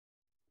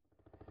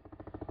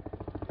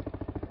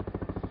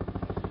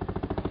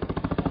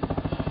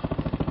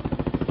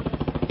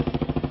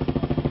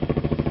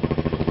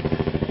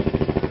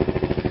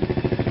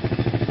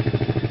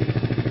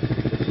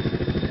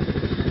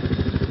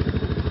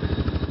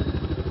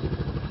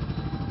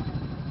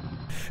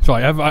So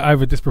I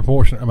have a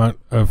disproportionate amount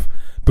of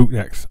boot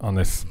necks on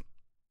this.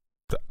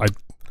 I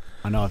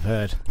know, I've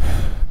heard.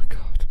 Oh my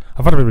God,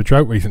 I've had a bit of a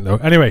drought recently though.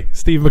 Anyway,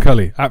 Steve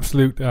McCulley,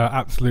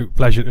 absolute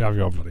pleasure to have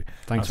you on, buddy.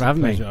 Thanks for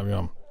having me. To have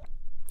you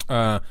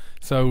on.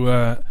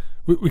 So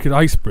we could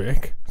ice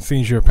break,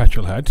 since you're a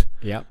petrol head.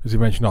 Yeah. As you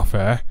mentioned off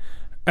air,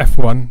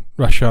 F1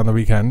 Russia on the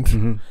weekend.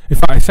 Mm-hmm. In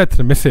fact, I said to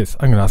the missus,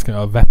 I'm going to ask her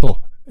about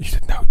Vettel. She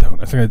said, no,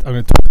 don't. I'm going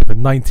to talk to her for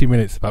 90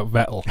 minutes about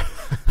Vettel.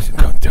 She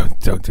said,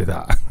 don't do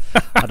that.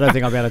 I don't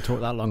think I'll be able to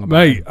talk that long about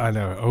Mate, him. I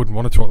know. I wouldn't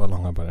want to talk that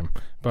long about him.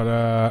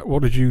 But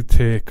what did you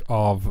take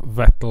of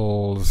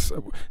Vettel's...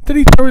 Did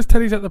he throw his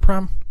teddies at the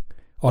pram?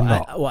 Or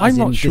not? I'm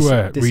not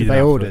sure.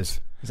 Disobey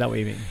orders? Is that what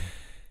you mean?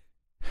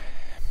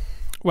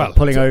 Well,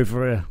 pulling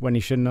over when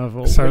he shouldn't have.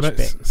 Or so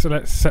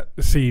let's set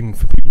the scene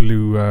for people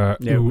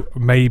who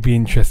may be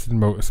interested in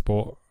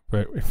motorsport.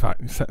 But in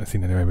fact, set the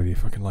scene anyway, whether you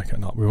fucking like it or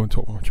not. We won't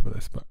talk much about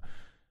this. But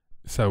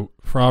so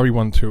Ferrari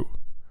 1-2,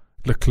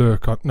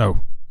 Leclerc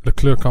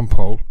on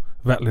pole,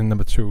 Vettel in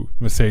number 2,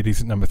 Mercedes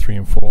at number 3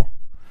 and 4.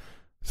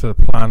 So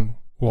the plan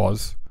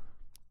was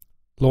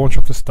launch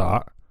off the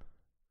start.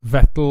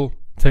 Vettel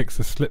takes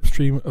the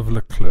slipstream of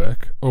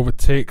Leclerc,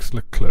 overtakes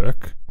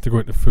Leclerc to go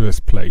into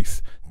first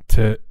place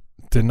to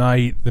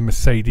deny the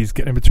Mercedes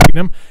getting in between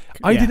them.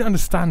 I didn't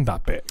understand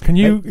that bit. Can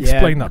you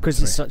explain that?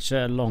 Because it's such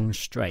a long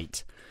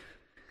straight.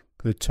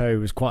 The toe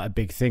was quite a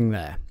big thing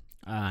there,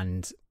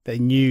 and they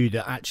knew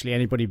that actually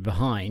anybody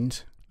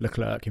behind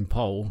Leclerc in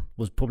pole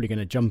was probably going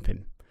to jump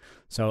him.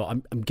 So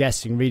I'm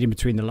guessing, reading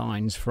between the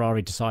lines,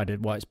 Ferrari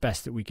decided, well, it's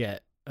best that we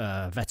get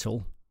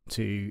Vettel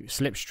to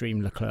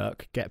slipstream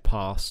Leclerc, get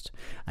past,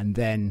 and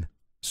then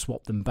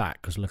swap them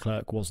back, because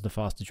Leclerc was the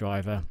faster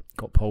driver,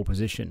 got pole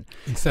position.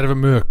 Instead of a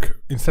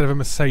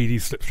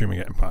Mercedes slipstreaming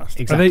getting past.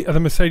 Exactly. Are the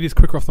Mercedes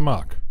quicker off the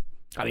mark?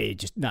 I mean,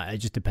 it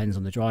just depends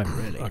on the driver,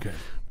 really. Okay.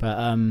 But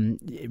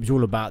it was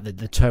all about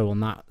the toe on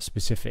that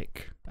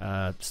specific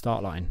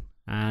start line.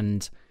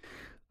 And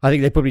I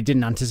think they probably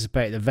didn't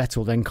anticipate that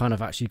Vettel then kind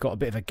of actually got a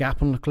bit of a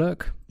gap on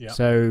Leclerc. Yeah.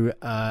 So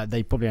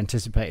they probably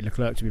anticipated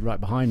Leclerc to be right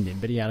behind him,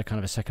 but he had a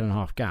kind of a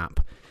 1.5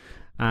 gap.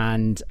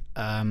 And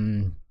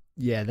then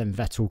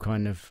Vettel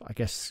kind of, I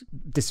guess,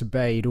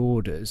 disobeyed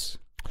orders.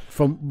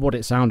 From what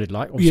it sounded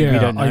like, obviously we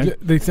don't know.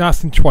 They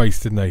asked him twice,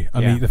 didn't they?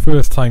 And the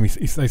first time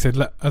they said,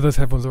 "Are those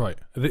headphones all right?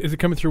 Is it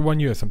coming through 1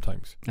 year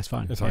sometimes?" That's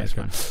fine. That's it's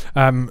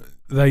fine.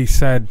 They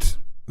said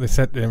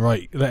to him,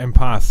 "Right, let him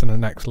pass in the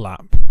next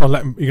lap, or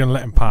you're going to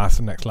let him pass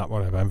in the next lap,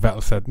 whatever." And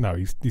Vettel said, "No,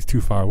 he's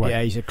too far away."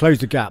 Yeah, he said, "Close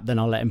the gap, then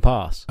I'll let him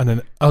pass." And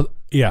then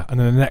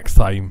the next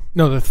time,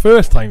 the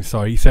first time,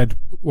 he said,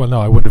 "Well, no,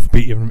 I would have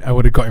beat him. I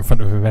would have got in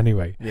front of him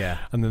anyway." Yeah.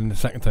 And then the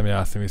second time they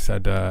asked him, he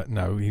said,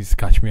 "No, he's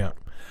catch me up."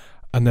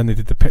 And then they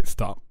did the pit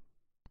stop,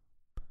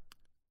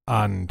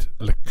 and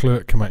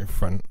Leclerc came out in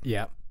front.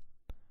 Yeah.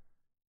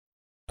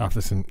 After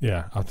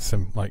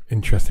some like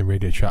interesting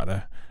radio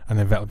chatter, and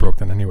then Vettel broke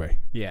down anyway.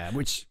 Yeah,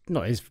 which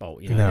not his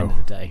fault. At the end of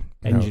the day,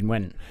 engine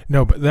went.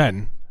 No, but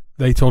then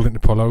they told him to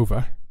pull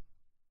over,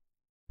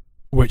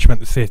 which meant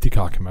the safety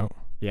car came out.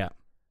 Yeah.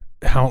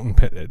 Hamilton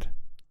pitted,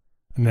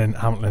 and then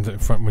Hamilton ends up in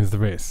front and wins the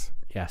race.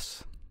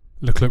 Yes.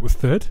 Leclerc was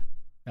third.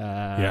 He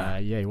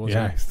was.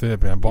 Yeah, he's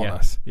third behind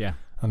Bottas. Yeah.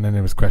 And then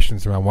there was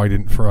questions around why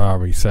didn't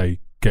Ferrari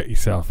say get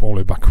yourself all the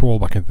way back, crawl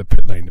back into the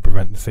pit lane to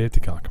prevent the safety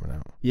car coming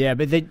out? Yeah,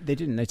 but they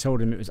didn't. They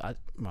told him it was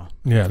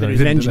there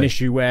was an engine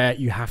issue where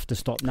you have to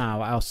stop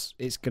now, else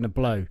it's going to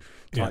blow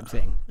type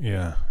thing.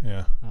 Yeah.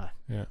 What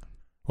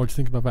do you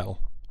think about Vettel?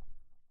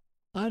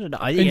 I don't know.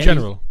 In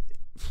general,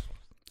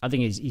 I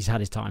think he's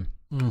had his time.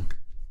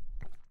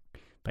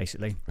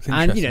 Basically,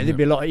 and there'd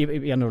be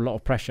he'd be under a lot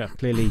of pressure.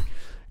 Clearly,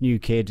 new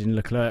kid in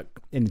Leclerc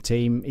in the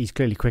team. He's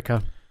clearly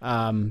quicker.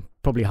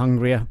 Probably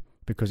hungrier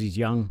because he's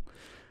young,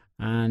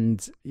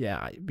 and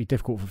it'd be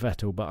difficult for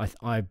Vettel. But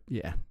I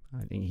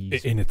think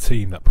he's in a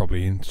team that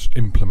probably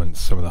implements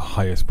some of the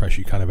highest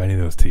pressure you can have any of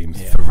those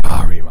teams.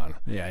 Ferrari, man.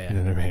 Yeah. You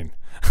know what I mean?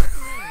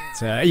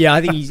 So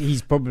I think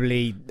he's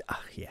probably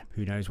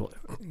who knows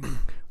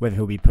whether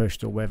he'll be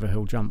pushed or whether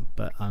he'll jump.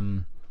 But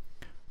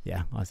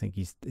I think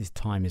his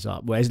time is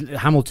up. Whereas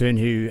Hamilton,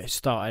 who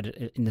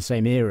started in the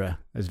same era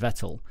as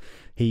Vettel,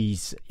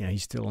 he's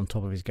still on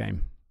top of his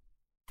game.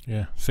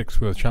 Yeah,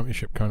 6th World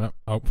Championship coming up,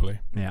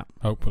 hopefully. Yeah.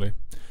 Hopefully.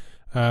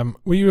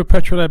 Were you a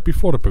petrolhead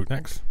before the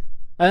bootnecks?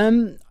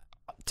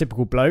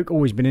 Typical bloke,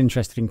 always been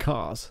interested in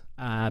cars,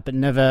 but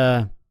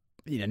never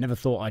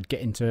thought I'd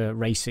get into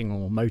racing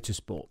or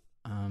motorsport.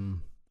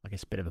 I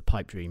guess a bit of a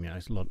pipe dream,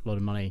 it's a lot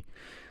of money.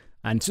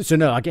 And so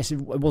no, I guess it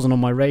wasn't on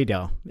my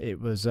radar. It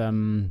was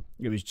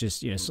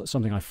just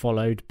something I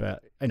followed,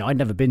 but I'd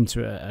never been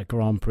to a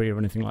Grand Prix or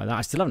anything like that.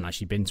 I still haven't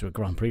actually been to a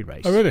Grand Prix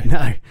race. Oh really?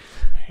 No.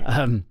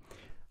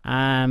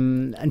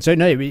 And so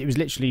no, it was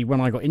literally when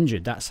I got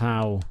injured. That's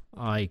how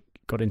I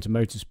got into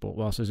motorsport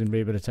whilst I was in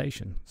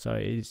rehabilitation. So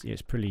it's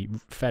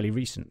fairly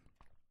recent.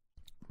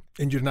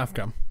 Injured in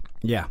Afghan.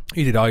 Yeah,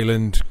 he did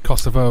Ireland,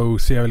 Kosovo,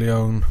 Sierra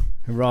Leone.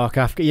 Iraq,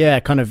 I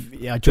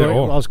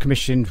joined. I was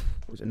commissioned.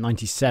 Was it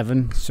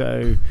 97?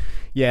 So,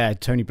 yeah,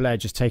 Tony Blair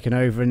just taken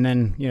over, and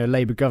then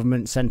Labour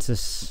government sent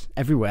us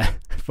everywhere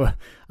for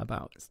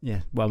about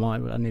I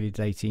nearly did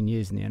 18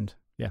 years in the end.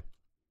 Yeah,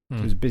 so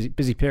it was a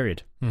busy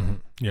period. Mm-hmm.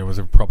 Yeah, it was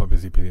a proper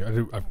busy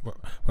period. When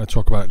I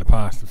talk about it in the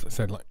past, I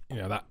said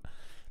that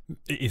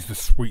it is the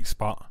sweet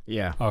spot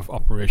of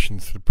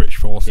operations for the British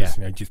forces.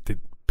 Yeah. Just did.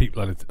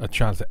 People had a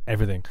chance at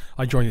everything.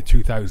 I joined in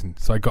 2000,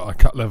 so I got a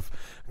couple of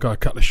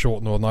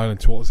short Northern Ireland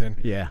tours in,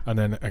 and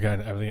then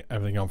again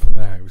everything on from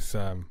there. It was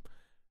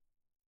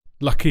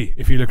lucky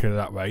if you look at it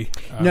that way.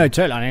 No,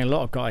 totally. I mean, a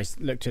lot of guys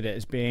looked at it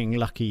as being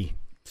lucky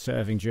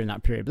serving during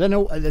that period, but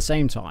then at the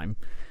same time,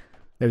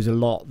 there was a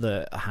lot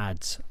that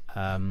had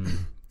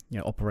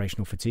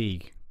operational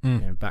fatigue,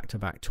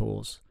 back-to-back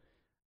tours,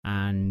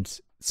 and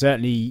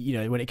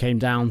certainly when it came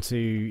down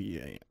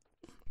to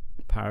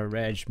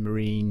Para-Reg,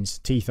 Marines,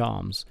 Teeth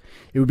Arms,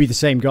 it would be the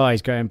same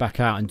guys going back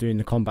out and doing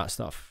the combat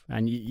stuff.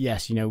 And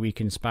yes, we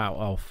can spout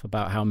off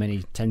about how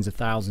many tens of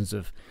thousands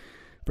of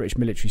British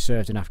military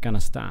served in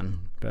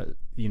Afghanistan, but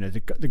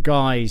the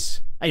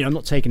guys, I'm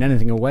not taking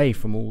anything away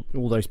from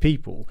all those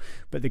people,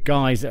 but the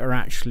guys that are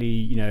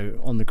actually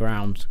on the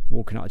ground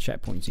walking out of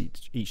checkpoints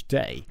each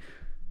day,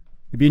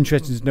 it'd be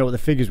interesting to know what the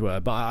figures were,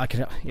 but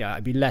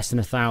it'd be less than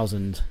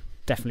 1,000,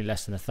 definitely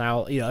less than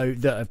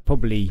 1,000, that have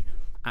probably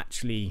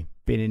actually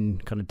been in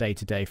kind of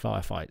day-to-day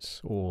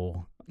firefights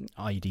or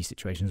IED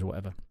situations or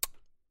whatever.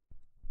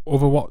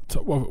 Over what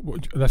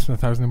less than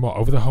 1,000 in what?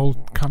 Over the whole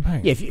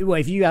campaign? Yeah,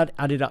 if you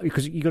added up,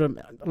 because you got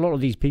a lot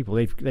of these people,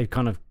 they've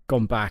kind of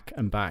gone back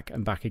and back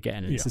and back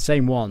again, and it's the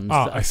same ones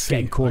that are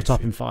getting caught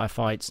up in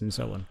firefights and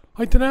so on.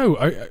 I don't know.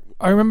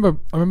 I remember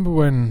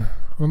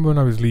when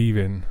I was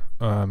leaving.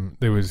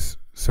 There was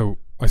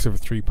I served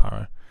with 3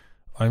 para.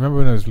 I remember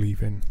when I was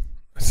leaving.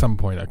 At some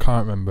point, I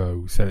can't remember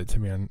who said it to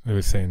me, and they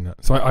were saying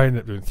that. So I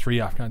ended up doing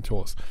 3 Afghan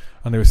tours,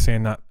 and they were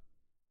saying that.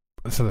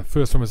 So the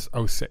first one was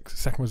 06, the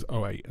second was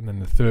 08, and then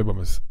the third one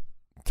was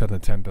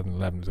 2010,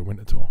 2011 was a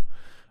winter tour.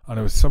 And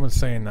there was someone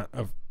saying that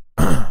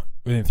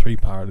within 3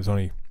 para, there's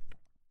only,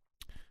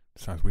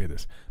 sounds weird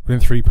this,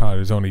 within 3 para,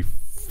 there's only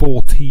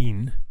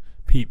 14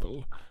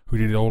 people who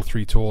did all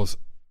 3 tours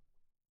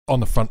on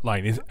the front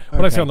line.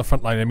 When I say on the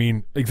front line, I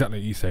mean exactly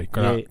what you say,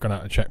 gone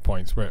out of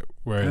checkpoints,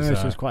 whereas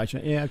so it's quite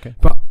okay.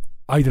 But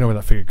I don't know where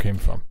that figure came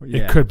from.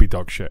 Yeah. It could be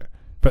dog shit.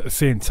 But at the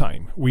same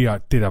time, we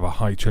did have a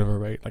high turnover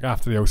rate. Like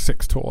after the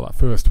 06 tour, that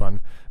first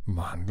one,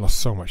 man, lost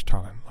so much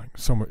talent. Like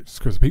so much,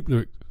 because the people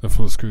who the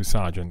full screw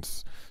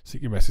sergeants,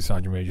 secret message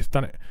sergeant majors,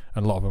 done it,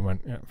 and a lot of them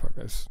went, fuck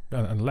this,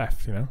 and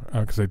left.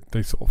 Because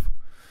they sort of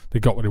they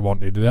got what they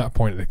wanted. At that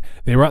point,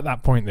 they were at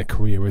that point in their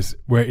career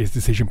where it's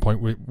decision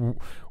point.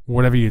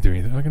 Whatever you're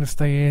doing, am I going to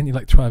stay in? You're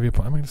like 12-year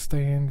point. Am I going to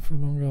stay in for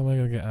longer? Am I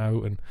going to get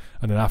out? And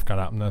then Afghan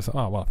happened. And I was like,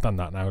 oh well, I've done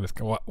that now. Let's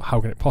go.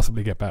 How can it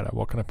possibly get better?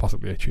 What can I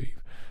possibly achieve?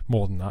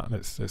 More than that,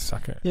 let's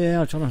sack it.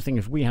 Yeah, I'm trying to think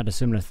if we had a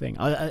similar thing.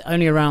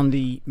 Only around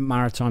the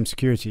maritime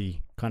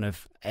security kind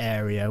of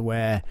area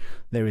where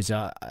there was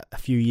a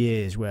few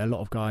years where a lot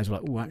of guys were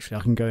like, oh, actually,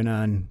 I can go and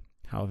earn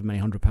however many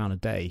 £100 a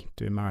day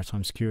doing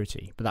maritime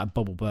security. But that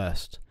bubble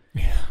burst.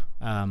 Yeah.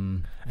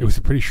 It was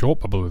a pretty short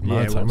bubble with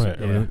maritime, wasn't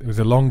it? Yeah. It was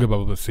a longer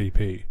bubble with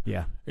CP.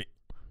 Yeah.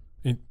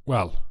 A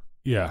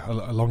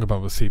longer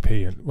bubble with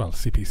CP, and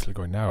CP's still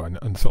going now,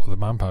 and sort of the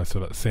manpower's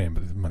still the same,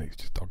 but the money's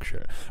just dog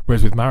shit.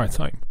 Whereas with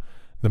maritime,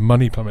 the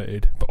money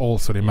plummeted, but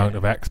also the amount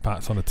of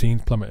expats on the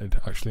teams plummeted.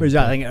 Actually, whereas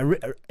I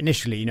think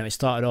initially, it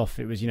started off,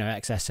 it was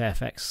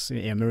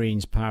ex-SF,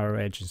 Marines,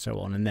 Para-Reg, and so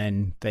on, and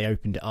then they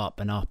opened it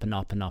up and up and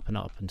up and up and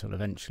up until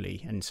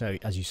eventually, and so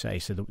as you say,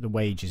 so the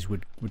wages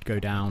would go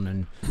down,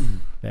 and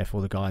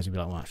therefore the guys would be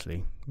like, well,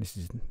 actually, this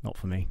is not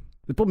for me.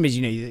 The problem is,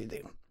 at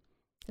the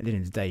end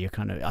of the day, you're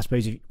kind of, I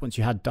suppose, once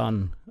you had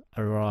done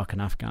a Iraq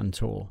and Afghan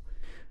tour,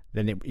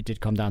 then it did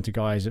come down to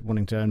guys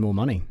wanting to earn more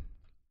money.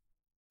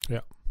 Yeah.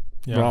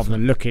 Rather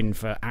than looking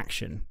for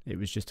action, it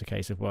was just a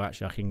case of, well,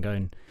 actually, I can go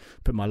and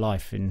put my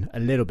life in a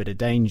little bit of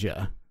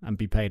danger and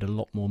be paid a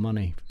lot more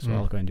money, so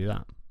I'll go and do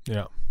that.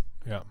 Yeah.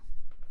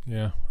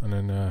 And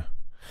then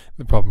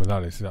the problem with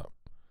that is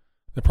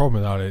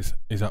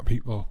that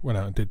people went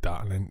out and did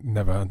that and then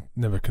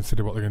never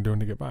considered what they're going to do when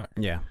they get back.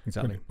 Yeah,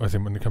 exactly. As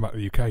in when they come back to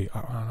the UK,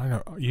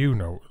 I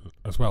know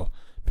as well,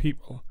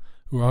 people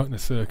who are out in the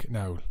circuit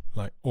now,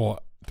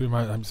 or doing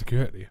maritime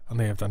security, and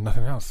they have done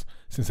nothing else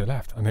since they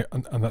left, and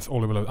that's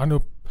all they will. I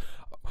know.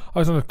 I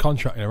was on a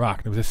contract in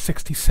Iraq, and there was a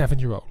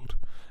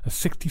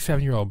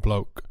 67-year-old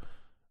bloke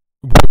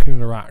working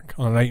in Iraq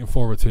on an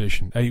 8-4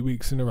 rotation, 8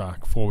 weeks in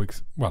Iraq, 4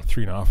 weeks,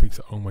 3.5 weeks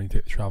at home when you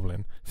take the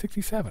travelling.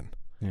 67.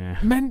 Yeah,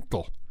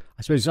 mental.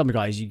 I suppose some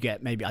guys, you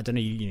get maybe, I don't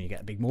know, you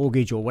get a big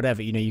mortgage or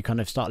whatever. You kind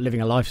of start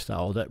living a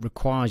lifestyle that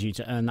requires you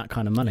to earn that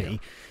kind of money. Yeah.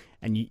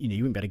 And you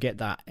wouldn't be able to get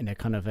that in a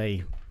kind of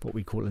what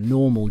we call a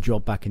normal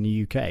job back in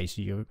the UK.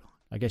 So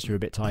I guess you're a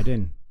bit tied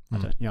in. I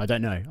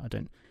don't know.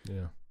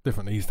 Yeah,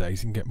 different these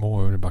days. You can get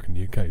more earning back in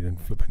the UK than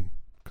flipping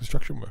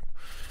construction work.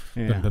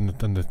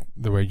 than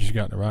the wages you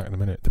get in Iraq at the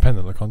minute.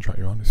 Depending on the contract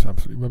you're on, it's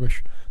absolutely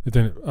rubbish. They're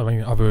doing it, I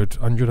mean, I've heard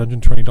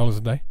 $120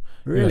 a day.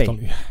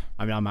 Really?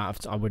 I mean,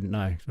 I wouldn't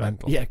know.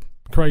 Mental. Yeah.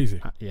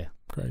 Crazy. Yeah.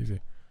 Crazy.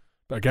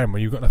 But again,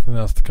 when you've got nothing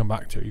else to come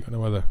back to, you've got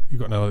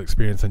no other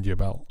experience under your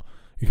belt,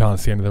 you can't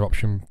see any other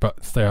option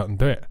but stay out and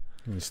do it.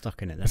 You're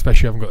stuck in it then. Especially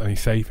if you haven't got any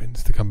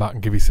savings to come back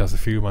and give yourselves a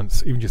few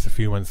months, even just a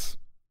few months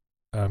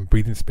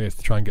breathing space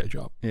to try and get a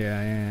job.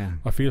 Yeah.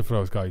 I feel for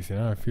those guys,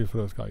 I feel for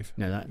those guys.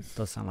 No, that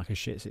does sound like a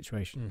shit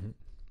situation.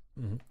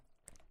 Mm-hmm.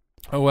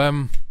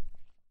 Oh,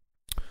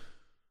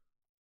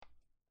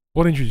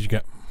 what injury did you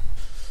get?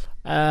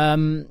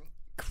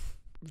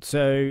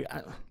 So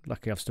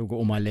luckily I've still got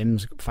all my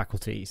limbs,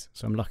 faculties,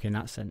 so I'm lucky in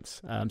that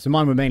sense. So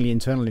mine were mainly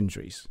internal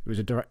injuries. It was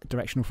a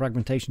directional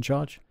fragmentation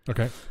charge.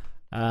 Okay.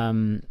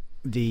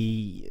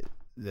 The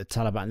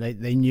Taliban,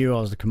 they knew I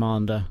was the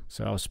commander,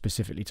 so I was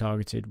specifically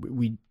targeted.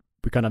 We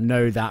kind of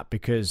know that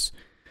because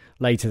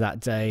later that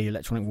day,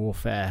 electronic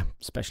warfare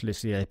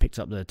specialists, they picked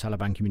up the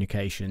Taliban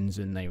communications,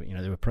 and they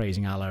were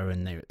praising Allah,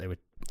 and they were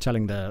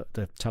telling the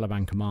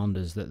Taliban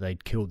commanders that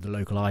they'd killed the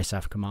local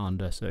ISAF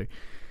commander. So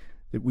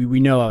we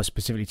know I was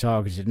specifically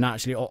targeted, and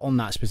actually on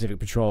that specific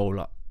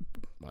patrol,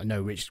 I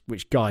know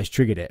which guys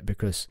triggered it,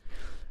 because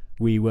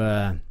we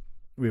were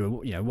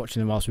watching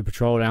them whilst we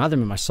patrolled, and I had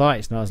them in my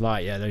sights, and I was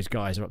like, yeah, those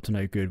guys are up to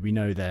no good. We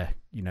know they're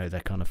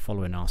kind of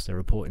following us, they're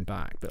reporting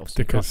back, but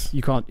obviously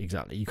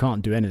you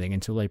can't do anything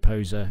until they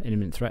pose an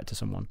imminent threat to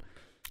someone.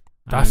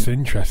 That's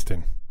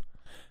interesting.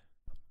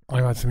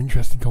 I've had some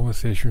interesting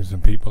conversations with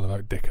some people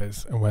about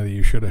dickers and whether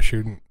you should or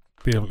shouldn't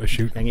be able to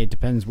shoot. I think it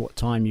depends what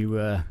time you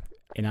were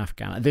in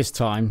Afghan. At this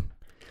time,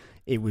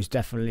 it was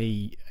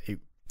definitely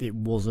it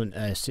wasn't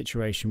a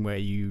situation where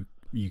you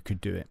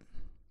could do it.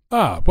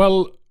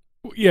 Well,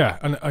 yeah,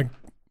 and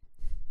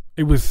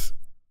it was,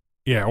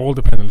 all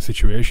depending on the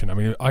situation. I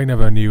mean, I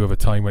never knew of a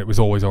time when it was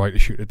always all right to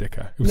shoot a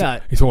dicker.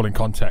 It's all in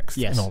context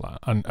and all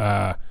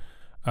that.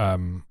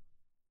 And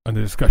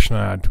the discussion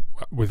I had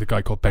with a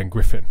guy called Ben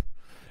Griffin,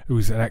 who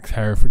was an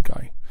ex-Hereford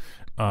guy,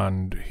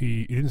 and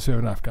he didn't serve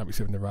in Afghan, he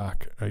served in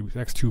Iraq. He was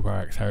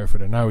ex-2-bar,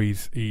 ex-Hereford, and now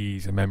he's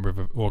a member of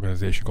an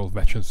organisation called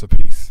Veterans for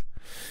Peace.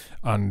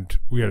 And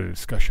we had a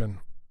discussion,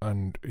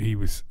 and he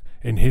was,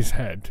 in his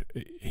head,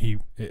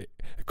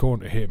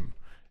 according to him,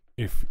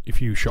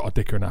 if you shot a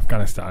dicker in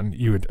Afghanistan,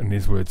 you would, in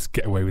his words,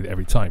 get away with it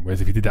every time. Whereas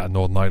if you did that in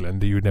Northern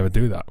Ireland, you would never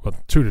do that. Well,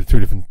 two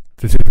different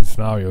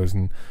scenarios,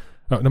 and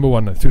number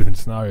one, two different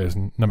scenarios,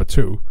 and number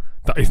two,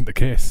 that isn't the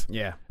case.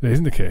 Yeah, that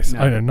isn't the case. No.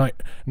 I know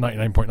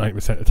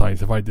 99.9% of the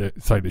times, if I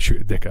decided to shoot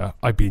a dicker,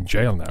 I'd be in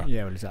jail now.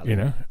 Yeah, well,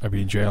 exactly. I'd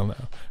be in jail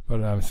now.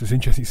 But so it's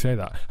interesting you say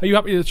that. Are you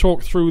happy to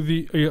talk through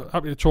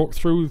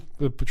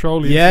the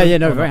patrol? Yeah,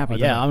 no, very happy.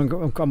 Yeah,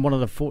 I'm one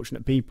of the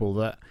fortunate people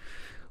that,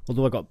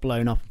 although I got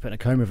blown up and put in a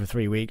coma for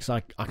 3 weeks,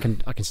 I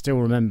can still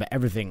remember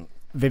everything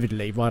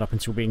vividly, right up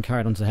until being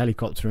carried onto the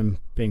helicopter and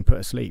being put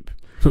asleep.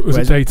 So it was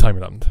a daytime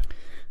it happened?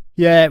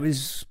 Yeah, it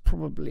was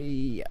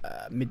probably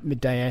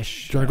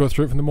midday-ish. Do you want to go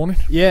through it from the morning?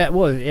 Yeah,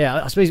 well,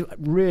 yeah. I suppose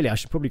really I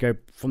should probably go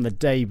from the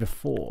day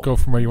before. Go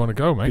from where you want to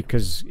go, mate.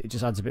 Because it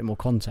just adds a bit more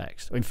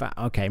context. In fact,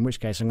 okay, in which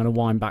case I'm going to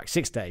wind back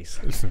 6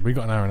 days. Listen, we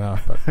got an hour and a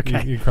half, but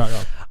okay. you crack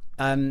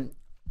on.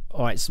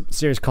 All right, some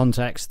serious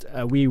context.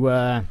 We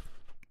were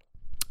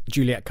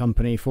Juliet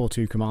Company,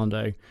 4-2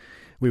 Commando.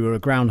 We were a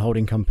ground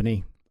holding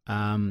company.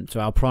 So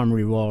our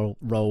primary role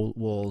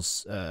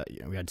was,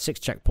 we had 6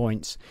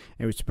 checkpoints.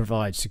 It was to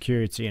provide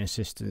security and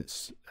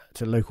assistance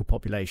to the local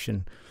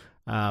population,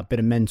 a bit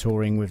of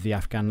mentoring with the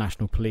Afghan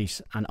National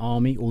Police and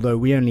Army.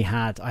 Although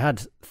I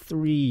had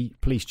 3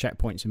 police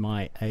checkpoints in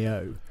my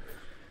AO,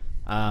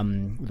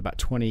 with about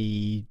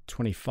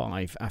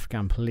 25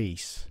 Afghan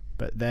police,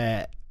 but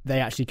they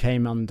actually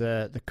came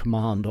under the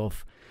command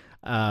of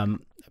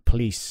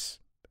police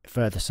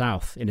further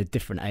south in a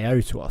different AO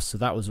to us, so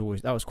that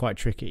was quite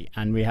tricky.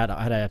 And I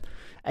had a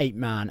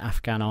 8-man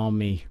Afghan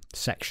army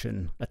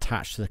section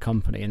attached to the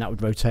company, and that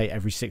would rotate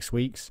every 6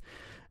 weeks.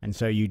 And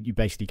so you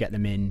basically get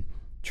them in,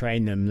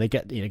 train them. They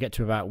get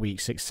to about week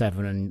 6,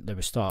 7, and they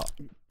would start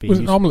being. Was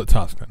it an omelette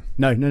task then?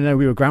 No.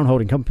 We were a ground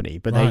holding company,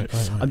 but right.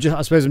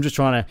 I suppose I'm just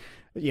trying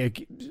to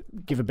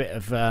give a bit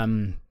of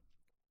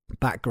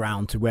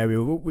background to where we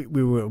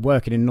were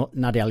working in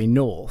Nadia Ali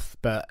North,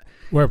 but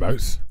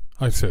whereabouts?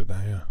 I served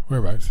there, yeah.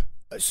 Whereabouts?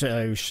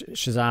 So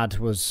Shazad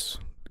was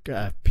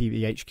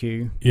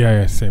PBHQ.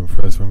 Yeah, same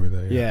for us when we were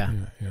there. Yeah.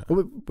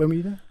 When were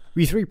you there?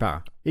 Were you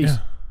 3-power? Yeah.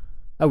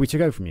 Oh, we took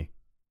over from you.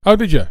 Oh,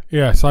 did you?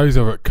 Yeah, so I was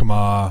over at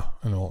Kamar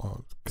and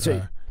all.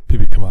 So,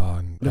 PB Kamar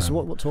and. So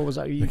what tour was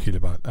that you?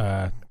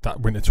 McCulley,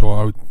 that winter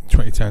tour,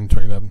 2010,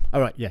 2011.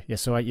 Oh, right, yeah.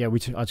 So I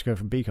took over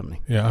from B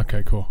Company. Yeah.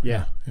 Okay. Cool.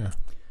 Yeah.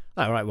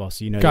 Oh, right, well,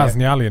 so you know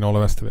Ghazni Ali and all the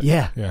rest of it.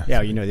 Yeah.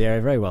 You know the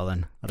area very well.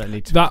 Then I don't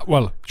need to.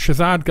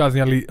 Shazad,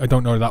 Ghazni Ali, I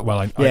don't know that well.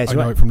 I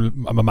know it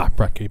from. I'm a map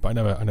brekkie, but I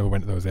never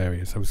went to those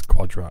areas. I was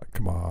Quadrat,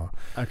 Kamar.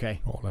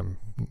 Okay. All them.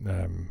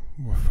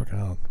 Fucking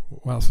hell.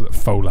 What else was it?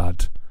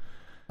 Folad.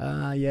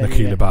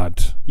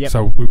 Nakilabad. Yeah.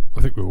 So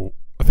I think we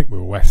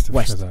were west of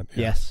Shazad.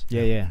 Yeah. Yes.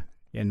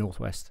 Yeah.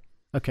 Northwest.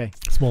 Okay.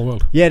 Small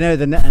world. Yeah, no,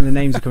 and the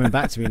names are coming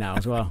back to me now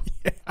as well.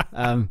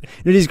 Yeah.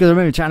 It is because I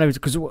remember chatting over,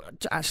 because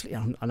actually,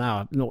 I now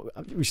I'm not.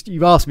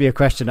 You've asked me a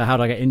question of how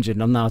did I get injured,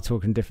 and I'm now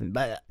talking different.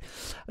 But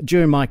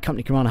during my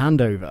company command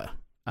handover,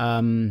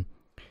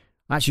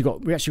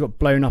 we actually got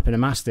blown up in a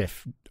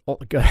Mastiff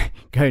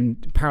going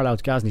parallel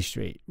to Ghazni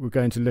Street. We're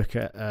going to look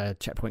at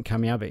checkpoint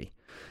Kamiabi,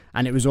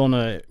 and it was on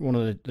one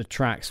of the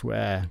tracks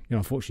where, you know,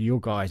 unfortunately your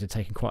guys had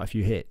taken quite a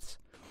few hits.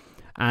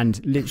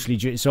 And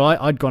literally, so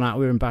I'd gone out,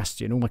 we were in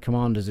Bastion, all my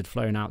commanders had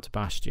flown out to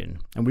Bastion,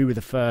 and we were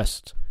the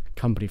first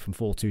company from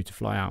 4-2 to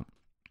fly out.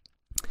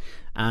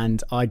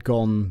 And I'd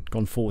gone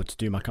forward to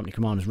do my company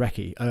commander's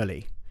recce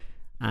early.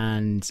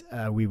 And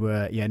we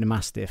were, in a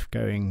Mastiff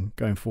going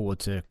forward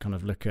to kind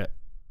of look at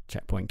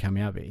checkpoint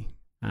Kamiabi.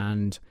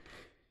 And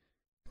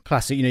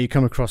classic, you know, you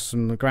come across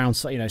some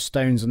ground, you know,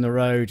 stones on the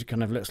road,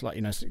 kind of looks like,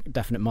 you know,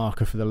 definite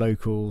marker for the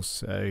locals.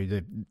 So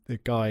the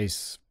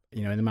guys,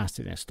 you know, in the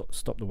Mastiff, you know,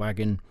 stop the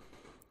wagon.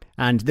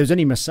 And there was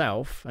only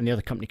myself and the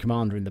other company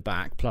commander in the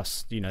back,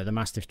 plus, you know, the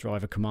Mastiff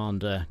driver,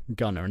 commander,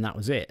 gunner, and that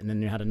was it. And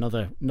then you had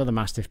another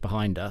Mastiff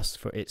behind us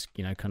for its,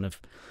 you know, kind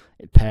of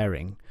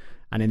pairing.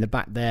 And in the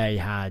back there, you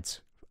had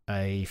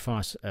a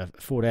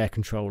Ford air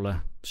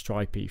controller,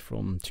 Stripey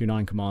from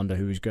 2-9 Commando,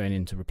 who was going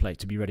in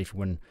to be ready for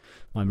when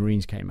my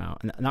Marines came out.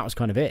 And that was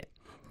kind of it.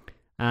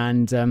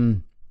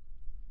 And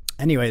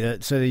anyway,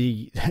 so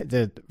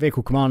the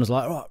vehicle commander's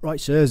like, right,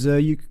 sirs,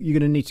 you're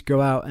going to need to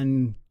go out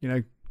and, you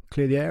know,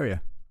 clear the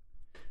area.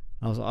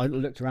 I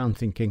looked around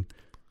thinking,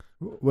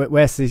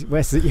 where's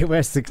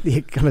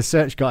the kind of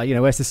search guy? You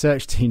know, where's the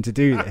search team to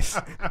do this?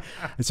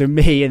 And so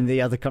me and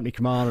the other company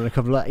commander and a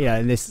couple of, you know,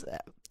 and this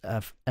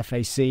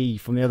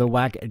FAC from the other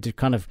wagon, just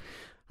kind of,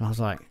 and I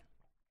was like,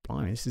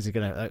 blimey, this is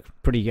a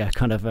pretty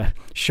kind of a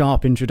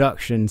sharp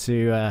introduction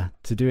to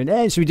doing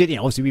it. So we did, you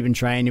know, obviously we've been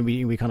trained and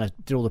we kind of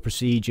did all the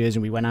procedures,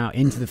 and we went out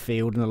into the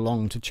field and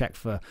along to check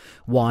for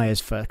wires,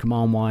 for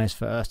command wires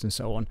first and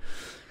so on.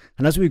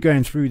 And as we were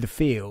going through the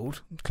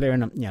field,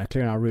 clearing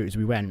our route as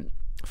we went,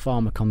 a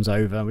farmer comes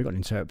over. We got an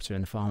interpreter,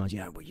 and the farmer's, you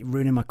know, well, you're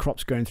ruining my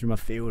crops going through my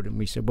field. And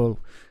we said, well,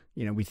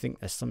 you know, we think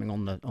there's something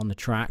on the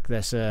track.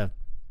 There's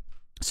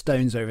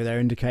stones over there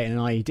indicating an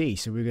IED.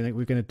 So we're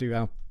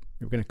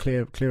gonna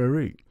clear a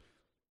route.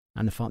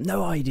 And the farmer,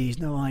 no IEDs.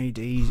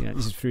 You know,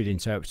 this is through the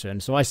interpreter.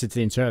 And so I said to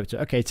the interpreter,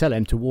 okay, tell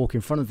him to walk in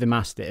front of the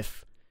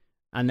Mastiff,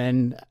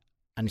 and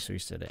so he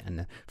said it, and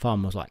the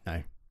farmer was like,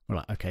 no. We're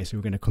like, okay, so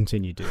we're going to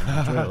continue doing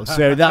the drill.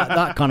 So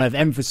that kind of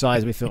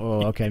emphasised. We thought,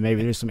 oh, okay,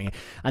 maybe there's something.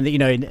 And you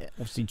know,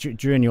 obviously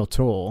during your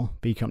tour,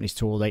 B Company's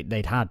tour,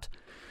 they'd had,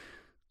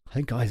 I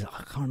think guys,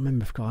 I can't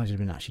remember if guys had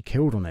been actually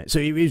killed on it. So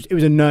it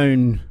was a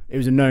known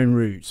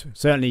route.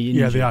 Certainly,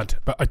 yeah, they had,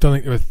 but I don't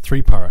think there was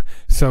 3-para.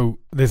 So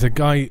there's a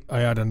guy I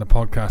had on the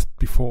podcast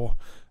before.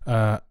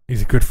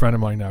 He's a good friend of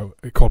mine now,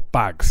 called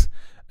Bags.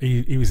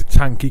 He was a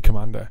tanky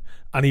commander,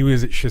 and he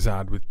was at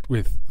Shazad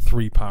with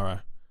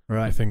 3-para.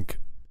 Right, I think.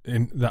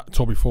 In that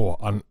tour before,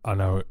 and I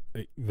know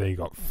they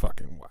got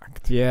fucking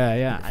whacked.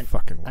 Yeah.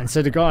 And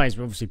so the guys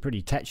were obviously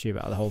pretty tetchy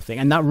about the whole thing,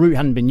 and that route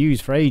hadn't been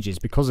used for ages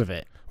because of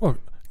it. Well,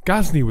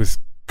 Ghazni was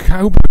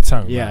cowboy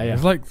town. Yeah. It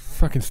was like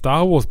fucking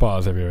Star Wars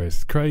bars everywhere.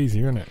 It's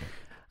crazy, isn't it?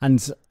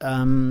 And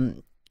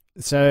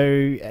so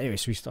anyway,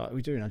 so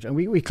we doing our job.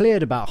 We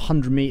cleared about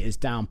 100 meters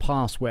down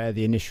past where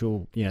the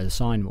initial, you know, the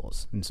sign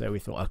was, and so we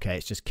thought, okay,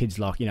 it's just kids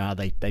like, you know, how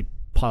they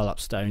pile up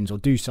stones or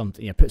do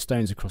something, you know, put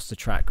stones across the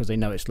track because they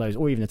know it slows,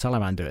 or even the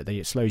Taliban do it.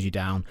 It slows you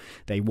down.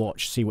 They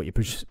watch, see what your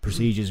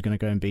procedures are going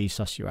to go and be,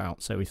 suss you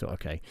out. So we thought,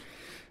 okay,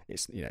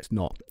 it's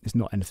not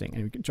anything.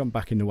 And we jump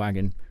back in the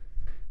wagon,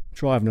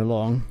 driving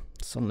along.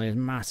 Suddenly, a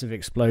massive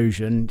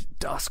explosion,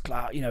 dust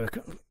cloud. You know,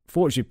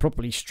 fortunately,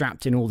 properly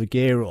strapped in all the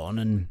gear on,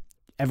 and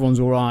everyone's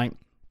all right.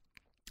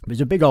 But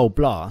it's a big old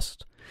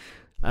blast.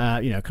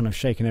 You know, kind of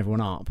shaking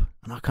everyone up.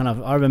 And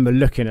I remember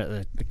looking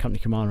at the company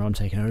commander I'm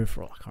taking over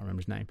for, I can't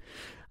remember his name.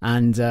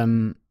 And,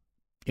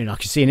 you know, I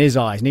could see in his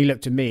eyes, and he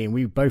looked at me, and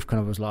we both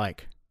kind of was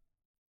like,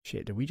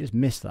 shit, did we just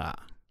miss that?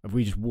 Have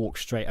we just walked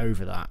straight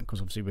over that? Because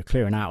obviously we're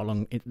clearing out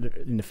along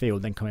in the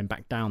field, then coming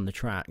back down the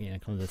track, you know,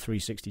 kind of the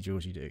 360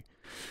 drills you do.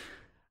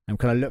 And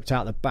kind of looked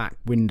out the back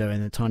window,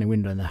 in the tiny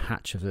window in the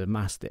hatch of the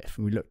Mastiff,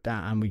 and we looked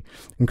out, and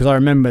because I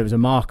remember it was a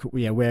marker,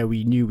 you know, where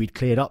we knew we'd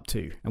cleared up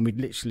to, and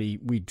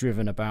we'd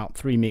driven about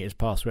 3 meters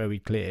past where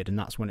we'd cleared, and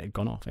that's when it had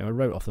gone off. And I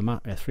wrote off the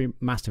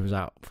Mastiff was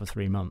out for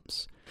 3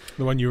 months.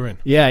 The one you were in?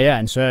 Yeah.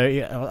 And so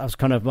that was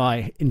kind of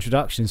my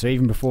introduction. So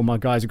even before my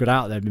guys had got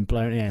out, they'd been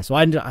blown. Yeah. So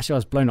I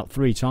was blown up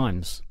 3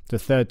 times. The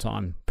 3rd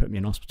time put me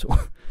in hospital.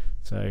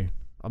 So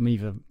I'm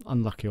either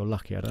unlucky or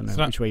lucky. I don't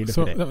know which way you look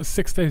at it. That was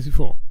 6 days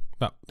before.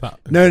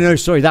 No,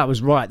 sorry, that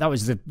was right. That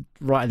was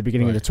right at the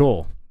beginning of the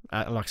tour.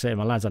 Like I say,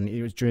 my lads,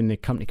 it was during the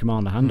company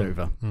commander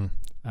handover.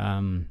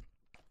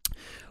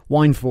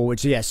 Wind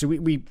forward. So yeah, so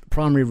we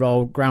primary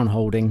role, ground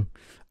holding,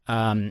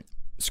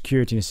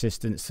 security and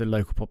assistance to the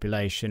local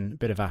population, a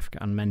bit of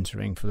Afghan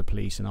mentoring for the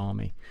police and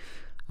army.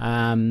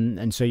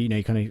 And so, you know,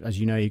 you kind of, as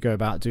you know, you go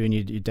about doing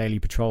your daily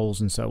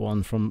patrols and so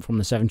on from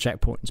the 7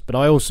 checkpoints. But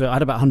I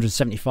had about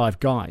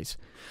 175 guys.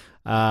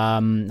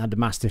 Had the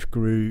Mastiff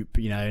group,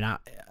 and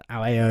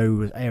our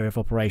area of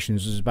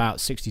operations was about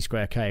 60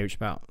 square K, which is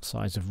about the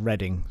size of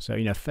Reading. So,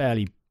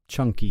 fairly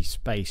chunky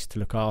space to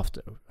look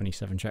after, only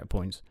 7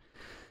 checkpoints.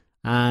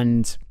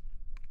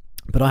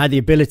 But I had the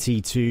ability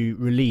to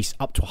release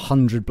up to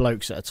 100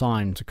 blokes at a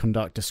time to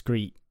conduct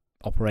discrete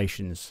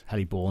operations,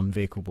 heli-borne,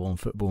 vehicle-borne,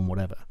 foot-borne,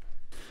 whatever.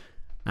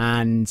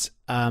 And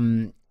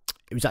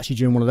it was actually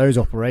during one of those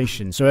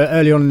operations. So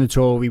early on in the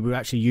tour, we were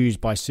actually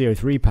used by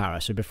CO3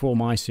 Para. So before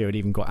my CO had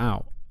even got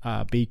out,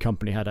 B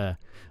Company had a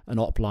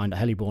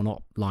heli-borne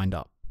op lined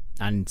up.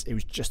 And it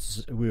was just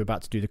as we were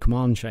about to do the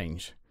command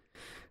change.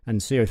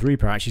 And CO3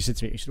 Para actually said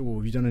to me,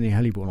 have you done any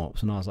heli-borne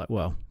ops? And I was like,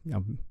 well,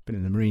 I've been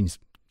in the Marines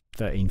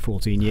 13,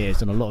 14 years,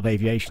 done a lot of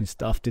aviation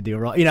stuff, did the all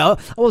right. I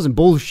wasn't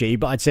bullshit,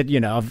 but I'd said, we've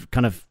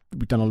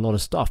done a lot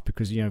of stuff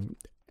because, on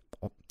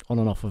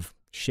and off of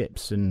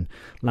ships and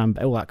land,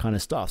 all that kind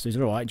of stuff. So he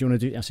said, all right, do you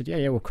want to do it? I said,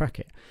 yeah, we'll crack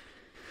it.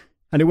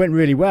 And it went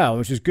really well,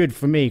 which was good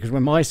for me because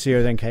when my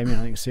CO then came in,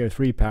 I think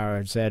CO3 Power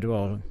had said,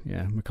 well,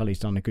 yeah, McCulley's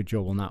done a good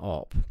job on that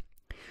op.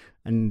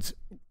 And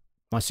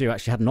my CO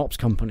actually had an ops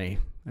company.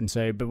 And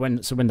so, when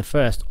the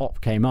first op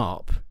came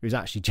up, it was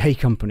actually J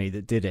Company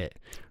that did it,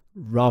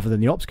 rather than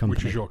the ops company.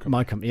 Which is your company?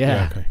 My company,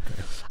 yeah. Okay.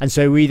 And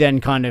so we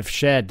then kind of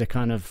shared the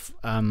kind of,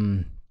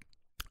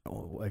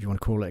 whatever you want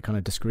to call it, kind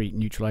of discrete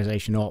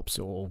neutralization ops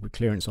or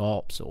clearance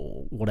ops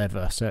or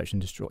whatever, search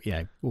and destroy,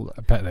 all that.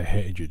 I bet they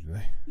hated you, didn't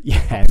they?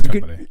 Yeah,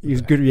 he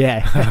was good,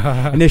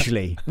 yeah,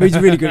 initially. But he's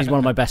really good, he's one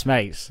of my best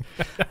mates.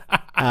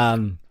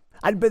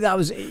 But that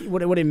was,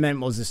 what it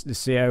meant was the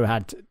CO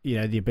had,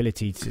 the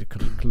ability to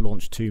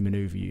launch 2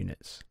 maneuver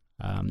units.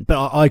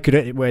 But I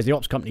could, whereas the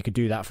ops company could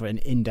do that for an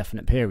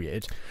indefinite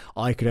period,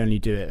 I could only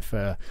do it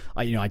for,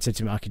 I'd said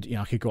to him I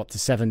could go up to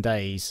 7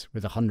 days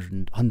with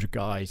 100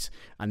 guys,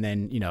 and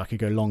then I could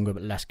go longer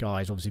but less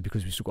guys, obviously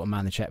because we've still got to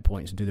man the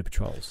checkpoints and do the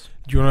patrols.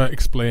 Do you want to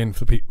explain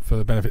for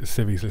the benefit of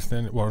civvies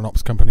listening what an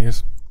ops company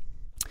is?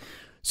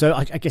 So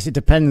I guess it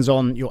depends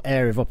on your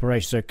area of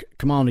operation. So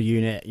Commando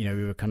unit,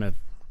 we were kind of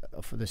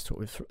for this talk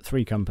with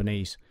 3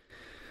 companies,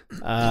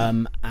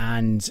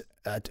 and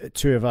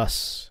 2 of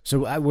us.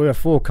 So we're a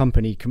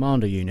 4-company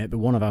Commando unit, but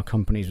one of our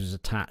companies was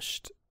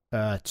attached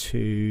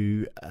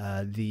to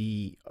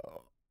it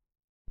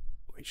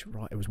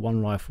was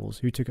One Rifles.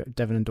 Who took it?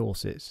 Devon and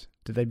Dorset's.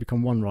 Did they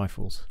become One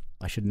Rifles?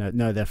 I should know.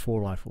 No, they're 4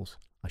 Rifles.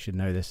 I should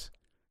know this.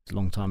 It's a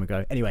long time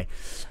ago. Anyway,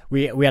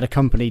 we had a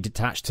company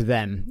detached to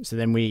them. So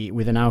then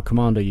within our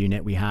Commando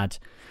unit, we had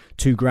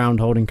 2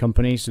 ground holding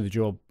companies. So the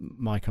job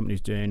my company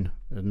was doing,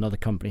 another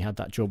company had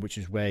that job, which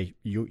is where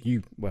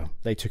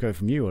they took over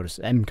from you, or the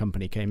M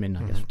company came in,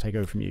 I guess, to take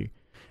over from you.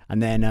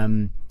 And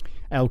then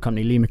L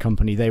company, Lima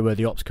company, they were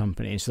the ops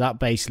company. And so that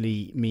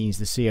basically means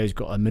the CO's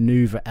got a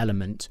maneuver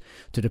element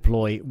to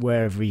deploy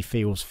wherever he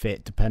feels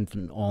fit,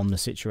 dependent on the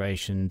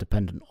situation,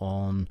 dependent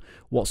on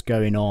what's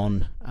going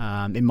on.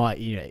 It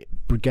might,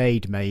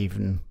 brigade may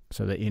even,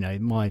 so that,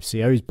 my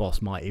CO's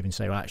boss might even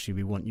say, well, actually,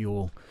 we want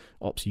your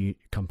ops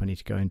company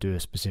to go and do a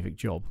specific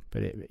job.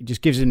 But it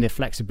just gives him the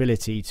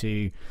flexibility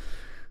to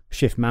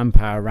shift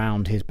manpower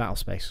around his battle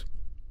space,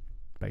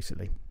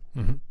 basically.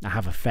 Mm-hmm.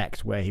 Have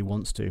effect where he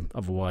wants to.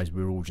 Otherwise,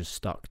 we're all just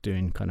stuck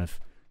doing kind of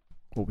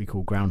what we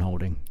call ground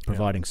holding,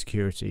 providing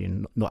security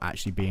and not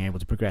actually being able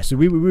to progress. So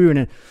we were in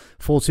a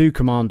 4-2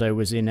 Commando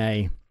was in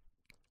an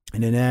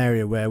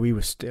area where we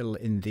were still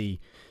in the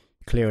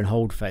clear and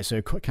hold phase.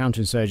 So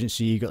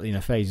counterinsurgency, you got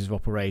phases of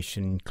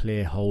operation,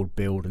 clear, hold,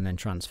 build, and then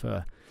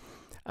transfer.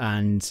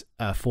 And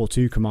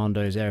 4-2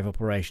 Commando's area of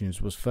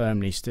operations was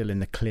firmly still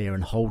in the clear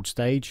and hold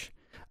stage.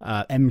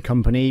 M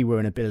Company were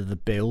in a bit of the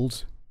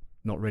build,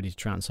 not ready to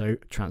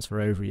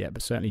transfer over yet,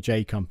 but certainly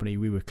J Company,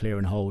 we were clear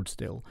and hold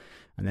still.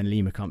 And then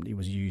Lima Company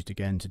was used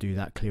again to do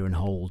that clear and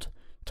hold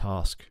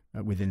task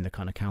within the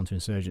kind of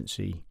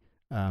counterinsurgency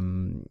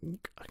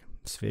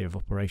sphere of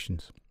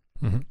operations.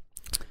 Mm-hmm.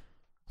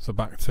 So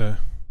back to...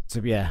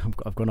 So yeah,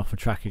 I've gone off a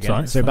track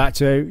again.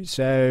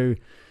 Sorry.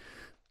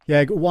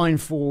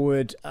 Wind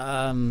forward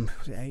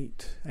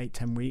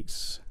 8-10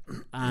 weeks.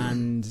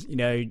 And,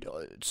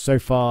 so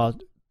far,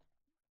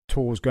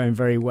 tour's going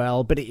very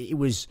well, but it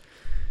was...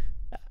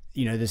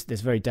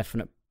 there's very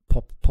definite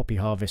poppy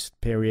harvest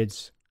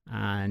periods,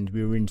 and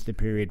we were into the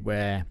period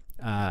where,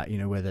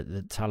 where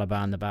the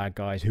Taliban, the bad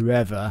guys,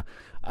 whoever,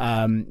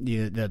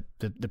 the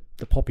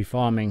poppy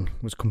farming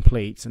was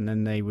complete, and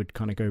then they would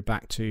kind of go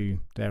back to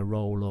their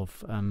role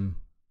of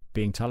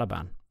being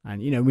Taliban.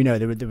 And we know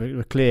there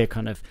were clear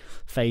kind of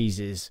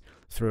phases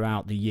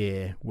throughout the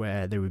year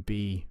where there would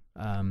be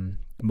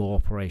more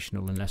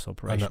operational and less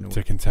operational. And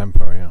uptick in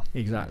tempo, yeah.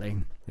 Exactly.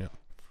 Yeah.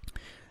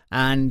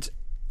 And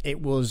it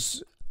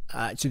was.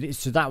 So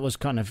that was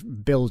kind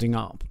of building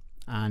up,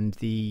 and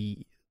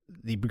the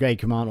brigade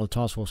commander,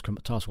 task force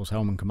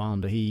Helmand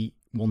commander, he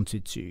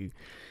wanted to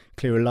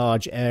clear a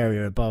large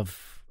area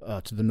above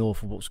to the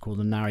north of what's called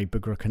the Nari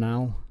Bugra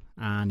Canal,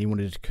 and he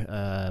wanted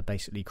to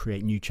basically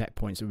create new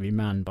checkpoints that would be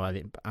manned by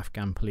the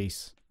Afghan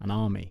police and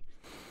army.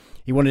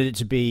 He wanted it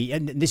to be,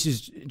 and this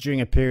is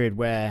during a period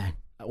where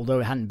although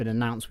it hadn't been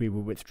announced we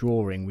were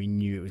withdrawing, we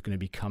knew it was going to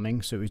be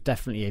coming. So it was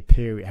definitely a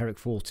period. Herrick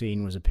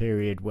 14 was a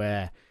period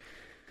where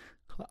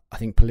I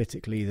think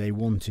politically they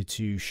wanted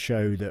to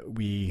show that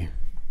we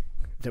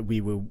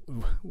were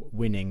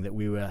winning, that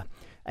we were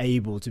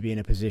able to be in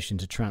a position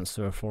to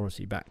transfer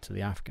authority back to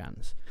the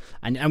Afghans,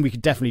 and we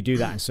could definitely do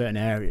that in certain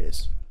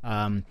areas.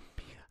 And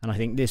I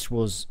think this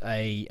was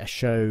a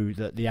show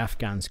that the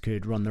Afghans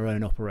could run their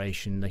own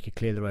operation, they could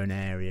clear their own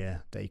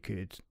area, they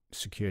could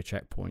secure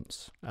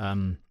checkpoints.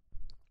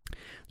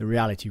 The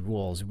reality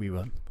was we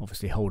were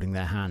obviously holding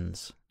their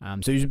hands.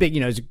 So it was a big,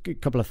 it was a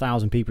couple of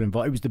thousand people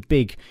involved. It was the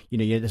big,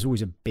 there's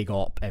always a big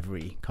op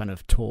every kind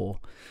of tour,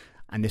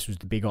 and this was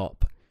the big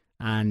op.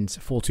 And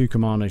 4-2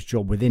 Commando's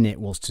job within it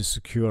was to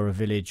secure a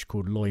village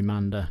called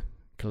Loimanda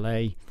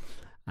Calais.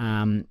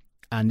 And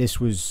this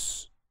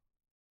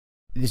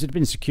had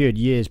been secured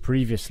years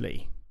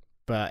previously,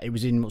 but it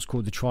was in what's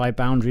called the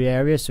tri-boundary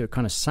area. So it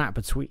kind of sat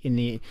between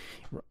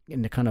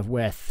in the kind of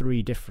where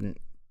three different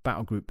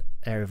battle group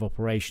area of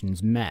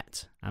operations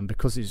met. And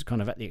because it was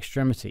kind of at the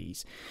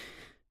extremities,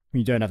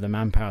 you don't have the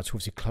manpower to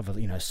obviously cover,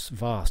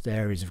 vast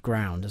areas of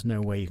ground. There's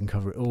no way you can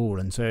cover it all.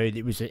 And so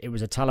it was a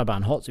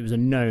Taliban it was a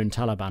known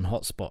Taliban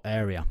hotspot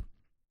area.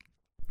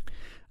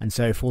 And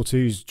so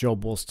 4-2's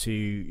job was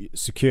to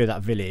secure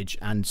that village.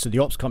 And so the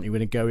ops company were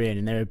going to go in,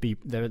 and their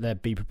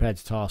be prepared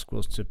to task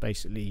was to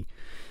basically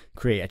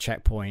create a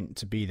checkpoint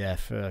to be there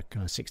for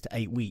kind of 6 to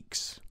 8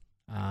 weeks.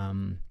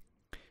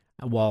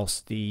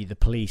 Whilst the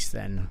police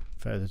then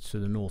further to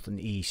the north and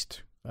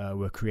east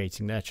were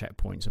creating their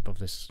checkpoints above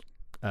this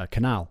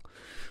canal.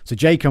 So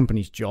J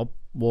Company's job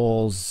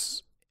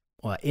was,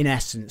 in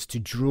essence, to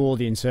draw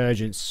the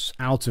insurgents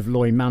out of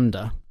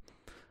Loimanda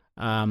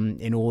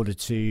in order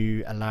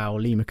to allow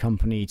Lima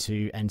Company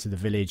to enter the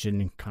village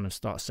and kind of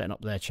start setting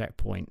up their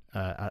checkpoint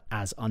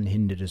as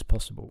unhindered as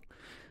possible.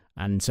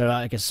 And so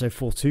I guess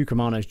 4-2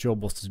 Commando's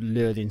job was to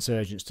lure the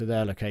insurgents to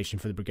their location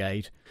for the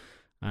brigade,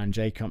 and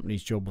J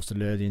Company's job was to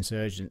lure the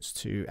insurgents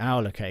to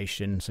our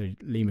location. So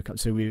Lima,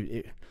 so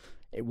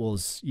it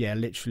was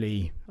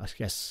literally, I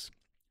guess.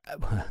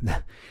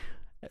 The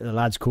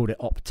lads called it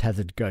op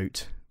tethered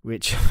goat,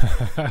 which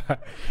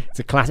it's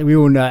a classic. We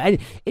all know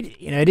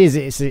it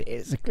is.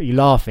 You're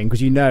laughing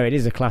because it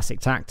is a classic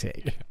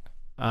tactic.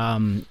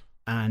 And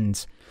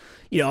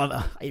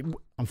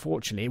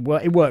unfortunately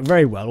it worked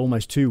very well,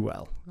 almost too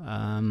well.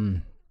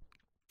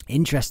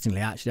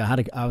 Interestingly,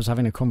 actually, I was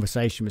having a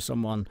conversation with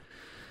someone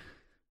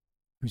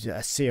who's a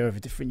CEO of a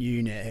different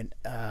unit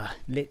a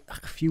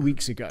few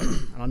weeks ago,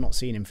 and I've not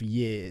seen him for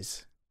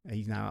years.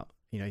 He's now,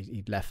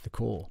 he'd left the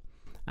Corps,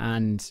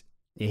 and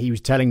he was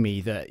telling me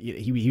that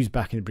he was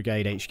back in the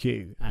brigade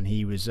HQ, and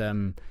he was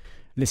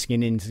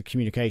listening into the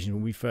communication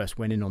when we first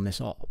went in on this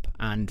op,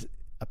 and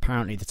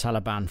apparently the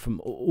Taliban,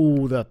 from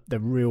all the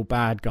real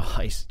bad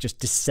guys, just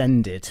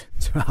descended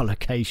to our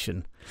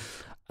location.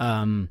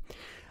 And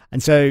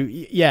so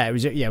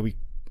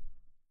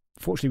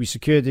fortunately we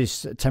secured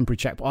this temporary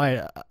checkpoint.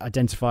 I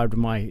identified with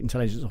my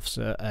intelligence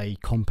officer a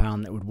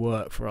compound that would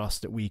work for us,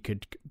 that we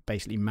could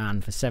basically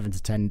man for 7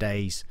 to 10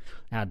 days.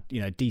 Had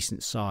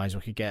decent size.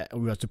 We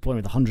were deploying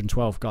with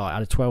 112 guys. I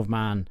had a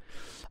 12-man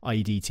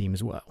IED team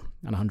as well,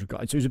 and 100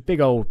 guys. So it was a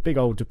big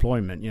old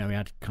deployment. We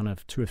had kind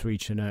of 2 or 3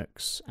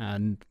 Chinooks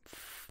and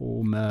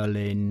 4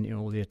 Merlin.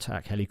 All the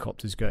attack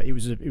helicopters go. It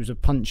was a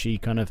punchy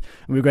kind of.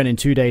 And we were going in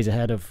 2 days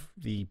ahead of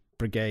the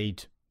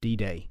brigade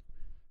D-Day,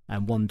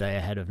 and 1 day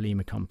ahead of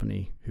Lima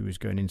Company, who was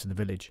going into the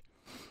village.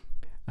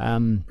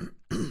 The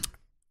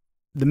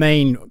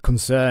main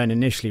concern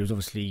initially was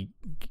obviously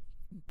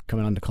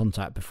coming under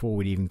contact before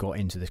we'd even got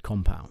into this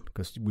compound,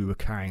 because we were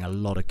carrying a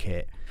lot of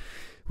kit.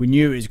 We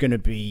knew it was going to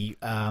be,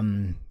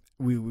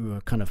 we were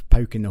kind of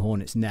poking the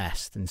hornet's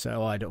nest, and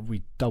so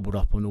we doubled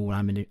up on all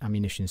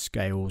ammunition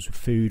scales,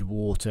 food,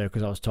 water,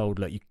 because I was told,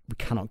 look, we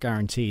cannot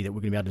guarantee that we're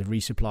going to be able to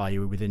resupply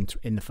you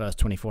in the first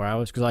 24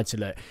 hours, because I'd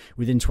said, look,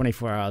 within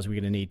 24 hours we're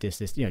going to need this,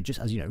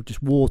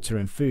 just water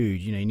and food.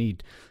 You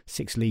need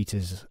 6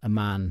 litres a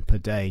man per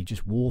day,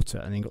 just water,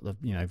 and then got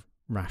the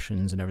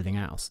rations and everything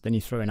else. Then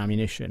you throw in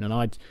ammunition, and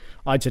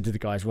I'd said to the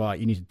guys, right,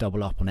 you need to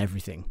double up on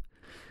everything,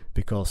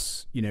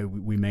 because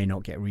we may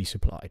not get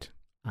resupplied,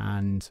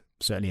 and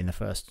certainly in the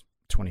first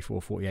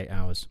 24, 48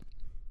 hours.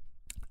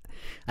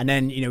 And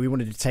then we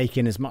wanted to take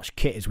in as much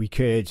kit as we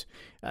could.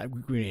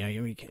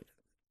 We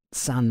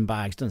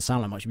sandbags, doesn't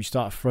sound like much. We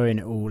started throwing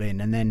it all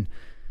in, and then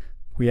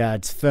we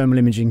had thermal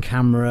imaging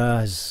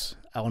cameras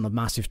on a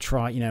massive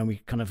trike.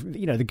 We kind of,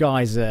 the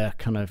guys are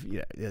kind of,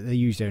 they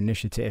use their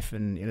initiative,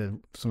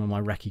 and some of my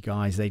recce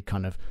guys, they'd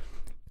kind of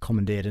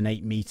commandeered an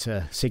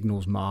 8-meter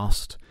signals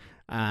mast,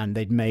 and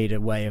they'd made a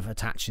way of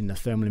attaching the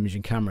thermal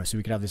imaging camera so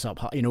we could have this up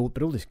high,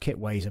 but all this kit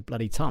weighs a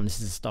bloody ton. This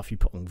is the stuff you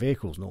put on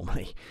vehicles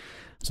normally.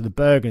 So the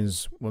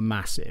Bergens were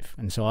massive,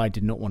 and so I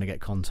did not want to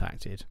get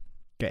contacted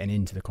getting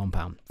into the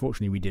compound.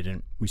 Fortunately, we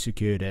didn't. We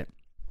secured it.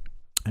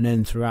 And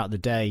then throughout the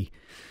day,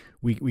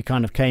 we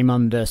kind of came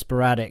under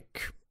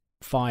sporadic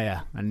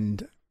fire,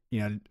 and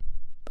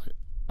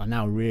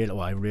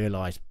I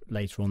realised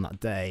later on that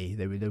day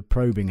they were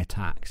probing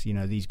attacks. You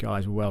know, these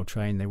guys were well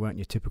trained. They weren't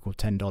your typical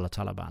 $10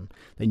 Taliban.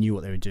 They knew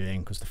what they were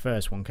doing, because the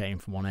first one came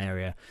from one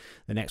area,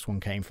 the next one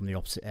came from the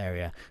opposite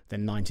area,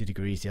 then 90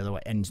 degrees the other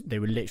way, and they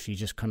were literally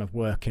just kind of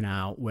working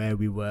out where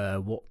we were,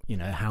 what, you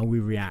know, how we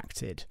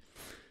reacted.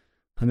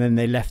 And then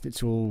they left it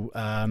till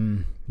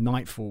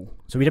nightfall.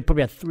 So we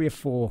probably had 3 or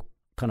 4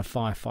 kind of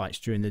firefights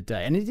during the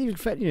day, and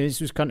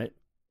this was kind of,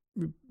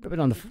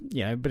 been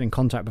in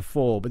contact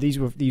before, but these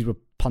were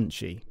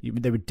punchy.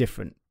 They were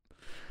different,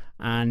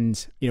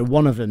 and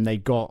one of them they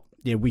got.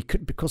 We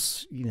could,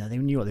 because they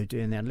knew what they were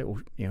doing. They had little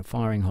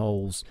firing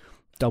holes,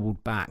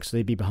 doubled back, so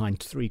they'd be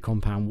behind 3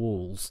 compound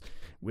walls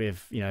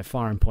with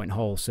firing point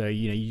holes. So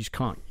you just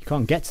can't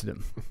get to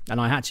them. And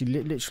I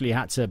actually literally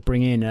had to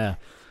bring in at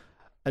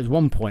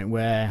one point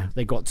where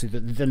they got to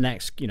the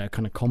next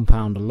kind of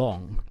compound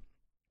along,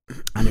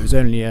 and it was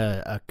only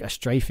a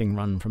strafing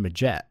run from a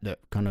jet that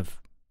kind of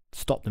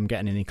stopped them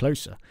getting any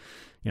closer.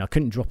 I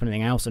couldn't drop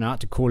anything else, and I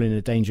had to call in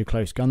a danger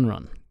close gun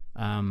run.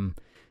 And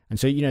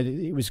so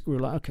we were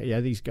like, okay, yeah,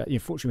 these guys.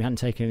 Fortunately, we hadn't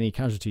taken any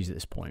casualties at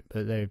this point,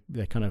 but they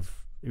kind of,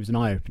 it was an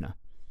eye opener.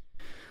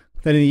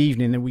 Then in the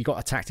evening, then we got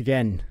attacked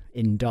again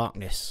in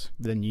darkness.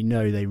 Then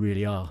they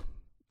really are,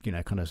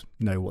 kind of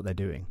know what they're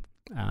doing.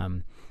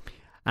 And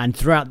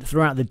throughout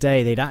the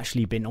day,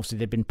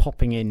 they'd been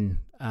popping in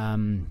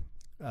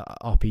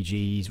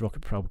RPGs,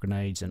 rocket propelled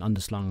grenades, and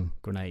underslung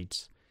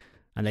grenades.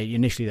 And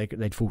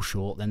they'd fall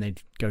short, then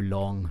they'd go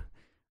long,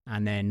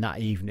 and then that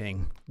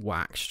evening,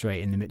 whack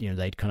straight in the mid.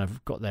 They'd kind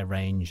of got their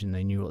range and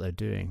they knew what they're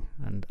doing.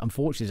 And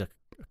unfortunately, there's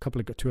a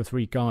couple of 2 or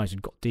 3 guys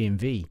who'd got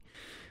DMV,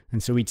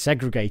 and so we'd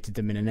segregated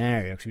them in an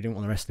area because we didn't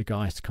want the rest of the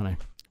guys to kind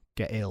of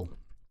get ill.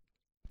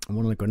 And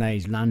one of the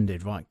grenades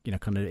landed right,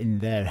 kind of in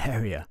their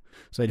area.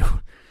 So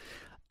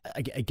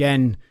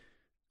again,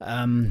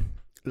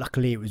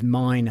 luckily it was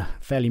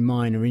fairly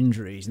minor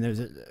injuries,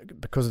 and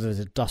because there was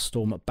a dust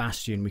storm at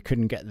Bastion, we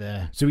couldn't get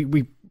there. So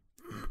we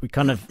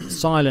kind of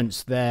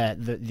silenced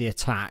the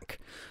attack,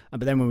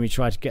 but then when we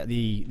tried to get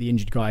the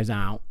injured guys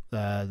out,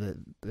 they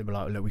were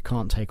like, look, we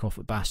can't take off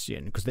at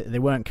Bastion, because they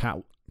weren't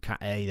Cat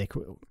A.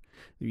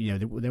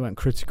 They weren't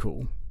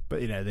critical,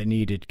 but they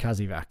needed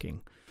casevacing.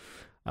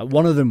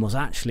 One of them was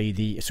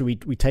actually so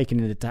we'd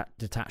taken in a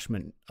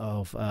detachment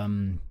of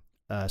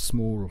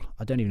small,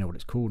 I don't even know what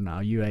it's called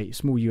now,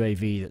 small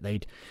UAV that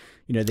they'd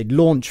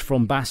launch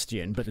from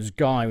Bastion, but there's a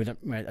guy with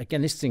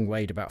again, this thing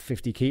weighed about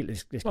 50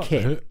 kilos. This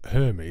kit,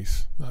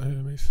 Hermes, not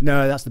Hermes.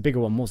 No, that's the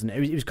bigger one, wasn't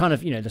it? It was kind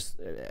of it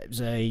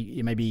was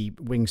a maybe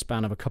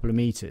wingspan of a couple of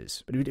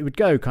meters, but it would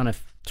go kind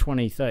of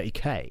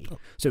 20-30k.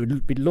 So it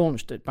would be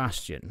launched at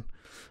Bastion,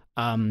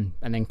 and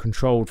then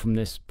controlled from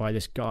by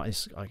this guy.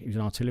 He was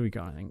an artillery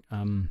guy, I think.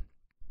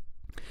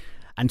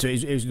 And so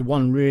it was the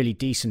one really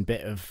decent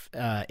bit of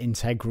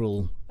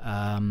integral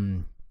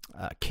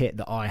kit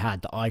that I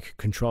had that I could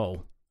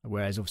control.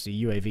 Whereas obviously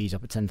UAVs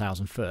up at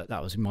 10,000 foot,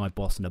 that was my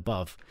boss and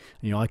above.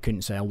 I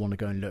couldn't say I want to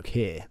go and look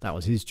here. That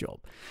was his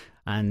job.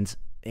 And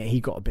he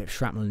got a bit of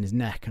shrapnel in his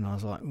neck, and I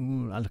was like,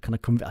 I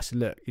said,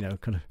 look,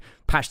 kind of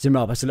patched him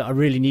up. I said, look, I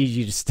really need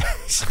you to stay.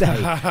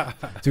 So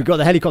we got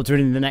the helicopter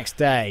in the next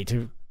day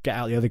to get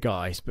out the other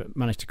guys, but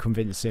managed to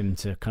convince him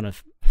to kind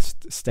of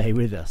stay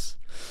with us.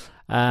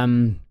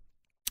 And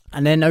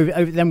then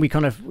then we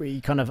kind of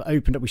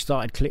opened up. We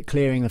started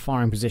clearing the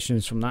firing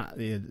positions from that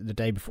the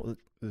day before,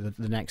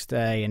 the next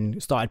day,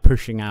 and started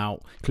pushing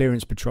out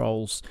clearance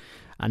patrols.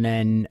 And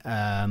then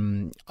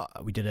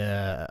we did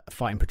a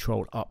fighting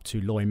patrol up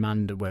to Loy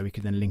Manda, where we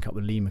could then link up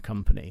with Lima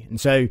Company. And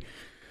so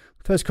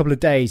the first couple of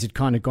days had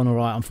kind of gone all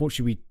right.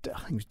 Unfortunately, I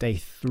think it was day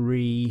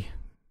 3,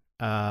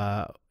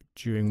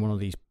 during one of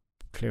these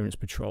clearance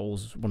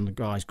patrols, one of the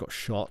guys got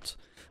shot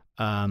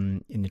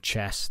in the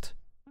chest,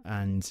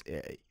 and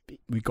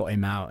we got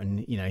him out, and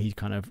he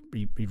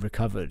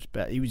recovered,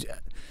 but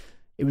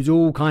it was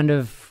all kind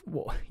of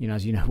what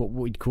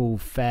we'd call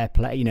fair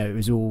play. It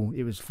was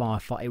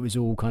firefight. It was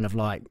all kind of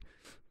like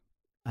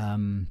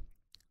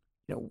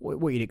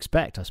what you'd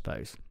expect, I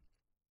suppose.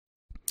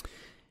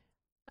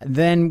 And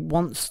then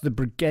once the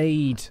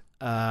brigade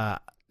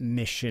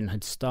mission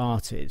had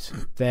started,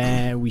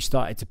 there we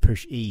started to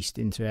push east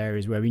into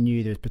areas where we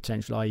knew there was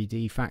potential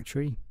IED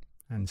factory.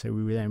 And so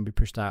we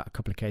pushed out a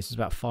couple of cases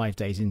about 5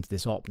 days into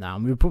this op now,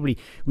 and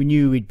we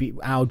knew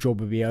our job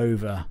would be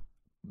over,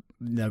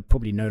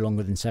 probably no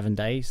longer than 7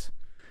 days.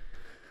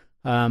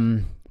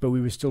 But we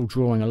were still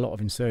drawing a lot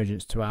of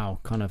insurgents to our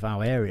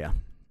area.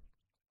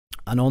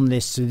 And on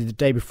this, so the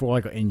day before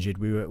I got injured,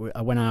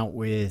 I went out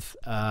with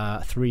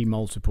 3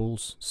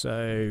 multiples.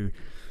 So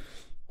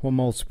one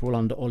multiple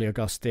under Ollie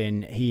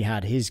Augustin, he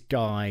had his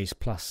guys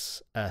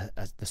plus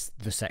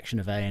the section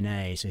of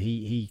A&A, so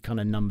he kind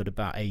of numbered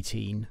about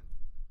 18.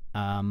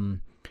 I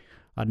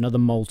had another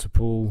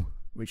multiple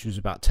which was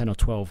about 10 or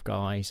 12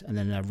 guys, and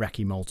then a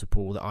recce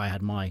multiple that I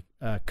had my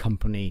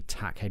company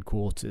TAC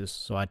headquarters,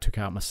 so I took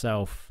out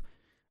myself,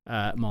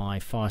 my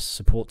fire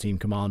support team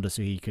commander,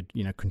 so he could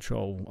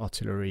control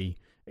artillery,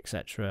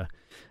 etc.,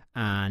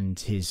 and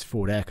his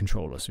forward air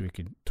controller, so we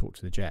could talk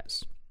to the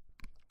jets.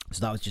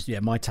 So that was just,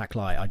 my tack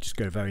light. I just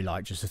go very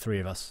light, just the three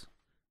of us.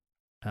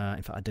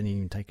 In fact, I didn't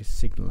even take a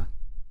signaller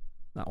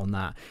on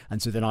that.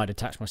 And so then I'd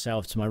attach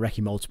myself to my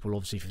recce multiple,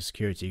 obviously for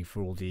security,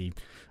 for all the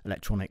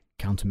electronic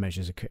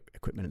countermeasures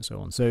equipment and so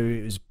on. So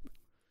it was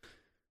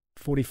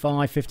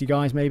 45, 50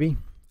 guys maybe.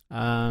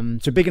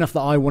 So big enough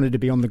that I wanted to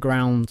be on the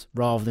ground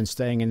rather than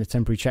staying in the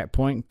temporary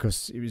checkpoint,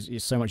 because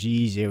it's so much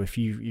easier if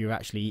you're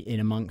actually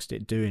in amongst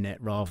it doing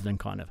it, rather than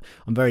kind of,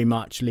 I'm very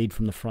much lead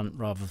from the front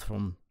rather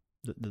from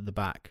the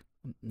back.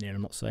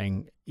 I'm not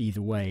saying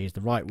either way is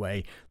the right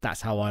way.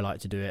 That's how I like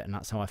to do it, and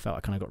that's how I felt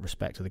I kind of got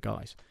respect to the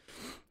guys.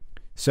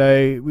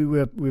 So we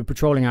were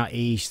patrolling out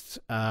east,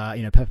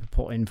 pepper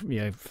potting,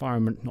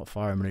 not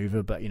fire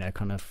maneuver, but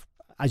kind of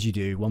as you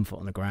do, 1 foot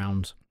on the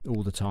ground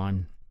all the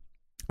time.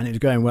 And it was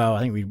going well.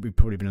 I think we'd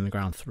probably been on the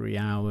ground 3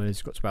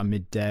 hours, got to about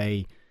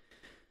midday.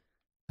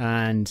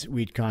 And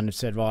we'd kind of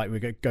said, right, we're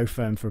going to go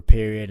firm for a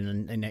period.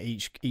 And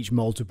each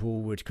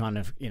multiple would kind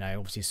of,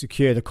 obviously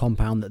secure the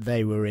compound that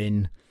they were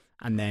in.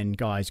 And then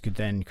guys could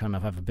then kind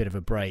of have a bit of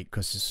a break,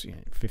 because it's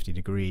 50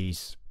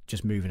 degrees,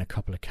 just moving a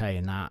couple of K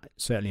in that,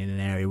 certainly in an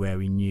area where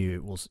we knew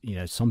it was,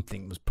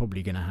 something was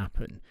probably going to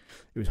happen.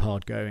 It was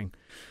hard going.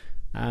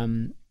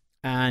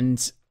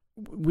 And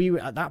we were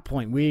at that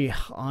point,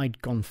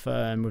 I'd gone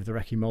firm with the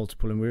recce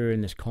multiple, and we were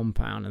in this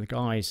compound, and the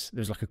guys,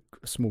 there's like a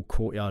small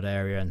courtyard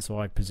area, and so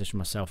I positioned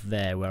myself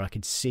there where I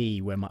could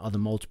see where my other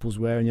multiples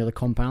were in the other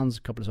compounds.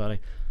 A couple of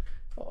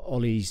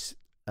Ollie's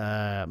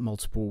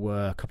multiple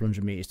were a couple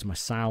 100 meters to my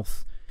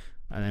south,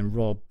 and then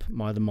Rob,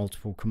 my other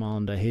multiple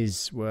commander,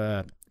 his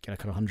were a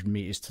couple 100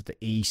 meters to the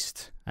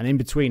east, and in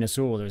between us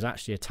all there was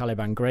actually a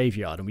Taliban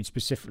graveyard, and we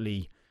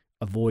specifically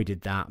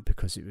avoided that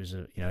because it was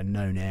a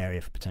known area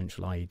for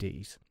potential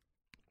IEDs.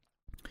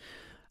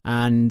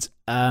 And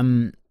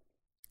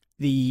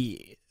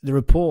the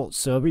reports,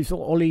 so we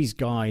thought Ollie's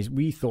guys,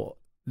 we thought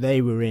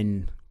they were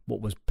in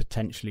what was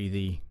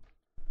potentially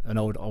an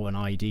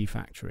IED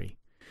factory,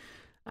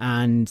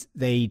 and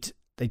they'd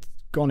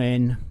gone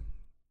in,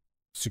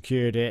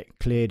 secured it,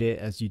 cleared it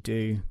as you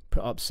do,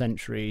 put up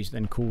sentries,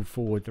 then called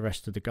forward the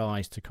rest of the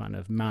guys to kind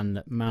of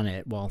man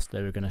it whilst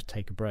they were going to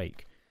take a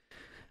break.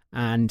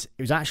 And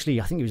I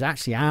think it was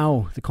actually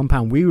the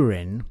compound we were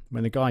in,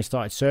 when the guys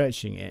started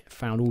searching it,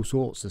 found all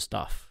sorts of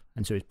stuff.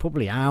 And so it's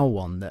probably our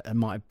one that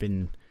might have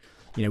been,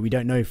 we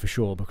don't know for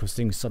sure, because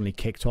things suddenly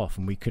kicked off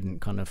and we couldn't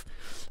kind of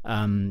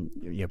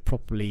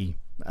properly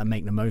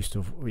make the most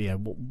of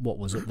what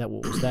was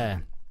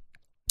there.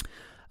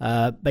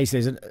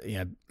 Basically, there's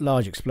a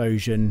large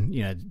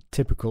explosion,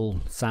 typical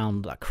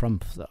sound, that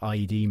crump that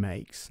IED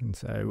makes. And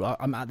so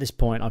I'm at this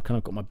point, I've kind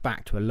of got my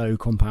back to a low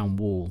compound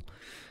wall,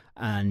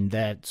 and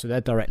they're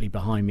directly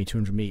behind me,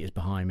 200 meters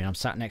behind me. I'm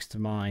sat next to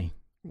one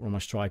of my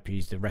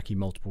stripies, the recce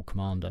multiple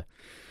commander.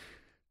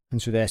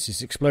 And so there's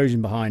this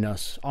explosion behind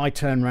us. I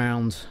turn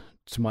round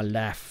to my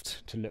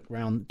left to look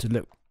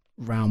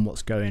round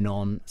what's going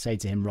on. Say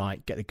to him,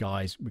 right, get the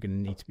guys. We're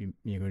going to need to be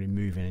going to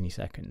move in any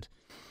second.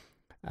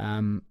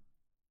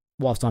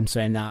 Whilst I'm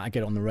saying that, I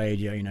get on the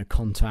radio,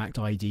 contact,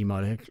 ID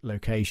my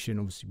location.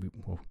 Obviously,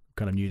 we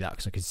kind of knew that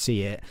because I could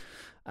see it.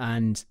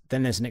 And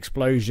then there's an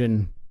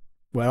explosion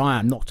where I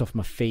am knocked off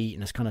my feet,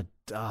 and there's kind of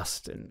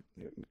dust and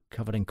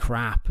covered in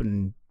crap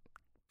and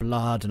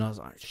blood. And I was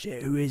like,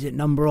 shit, who is it?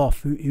 Number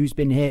off. Who's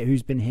been hit?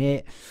 Who's been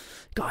hit?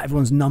 God,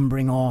 everyone's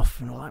numbering off.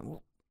 And I'm like,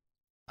 well,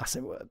 I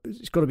said, well,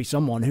 it's got to be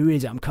someone. Who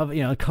is it? I'm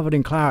covered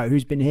in claret.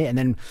 Who's been hit? And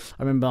then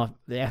I remember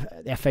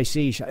the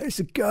FAC shouted, it's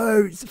a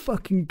goat. It's a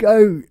fucking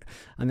goat.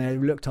 And they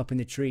looked up in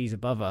the trees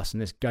above us,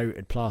 and this goat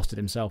had plastered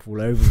himself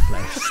all over the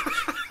place.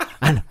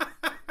 And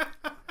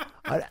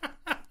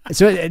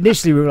so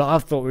initially we were like, I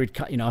thought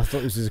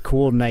this was a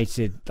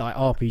coordinated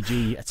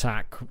RPG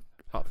attack,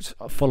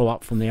 follow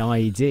up from the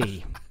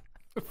IED.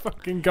 The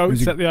fucking goat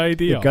set the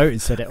IED off. The goat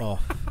had set it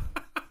off.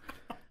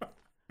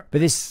 But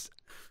this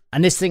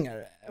thing,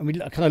 and we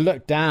kind of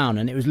looked down,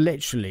 and it was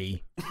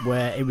literally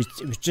where it was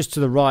just to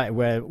the right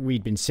where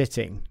we'd been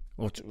sitting,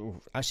 or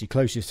actually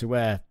closest to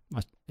where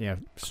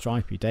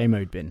Stripey Damo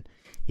had been.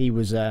 He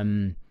was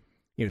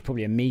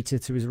probably a meter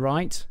to his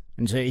right.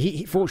 And so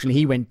fortunately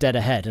he went dead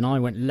ahead, and I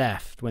went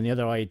left when the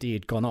other IED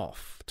had gone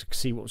off to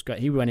see what was going.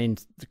 He went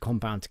into the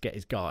compound to get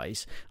his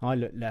guys. I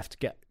looked left to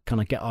get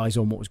eyes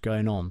on what was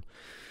going on.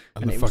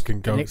 And the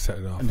fucking goat set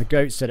it off. And the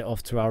goat set it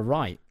off to our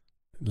right.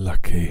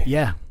 Lucky.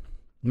 Yeah,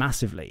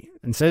 massively.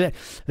 And so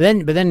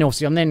then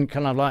obviously I'm then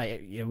kind of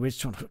like, we're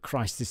trying to,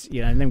 Christ, this,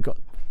 and then we've got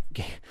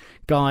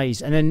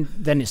guys, and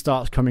then it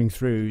starts coming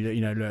through that,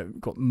 look,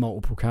 got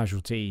multiple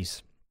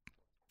casualties.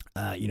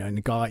 And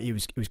the guy, it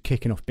was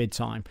kicking off bid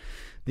time.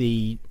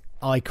 The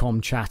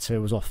ICOM chatter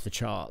was off the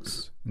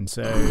charts, and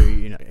so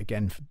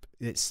again,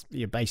 it's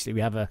basically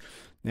we have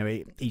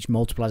each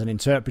multiple has an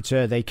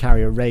interpreter. They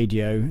carry a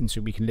radio, and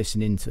so we can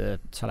listen into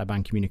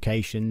Taliban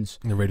communications.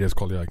 And the radio's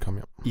called the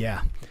ICOM.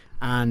 Yeah,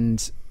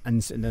 and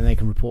then they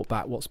can report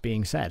back what's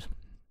being said.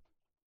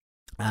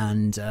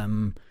 And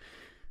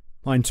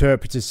my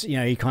interpreters,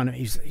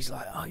 he's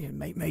like, oh,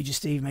 Major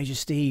Steve,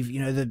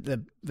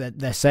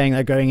 they're saying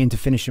they're going in to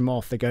finish them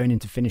off. They're going in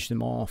to finish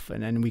them off,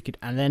 and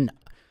then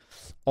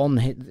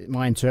on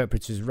my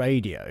interpreter's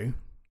radio,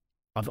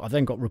 I've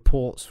then got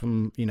reports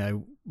from, you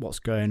know, what's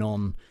going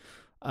on.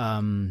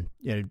 You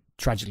know,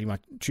 tragically, my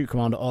troop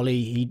commander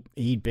Ollie,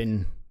 he'd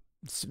been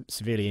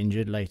severely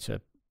injured,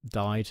 later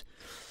died.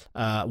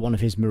 One of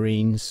his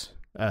Marines,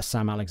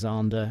 Sam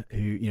Alexander, who,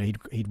 you know,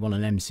 he'd won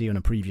an MC on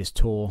a previous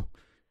tour,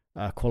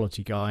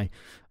 quality guy.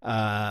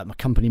 My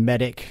company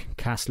medic,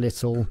 Cass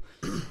Little,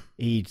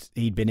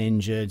 he'd been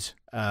injured.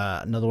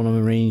 Another one of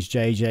the Marines,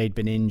 JJ, had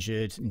been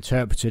injured.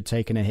 Interpreter had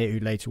taken a hit, who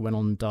later went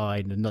on and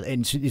died. And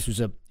this was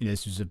a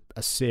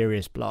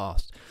serious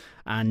blast.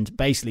 And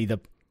basically,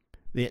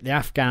 the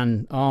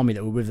Afghan army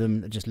that were with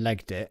them just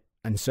legged it.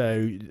 And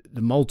so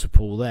the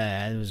multiple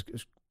there was,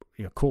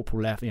 you know,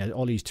 corporal left. You know,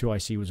 Ollie's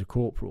 2IC was a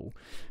corporal.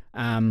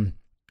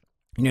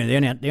 You know, they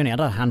only had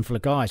a handful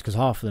of guys, because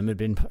half of them had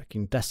been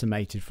fucking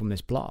decimated from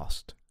this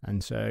blast.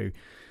 And so,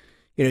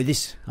 you know,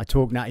 I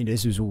talk now, you know,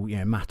 this was all, you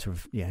know, a matter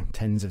of, you know,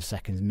 tens of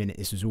seconds, minutes.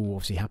 This was all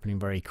obviously happening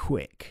very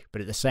quick.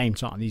 But at the same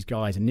time, these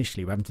guys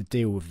initially were having to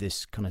deal with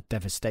this kind of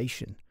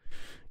devastation.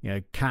 You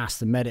know, Cass,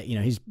 the medic, you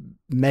know, his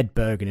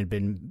Medbergen had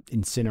been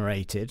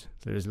incinerated.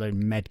 So there was a load of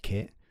med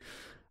kit.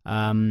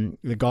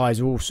 The guys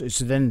also,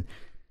 so then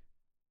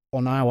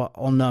on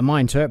my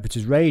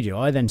interpreter's radio,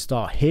 I then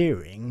start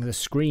hearing the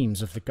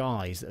screams of the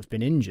guys that have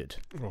been injured.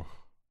 Oh.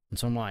 And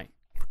so I'm like,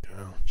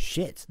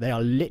 shit, they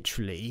are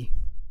literally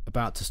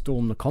about to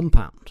storm the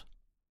compound.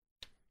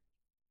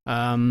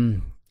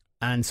 And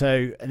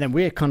then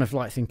we're kind of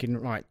like thinking,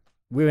 right,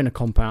 we're in a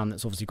compound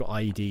that's obviously got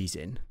IEDs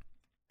in.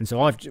 And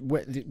so I've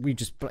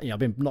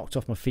been knocked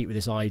off my feet with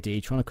this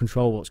IED, trying to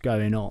control what's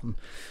going on,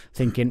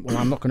 thinking, well,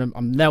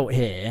 I'm knelt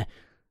here.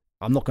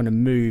 I'm not going to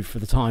move for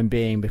the time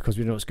being because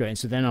we know what's going on.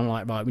 So then I'm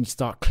like, right, we need to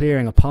start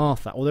clearing a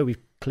path. That although we've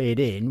cleared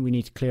in, we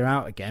need to clear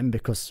out again,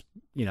 because,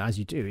 you know, as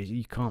you do,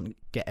 you can't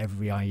get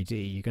every IED.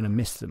 You're going to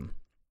miss them.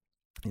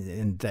 At the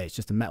end of the day, it's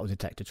just a metal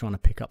detector trying to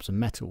pick up some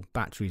metal,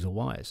 batteries or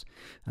wires.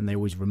 And they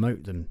always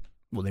remote them.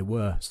 Well, they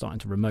were starting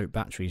to remote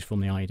batteries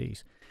from the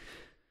IEDs.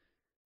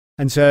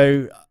 And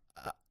so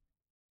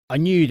I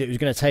knew that it was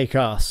going to take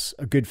us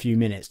a good few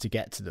minutes to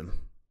get to them.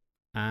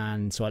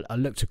 And so I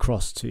looked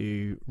across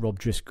to Rob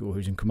Driscoll,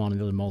 who's in command of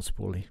the other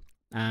multiple,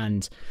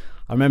 and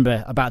I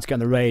remember about to get on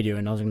the radio,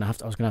 and I was going to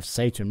have to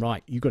say to him,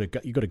 right, you got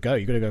to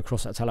go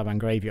across that Taliban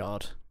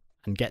graveyard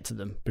and get to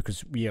them,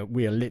 because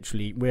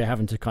we're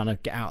having to kind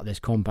of get out of this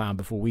compound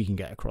before we can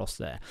get across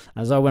there.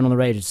 As I went on the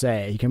radio to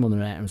say it, he came on the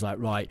net and was like,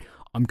 right,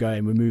 I'm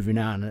going, we're moving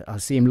out. And I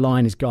see him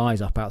line his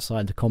guys up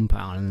outside the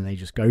compound, and then they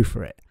just go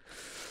for it.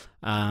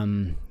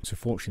 So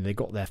fortunately, they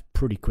got there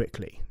pretty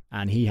quickly,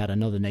 and he had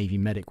another Navy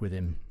medic with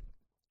him,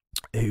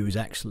 who was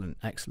excellent.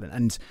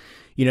 And,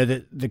 you know,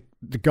 the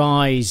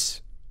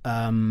guys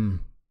who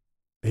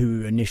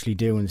initially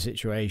deal in the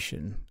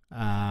situation,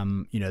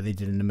 you know, they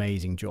did an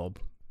amazing job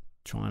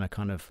trying to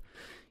kind of,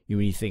 you know,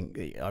 when you think,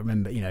 I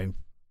remember, you know,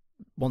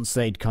 once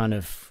they'd kind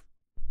of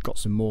got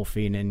some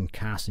morphine in,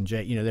 Cass and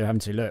Jay, you know, they were having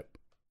to say, look,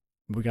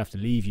 we're going to have to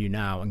leave you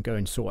now and go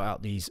and sort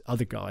out these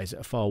other guys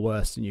that are far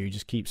worse than you.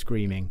 Just keep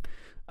screaming.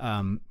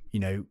 You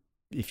know,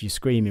 if you're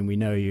screaming, we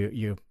know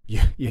you're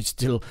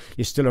still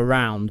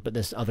around, but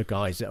there's other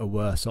guys that are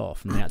worse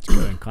off, and they had to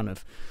go and kind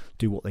of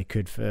do what they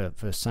could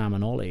for Sam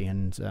and Ollie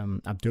and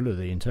Abdullah,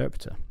 the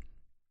interpreter.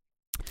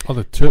 Oh,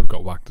 the Turk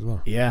got whacked as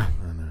well. Yeah,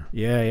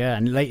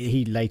 and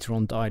he later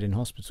on died in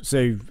hospital.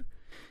 So,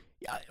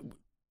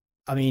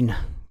 I mean,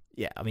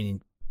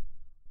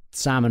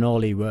 Sam and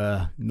Ollie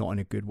were not in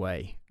a good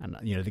way, and,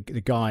 you know,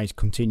 the guys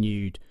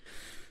continued,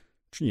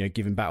 you know,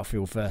 giving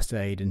battlefield first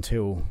aid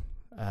until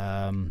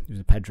it was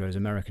the Pedro's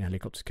American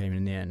helicopters came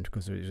in the end,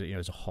 because it was, you know, it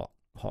was a hot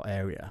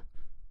area.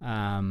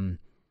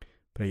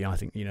 But yeah, I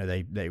think, you know,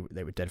 they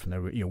were dead from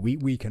there. You know,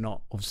 we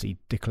cannot obviously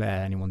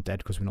declare anyone dead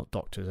because we're not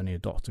doctors. Only a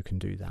doctor can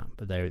do that.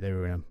 But they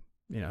were in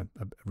a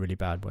really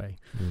bad way.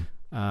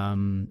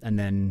 And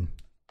then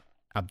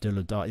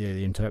Abdullah died. Yeah,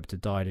 the interpreter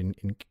died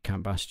in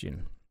Camp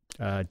Bastion.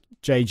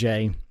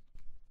 JJ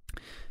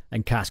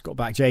and Cass got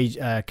back.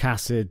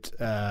 Cass had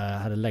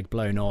a leg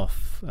blown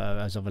off.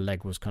 His other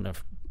leg was kind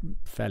of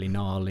fairly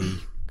gnarly.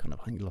 I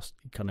think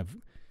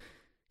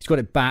he's got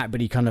it back,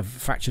 but he kind of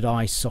fractured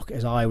eye socket.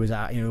 His eye was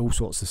out. You know, all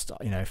sorts of stuff.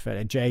 You know,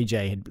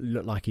 JJ had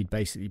looked like he'd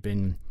basically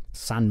been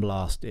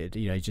sandblasted.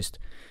 You know, just,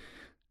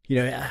 you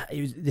know,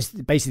 it was this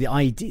basically the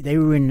idea. They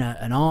were in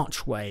an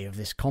archway of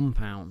this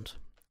compound,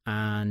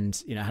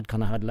 and, you know,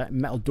 had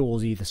metal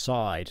doors either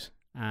side,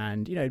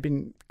 and, you know, it'd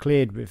been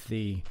cleared with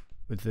the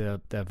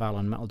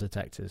Valon metal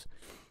detectors.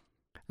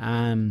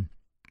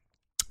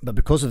 But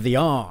because of the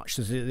arch,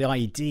 the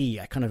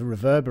IED kind of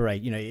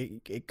reverberate, you know,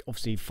 it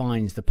obviously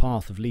finds the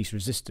path of least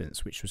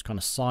resistance, which was kind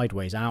of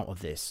sideways out of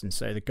this. And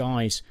so the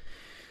guys,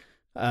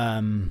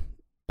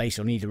 based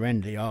on either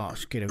end of the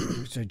arch,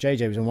 so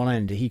JJ was on one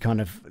end, he kind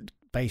of,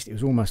 basically, it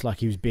was almost like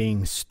he was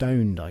being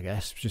stoned, I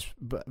guess, just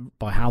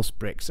by house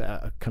bricks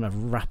at a kind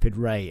of rapid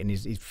rate, and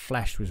his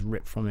flesh was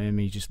ripped from him.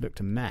 He just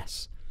looked a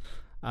mess.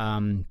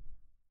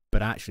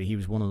 But actually, he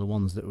was one of the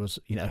ones that was,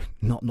 you know,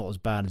 not as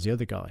bad as the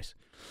other guys.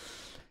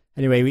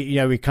 Anyway,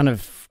 we kind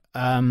of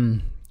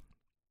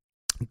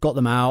got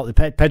them out. The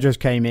Pedros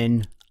came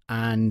in,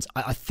 and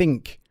I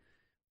think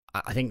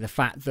the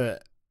fact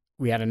that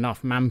we had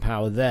enough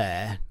manpower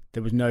there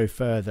were no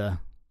further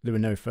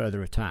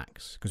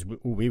attacks, because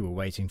all we were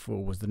waiting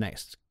for was the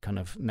next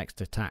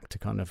attack to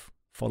kind of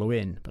follow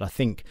in. But I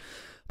think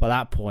by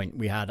that point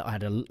I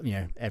had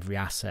every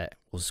asset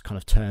was kind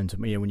of turned to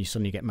me. When you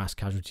suddenly get mass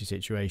casualty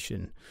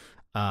situation,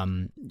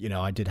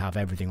 I did have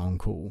everything on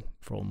call,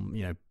 from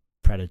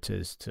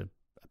Predators to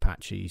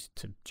Apaches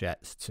to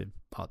jets to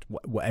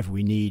whatever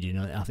we need.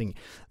 I think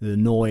the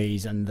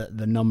noise and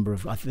the number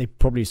of, I think they're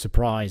probably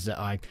surprised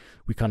that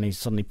we kind of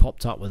suddenly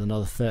popped up with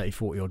another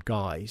 30-40 odd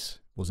guys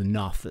was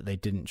enough that they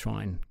didn't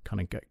try and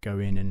kind of go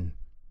in and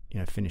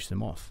finish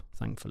them off.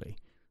 Thankfully,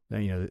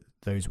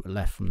 those were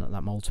left from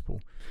that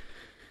multiple.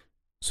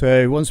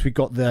 So once we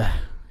got the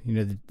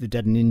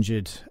dead and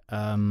injured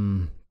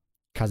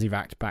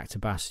Kazivac back to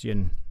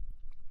Bastion,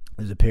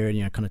 there's a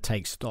period kind of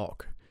take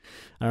stock.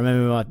 And I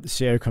remember my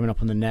CEO coming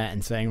up on the net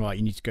and saying, right,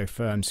 you need to go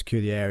firm,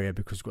 secure the area,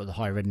 because we've got the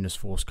high readiness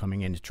force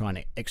coming in to try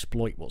and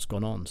exploit what's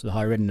gone on. So the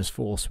high readiness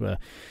force were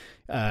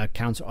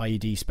counter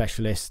IED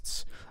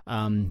specialists,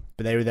 but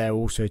they were there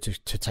also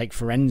to take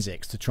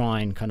forensics, to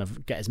try and kind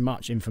of get as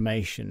much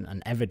information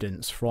and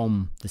evidence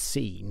from the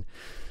scene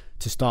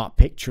to start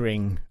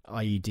picturing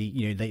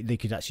IED. They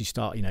could actually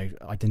start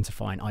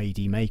identifying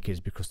IED makers,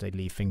 because they'd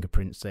leave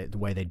fingerprints, the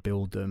way they'd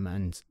build them.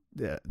 And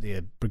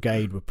the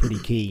brigade were pretty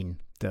keen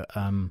that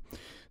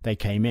they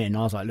came in.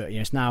 I was like, look,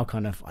 it's now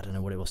kind of, I don't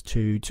know what it was,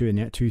 3 in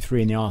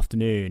the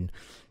afternoon.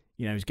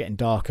 It was getting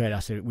darker. I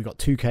said, we got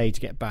 2K to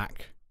get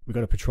back. We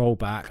got to patrol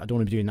back. I don't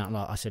want to be doing that.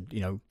 I said,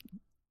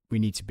 we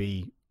need to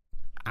be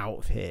out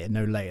of here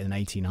no later than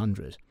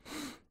 1800.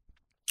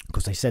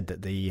 Because they said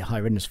that the high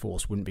readiness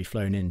force wouldn't be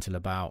flown in till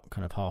about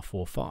kind of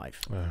 4:30, 5.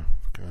 Oh,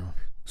 okay.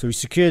 So we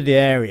secured the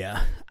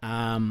area,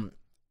 and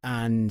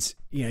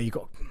you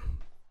got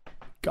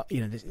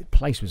this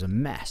place was a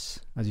mess,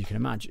 as you can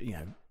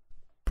imagine.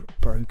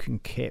 Broken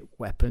kit,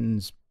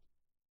 weapons,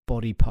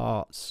 body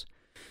parts.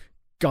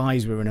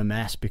 Guys were in a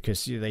mess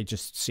because they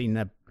just seen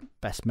their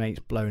best mates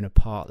blown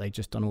apart. They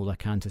just done all they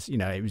can to,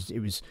 it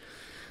was,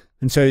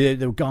 and so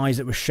there were guys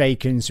that were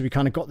shaken. So we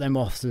kind of got them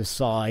off to the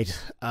side,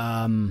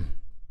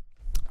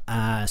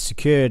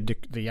 secured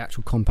the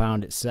actual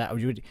compound itself,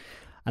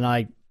 and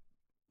I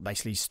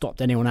basically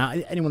stopped anyone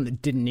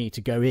that didn't need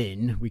to go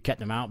in. We kept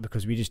them out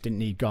because we just didn't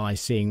need guys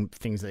seeing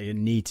things that they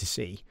didn't need to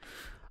see,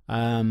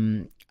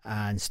 and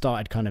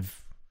started kind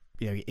of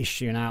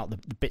issuing out the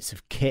bits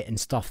of kit and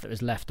stuff that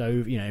was left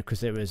over,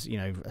 because there was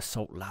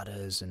assault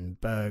ladders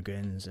and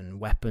Bergens and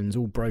weapons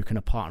all broken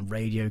apart, and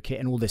radio kit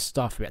and all this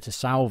stuff we had to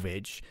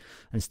salvage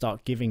and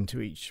start giving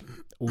to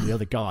all the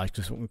other guys,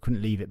 because we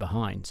couldn't leave it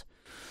behind.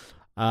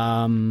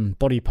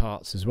 Body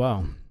parts as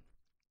well.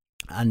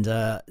 And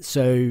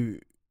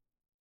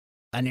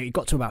and it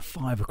got to about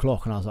 5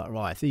 o'clock, and I was like,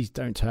 right, if these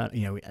don't turn,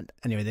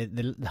 anyway,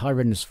 the high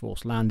readiness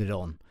force landed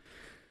on.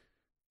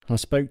 And I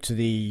spoke to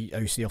the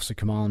OC officer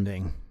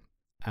commanding,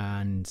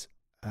 and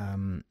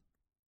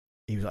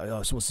he was like,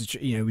 oh, so what's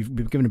the, we've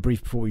been given a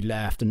brief before we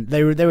left, and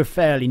they were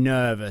fairly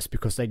nervous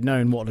because they'd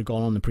known what had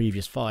gone on the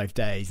previous 5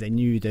 days. They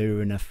knew they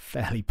were in a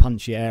fairly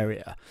punchy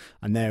area,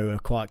 and they were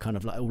quite kind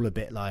of like all a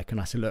bit like, and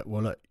I said, look,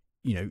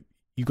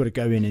 you've got to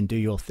go in and do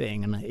your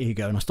thing, and here you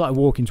go. And I started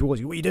walking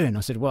towards you. What are you doing? I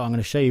said, well, I'm going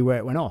to show you where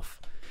it went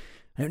off.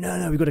 And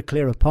no, we've got to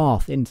clear a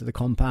path into the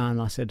compound.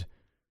 And I said,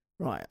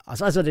 right. I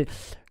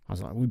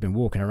was like, we've been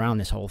walking around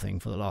this whole thing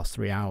for the last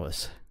 3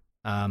 hours.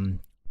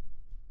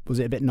 Was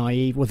it a bit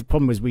naive? Well, the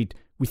problem was we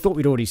thought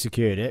we'd already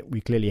secured it.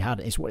 We clearly had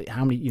it.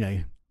 How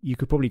many, you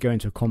could probably go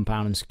into a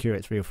compound and secure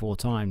it 3 or 4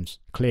 times,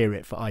 clear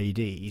it for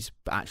IEDs,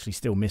 but actually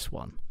still miss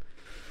one.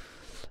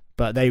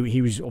 But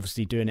he was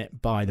obviously doing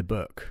it by the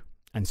book.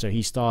 And so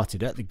he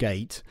started at the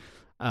gate,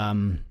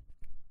 and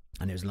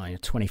it was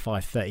like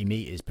 25, 30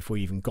 meters before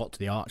you even got to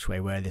the archway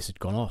where this had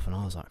gone off. And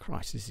I was like,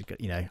 Christ, this is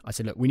good. I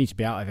said, look, we need to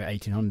be out of it at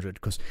 1800,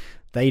 because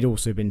they'd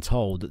also been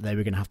told that they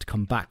were going to have to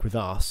come back with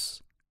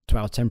us to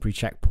our temporary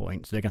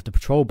checkpoint. So they're going to have to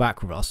patrol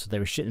back with us. So they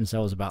were shitting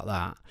themselves about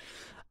that,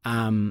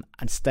 and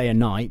stay a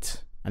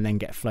night and then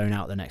get flown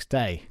out the next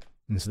day.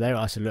 And so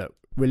I said, look,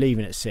 we're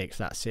leaving at 6.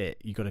 That's it.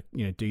 You got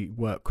to, do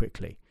work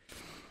quickly.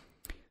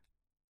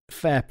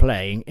 Fair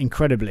play.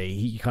 Incredibly,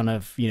 he kind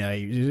of,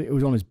 it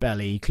was on his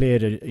belly. He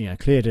cleared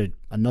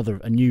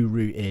a new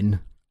route in,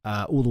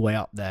 all the way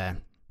up there.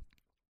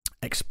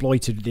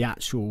 Exploited the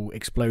actual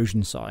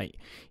explosion site.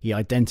 He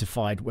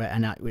identified where,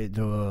 and with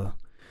the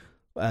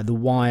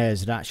wires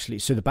had actually,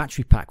 so the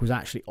battery pack was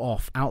actually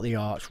off out the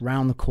arch,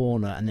 round the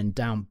corner, and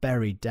then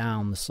buried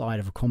down the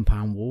side of a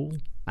compound wall.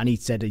 And he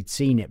said he'd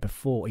seen it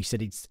before. He said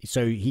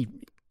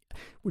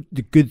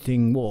the good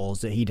thing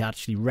was that he'd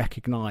actually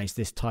recognised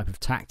this type of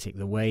tactic,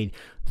 the way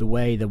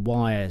the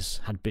wires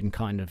had been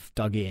kind of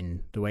dug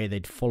in, the way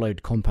they'd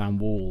followed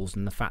compound walls,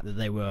 and the fact that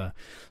they were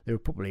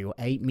probably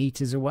 8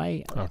 meters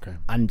away. Okay.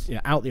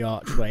 And out the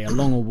archway,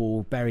 along a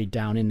wall, buried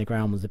down in the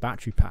ground was the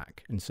battery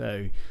pack. And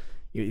so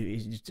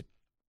there's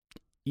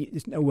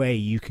no way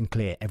you can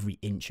clear every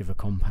inch of a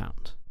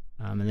compound.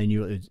 and they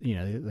knew what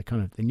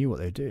they knew what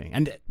they were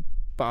doing.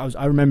 But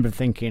I remember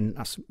thinking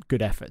that's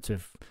good effort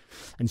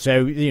and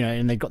so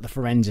and they got the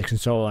forensics and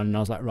so on. And I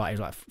was like, right, it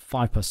was like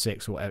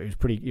 5+6 or whatever. It was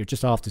pretty.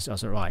 Just after, so I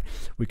was like, right,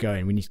 we're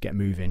going. We need to get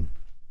moving.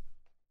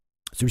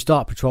 So we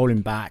start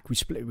patrolling back. We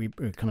split. We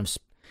kind of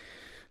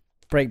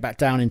break back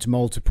down into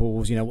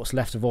multiples. What's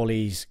left of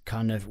Ollie's,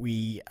 kind of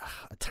we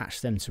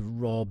attached them to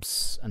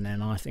Rob's, and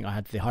then I think I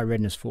had the high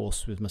readiness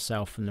force with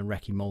myself and the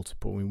recce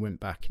multiple. We went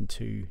back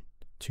into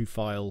 2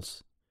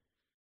 files,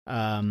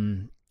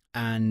 and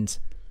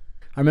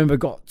I remember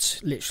got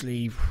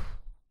literally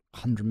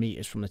 100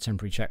 meters from the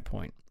temporary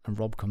checkpoint, and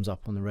Rob comes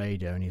up on the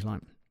radio and he's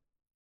like,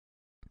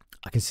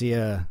 I can see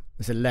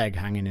there's a leg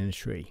hanging in a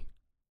tree.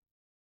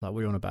 Like, what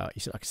are you on about? He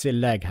said, I can see a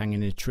leg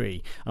hanging in a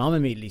tree. And I'm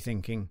immediately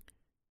thinking,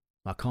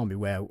 that can't be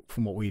where,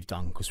 from what we've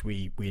done, because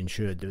we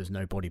ensured there was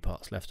no body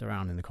parts left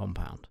around in the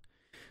compound.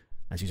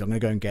 And she said, I'm going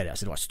to go and get it. I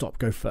said, right, stop,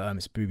 go firm.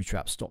 It's a booby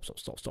trap. Stop.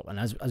 And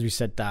as we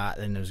said that,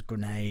 then there was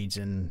grenades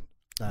and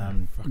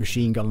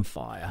machine gun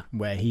fire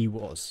where he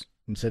was.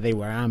 And so they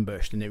were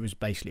ambushed, and it was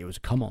a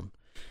come on.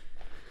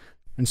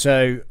 And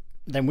so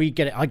then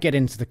I get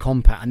into the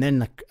compound, and then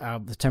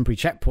the temporary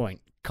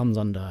checkpoint comes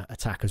under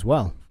attack as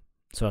well.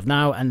 So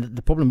and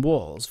the problem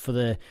was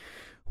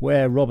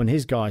where Rob and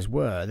his guys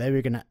were, they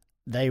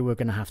were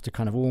gonna have to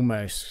kind of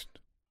almost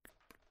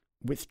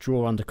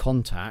withdraw under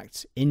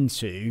contact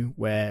into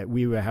where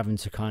we were having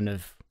to kind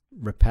of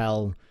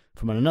repel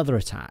from another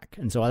attack.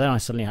 And so I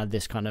suddenly had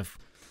this kind of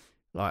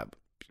like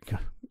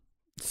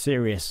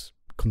serious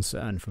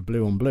concern for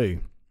blue on blue.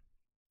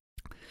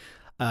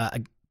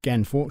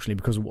 Again, fortunately,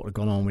 because of what had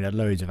gone on, we had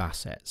loads of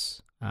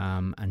assets,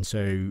 and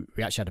so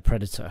we actually had a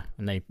Predator,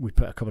 and we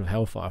put a couple of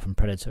Hellfire from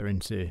Predator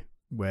into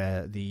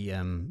where the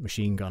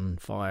machine gun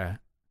fire,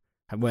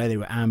 where they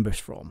were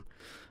ambushed from.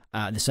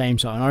 At the same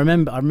time,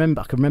 and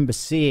I can remember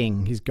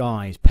seeing his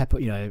guys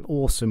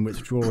awesome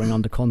withdrawing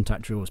under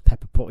contact drills,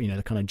 pepper pot,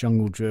 the kind of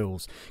jungle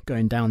drills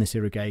going down this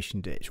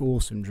irrigation ditch,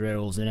 awesome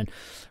drills, and then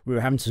we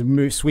were having to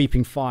move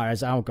sweeping fire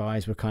as our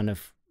guys were kind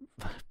of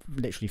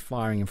literally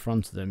firing in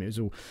front of them. It was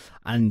all,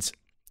 and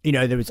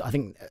there was, I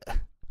think, I'm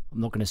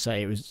not going to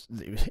say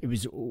it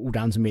was all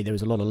down to me. There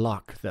was a lot of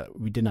luck that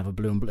we didn't have a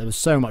blue and blue. There was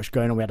so much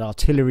going on. We had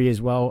artillery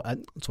as well,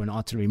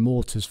 artillery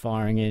mortars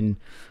firing in.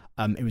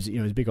 It was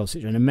a big old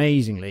situation.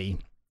 Amazingly,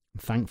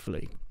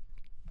 thankfully,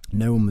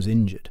 no one was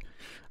injured.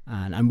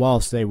 And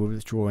whilst they were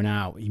withdrawing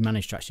out, he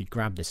managed to actually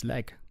grab this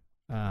leg.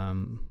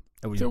 So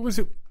was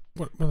it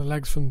one of the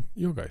legs from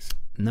your guys?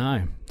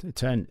 No, it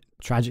turned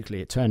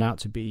out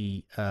to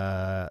be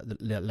the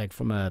leg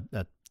from a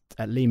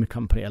Lima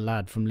Company, a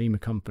lad from Lima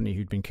Company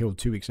who'd been killed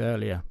 2 weeks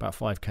earlier, about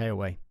 5k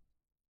away.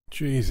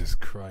 Jesus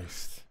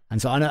Christ!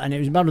 And so and it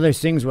was one of those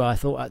things where I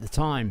thought at the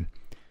time,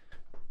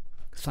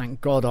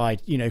 thank God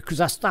because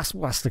that's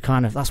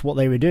what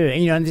they were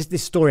doing. And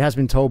this story has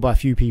been told by a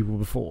few people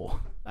before.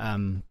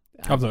 I've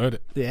not heard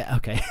it. Yeah,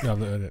 okay. I've not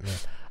heard it. No.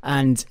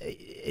 And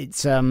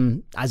it's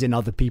as in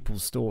other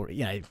people's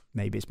story.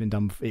 Maybe it's been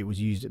done. It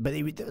was used, but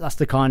that's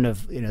the kind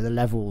of the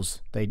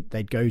levels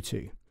they'd go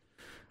to.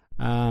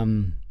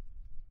 And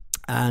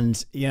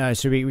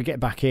so we get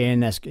back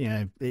in. It's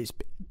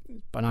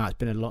by now it's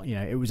been a lot.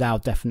 It was our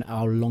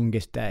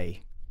longest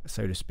day,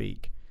 so to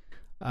speak.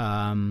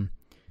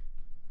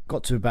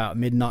 Got to about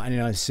midnight,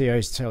 and the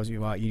COs tells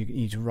you, right, you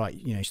need to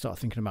write. Start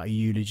thinking about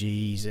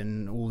eulogies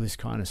and all this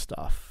kind of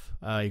stuff.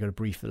 You got to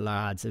brief the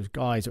lads. There's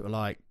guys that were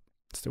like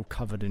still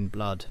covered in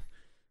blood,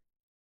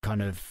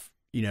 kind of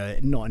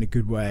not in a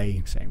good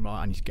way, saying,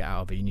 right, I need to get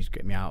out of here. You need to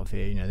get me out of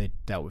here. They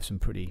dealt with some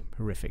pretty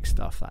horrific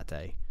stuff that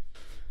day.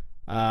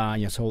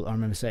 I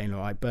remember saying,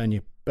 all right, burn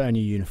your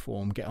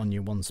uniform, get on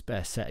your one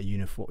spare set of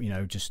uniform,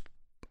 just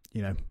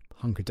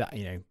hunker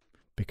down,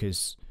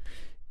 because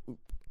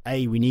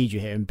A, we need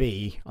you here, and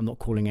B, I'm not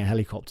calling a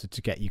helicopter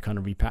to get you kind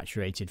of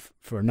repatriated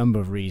for a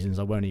number of reasons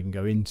I won't even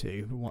go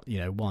into.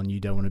 One, you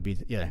don't want to be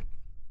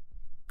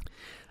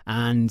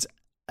and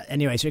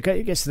anyway, so it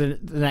gets to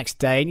the next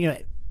day, and you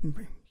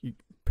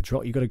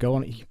got to go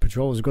on.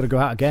 Patrols have got to go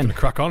out again.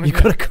 Crack on.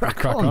 You've got to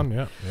crack on.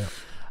 Yeah.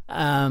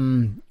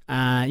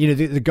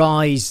 The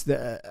guys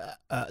that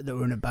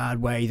were in a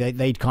bad way,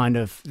 they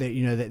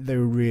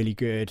were really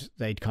good.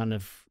 They'd kind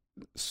of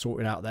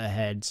sorted out their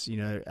heads,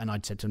 and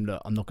I'd said to them,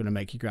 look, I'm not going to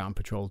make you go out on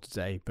patrol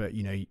today, but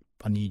I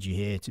need you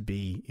here to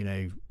be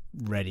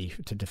ready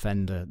to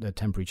defend the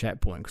temporary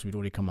checkpoint, because we'd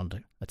already come under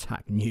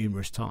attack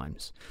numerous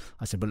times.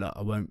 I said, but look,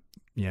 I won't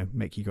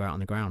make you go out on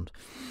the ground.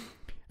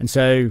 And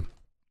so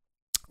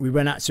we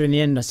went out. So in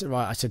the end, I said,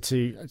 right, I said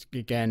to,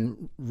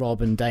 again,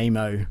 Rob and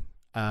Damo,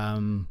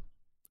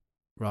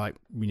 right,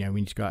 we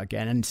need to go out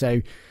again. And so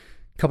a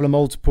couple of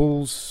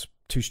multiples,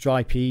 2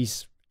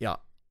 stripies. Yeah,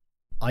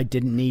 I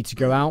didn't need to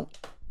go out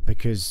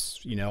because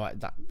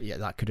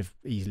that could have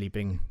easily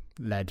been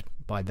led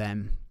by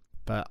them.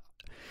 But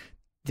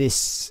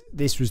this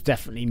was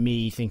definitely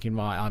me thinking,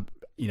 right,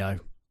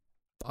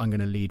 I'm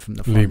going to lead from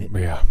the front.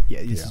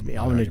 This is me.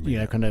 I want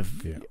to kind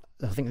of. Yeah.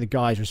 I think the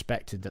guys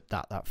respected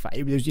that fact.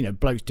 It was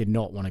blokes did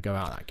not want to go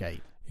out that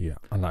gate. Yeah,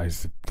 and that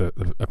is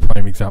a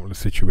prime example of a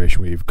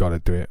situation where you've got to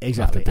do it.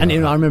 Exactly. And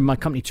I remember my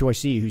company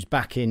 2IC, who's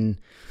back in,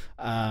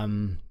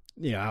 our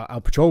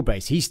patrol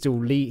base. He's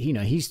still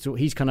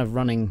he's kind of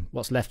running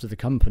what's left of the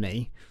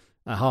company.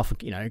 Half,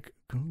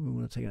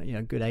 we'll take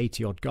a good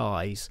 80 odd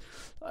guys,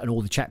 and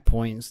all the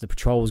checkpoints, the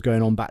patrols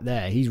going on back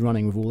there. He's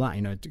running with all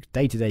that.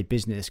 Day-to-day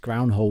business,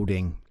 ground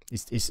holding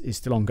is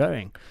still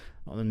ongoing.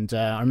 And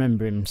I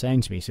remember him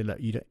saying to me, he said, "Look,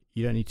 you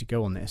don't need to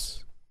go on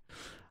this."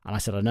 And I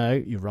said, "I know,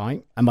 you're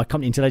right." And my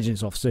company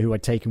intelligence officer, who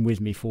I'd taken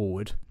with me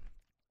forward,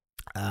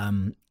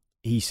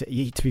 he said,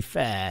 to be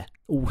fair,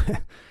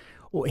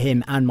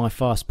 him and my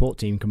fire support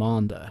team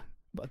commander,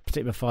 but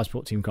particular fire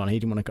support team commander, he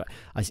didn't want to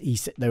go. He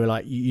said, they were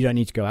like, "You don't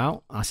need to go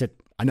out." I said,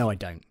 "I know I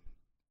don't.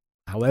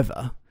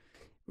 However,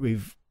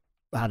 we've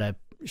had a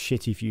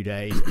shitty few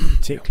days,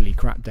 particularly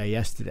crap day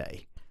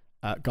yesterday.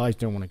 Guys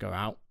don't want to go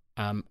out.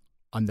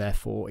 And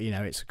therefore,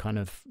 it's kind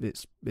of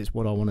it's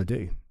what I want to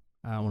do.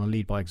 I want to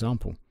lead by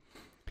example."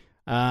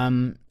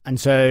 And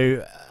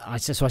so I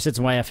said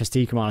to my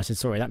FST commander, I said,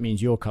 "Sorry, that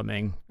means you're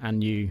coming,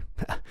 and you,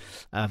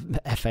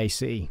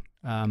 FAC,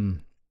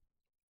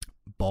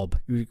 Bob,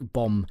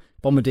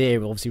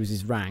 Bombardier obviously was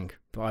his rank,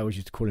 but I always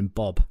used to call him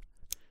Bob.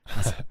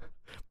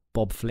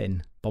 Bob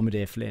Flynn,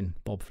 Bombardier Flynn,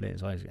 Bob Flynn."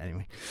 So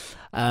anyway,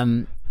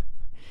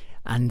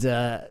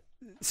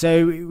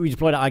 so we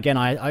deployed out again.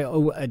 I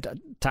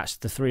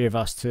attached the three of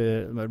us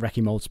to a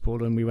recce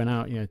multiple, and we went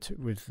out,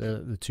 with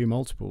the two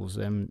multiples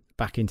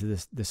back into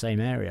the same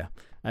area,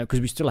 because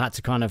we still had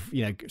to kind of,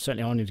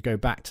 certainly I wanted to go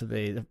back to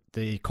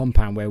the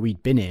compound where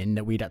we'd been in,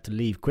 that we'd had to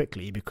leave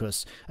quickly,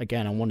 because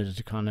again I wanted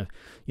to kind of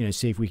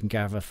see if we can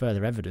gather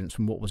further evidence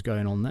from what was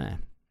going on there.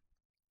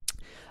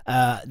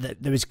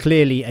 There was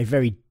clearly a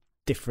very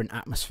different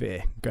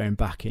atmosphere going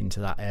back into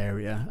that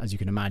area, as you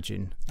can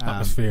imagine.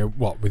 Atmosphere,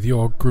 what, with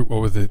your group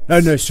or with the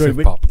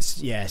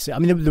Yes, I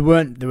mean there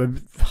were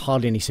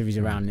hardly any civvies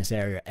around in this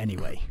area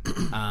anyway.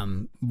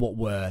 What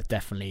were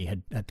definitely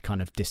had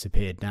kind of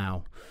disappeared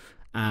now,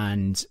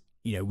 and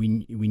we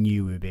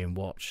knew we were being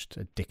watched,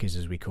 dickers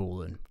as we call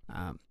them.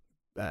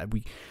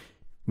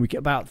 We get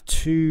about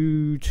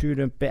two and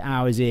a bit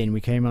hours in,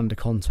 we came under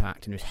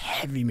contact, and it was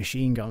heavy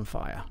machine gun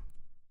fire.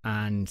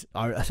 And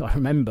I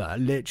remember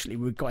literally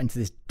we got into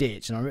this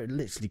ditch, and I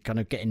literally kind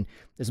of getting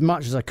as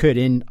much as I could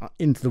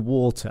into the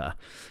water,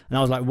 and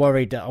I was like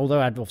worried that,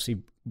 although I had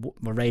obviously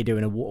my radio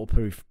in a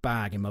waterproof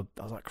bag I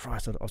was like,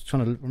 Christ, I was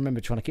trying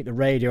to keep the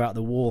radio out of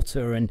the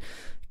water, and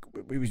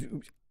we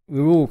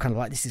were all kind of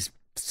like, this is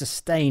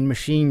sustained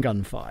machine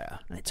gun fire.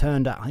 And it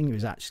turned out, I think it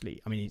was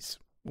actually, it's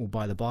all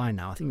by the by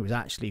now, I think it was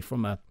actually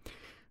from a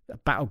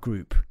battle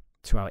group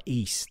to our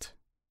east,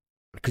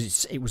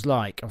 because it was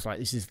like, I was like,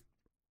 this is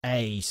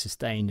A,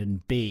 sustained,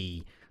 and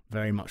B,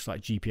 very much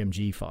like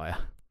GPMG fire.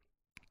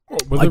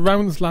 Were the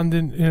rounds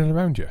landing in and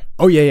around you?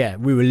 Oh yeah.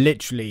 We were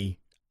literally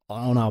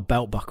on our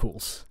belt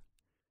buckles.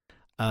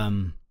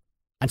 And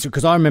so,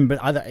 because I remember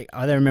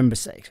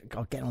saying,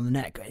 "God, get on the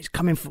net, it's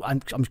coming from,"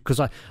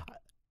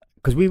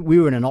 because we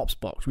were in an ops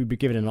box. We'd be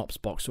given an ops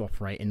box to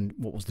operate in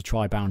what was the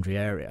tri-boundary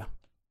area,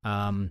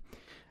 and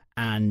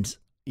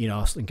I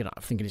was thinking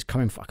it's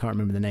coming from, I can't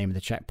remember the name of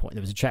the checkpoint.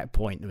 There was a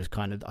checkpoint that was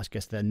kind of, I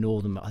guess, their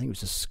northern, I think it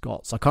was the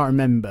Scots. I can't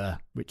remember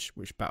which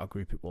battle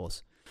group it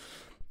was.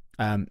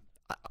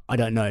 I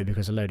don't know,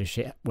 because a load of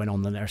shit went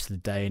on the rest of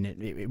the day, and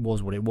it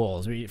was what it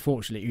was.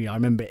 Fortunately, I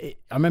remember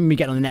me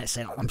getting on the net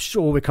saying, "I'm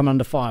sure we're coming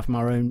under fire from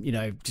our own,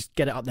 just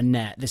get it up the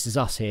net. This is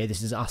us here.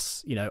 This is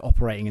us,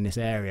 operating in this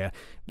area.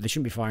 But they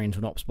shouldn't be firing into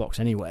an ops box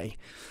anyway."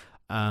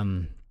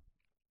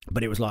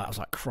 But it was like, I was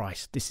like,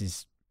 Christ, this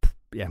is,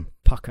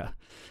 pucker.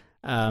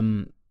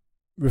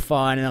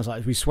 Refine, and I was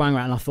like, we swung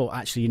around, and I thought,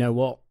 actually, you know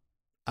what?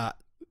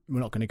 We're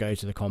not going to go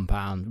to the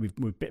compound.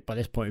 We've by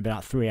this point we've been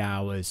out 3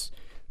 hours.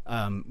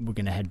 We're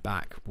going to head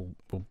back.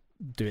 We'll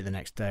do it the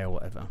next day or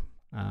whatever.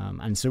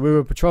 And so we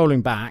were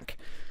patrolling back,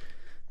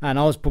 and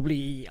I was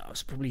probably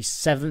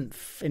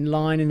 7th in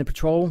line in the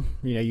patrol.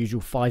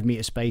 Usual 5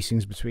 meter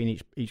spacings between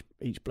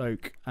each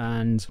bloke,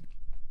 and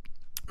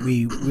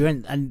we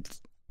went, and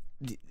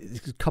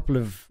there's a couple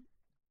of.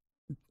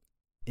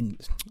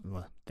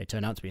 They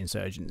turn out to be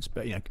insurgents,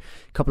 but a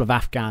couple of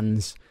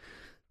Afghans,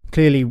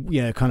 clearly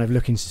kind of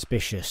looking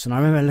suspicious. And I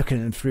remember looking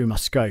at them through my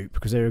scope,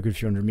 because they were a good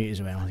few hundred meters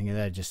away, and I think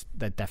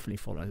they're definitely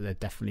following, they're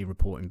definitely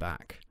reporting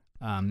back.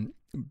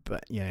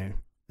 But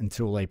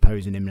until they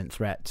pose an imminent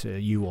threat to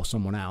you or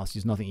someone else,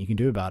 there's nothing you can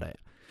do about it.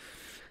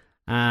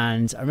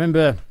 And I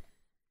remember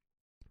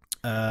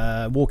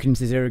walking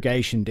into this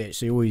irrigation ditch,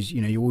 so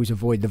you always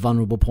avoid the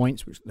vulnerable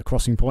points, which the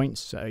crossing points.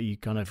 So you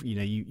kind of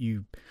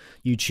you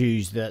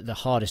choose the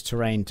hardest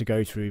terrain to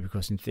go through,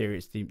 because in theory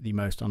it's the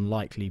most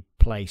unlikely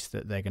place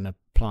that they're going to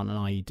plant an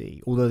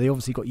IED. Although they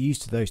obviously got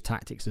used to those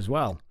tactics as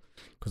well,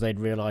 because they'd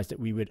realised that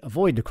we would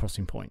avoid the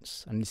crossing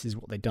points, and this is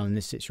what they'd done in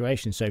this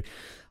situation. So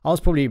I was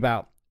probably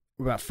about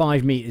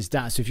 5 meters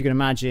down. So if you can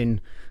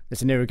imagine,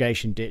 there's an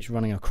irrigation ditch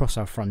running across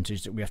our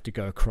frontage that we have to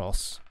go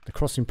across. The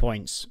crossing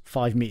point's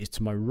 5 meters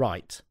to my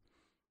right.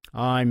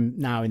 I'm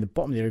now in the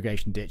bottom of the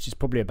irrigation ditch. It's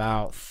probably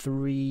about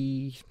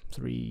 3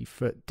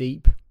 foot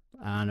deep,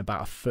 and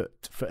about a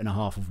foot and a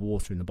half of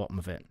water in the bottom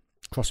of it.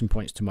 Crossing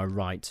points to my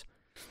right.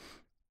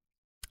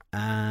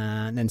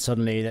 And then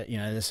suddenly,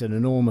 there's an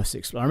enormous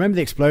explosion. I remember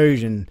the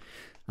explosion.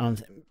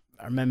 And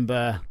I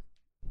remember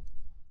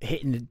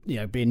hitting,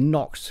 being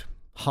knocked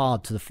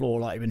hard to the floor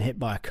like you've been hit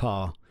by a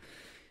car.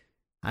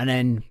 And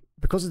then,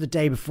 because of the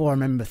day before, I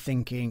remember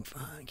thinking,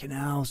 fucking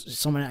hell,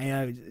 someone,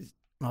 I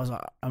was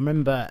like, I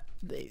remember,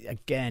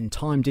 again,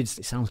 it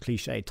sounds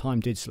cliche, time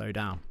did slow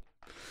down.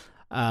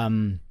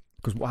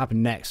 Because what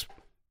happened next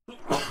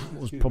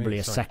was probably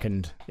a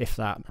second, if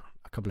that,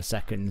 a couple of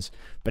seconds.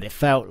 But it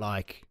felt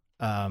like,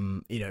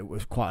 it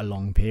was quite a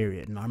long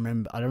period. And I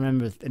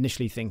remember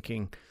initially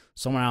thinking,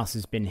 someone else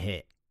has been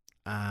hit.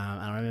 And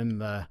I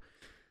remember,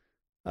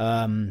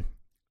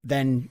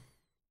 then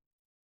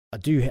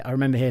I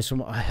remember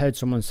I heard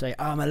someone say,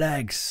 "Oh, my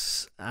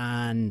legs,"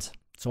 and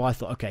so I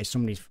thought, okay,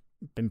 somebody's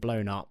been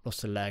blown up,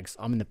 lost their legs.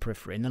 I'm in the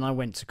periphery, and then I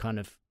went to kind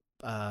of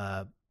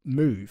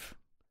move,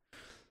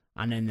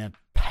 and then the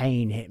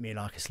pain hit me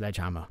like a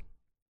sledgehammer,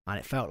 and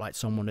it felt like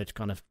someone had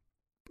kind of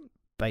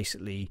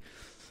basically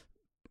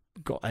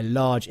got a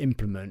large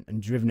implement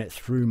and driven it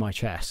through my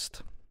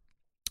chest.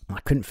 I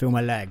couldn't feel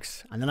my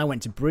legs, and then I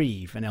went to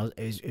breathe, and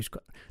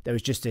there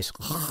was just this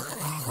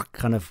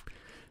kind of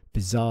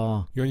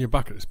bizarre. You're on your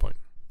back at this point.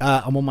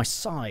 I'm on my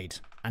side,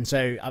 and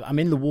so I'm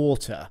in the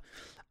water,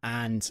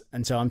 and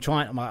so I'm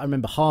trying. I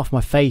remember half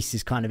my face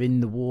is kind of in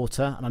the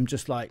water, and I'm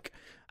just like,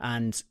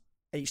 and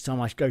each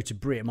time I go to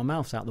breathe, my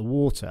mouth's out of the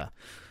water,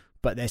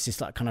 but there's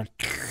this like kind of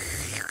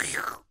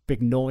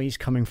big noise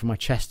coming from my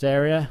chest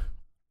area.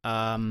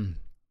 I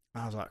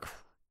was like,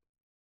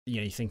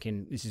 you're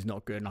thinking this is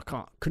not good, and I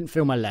couldn't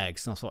feel my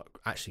legs, and I thought,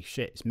 actually,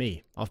 shit, it's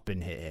me. I've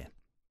been hit here,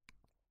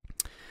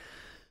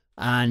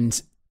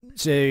 and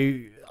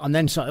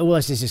then all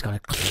this is kind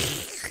of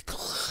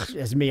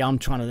as me. I'm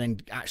trying to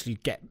then actually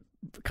get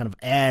kind of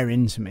air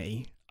into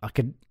me. I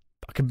could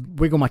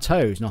wiggle my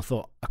toes, and I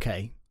thought,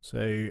 okay,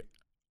 so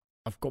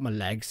I've got my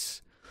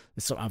legs.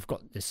 There's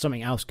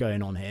something else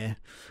going on here,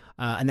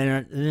 and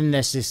then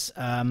there's this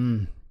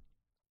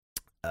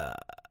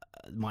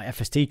my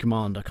FST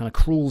commander kind of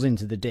crawls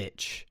into the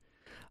ditch,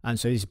 and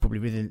so this is probably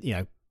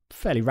within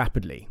fairly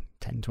rapidly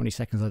 10-20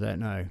 seconds, I don't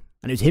know.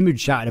 And it was him who'd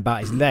shouted about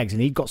his legs,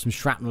 and he'd got some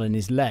shrapnel in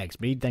his legs,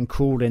 but he'd then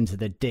crawled into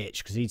the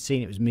ditch because he'd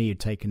seen it was me who'd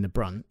taken the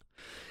brunt.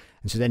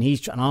 And so then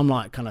and I'm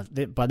like, kind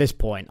of, by this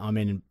point, I'm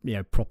in,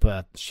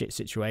 proper shit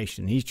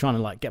situation. He's trying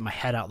to like get my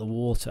head out of the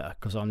water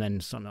because I'm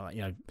then something like,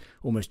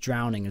 almost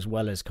drowning, as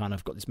well as kind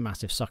of got this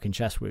massive sucking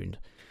chest wound.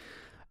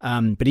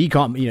 But he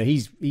can't,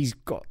 he's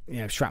got,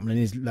 shrapnel in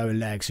his lower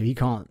leg, so he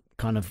can't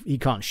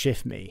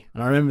shift me.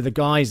 And I remember the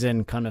guys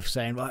then kind of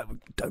saying, right,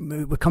 don't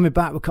move, we're coming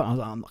back. I was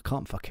like, I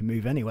can't fucking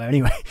move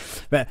anyway.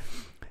 But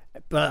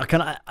I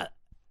kind of,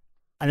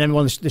 and then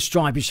one of the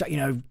stripes,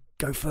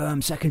 go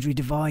firm, secondary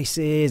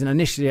devices. And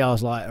initially I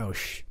was like, oh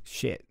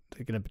shit,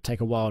 they're going to take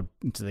a while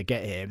until they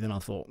get here. But then I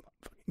thought,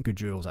 good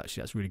drills,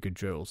 actually, that's really good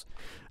drills.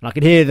 And I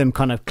could hear them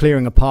kind of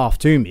clearing a path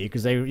to me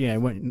because they,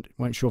 weren't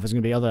sure if there's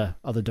going to be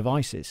other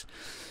devices.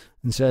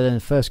 And so then the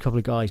first couple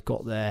of guys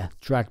got there,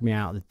 dragged me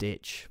out of the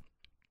ditch.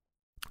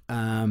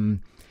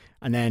 And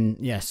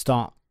then,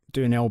 start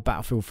doing the old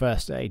battlefield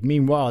first aid.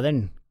 Meanwhile,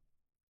 then,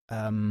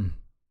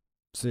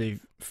 so the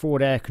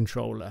forward air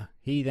controller,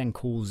 he then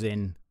calls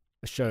in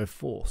a show of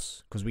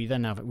force because we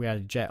had a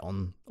jet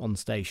on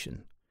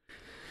station.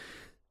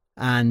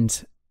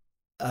 And,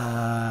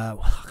 I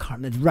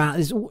can't remember,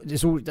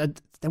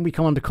 then we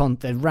come under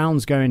the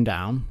rounds going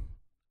down.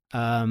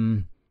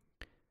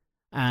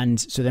 And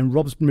so then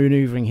Rob's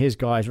maneuvering his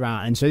guys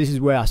around, and so this is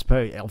where I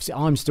suppose, obviously,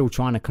 I'm still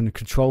trying to kind of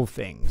control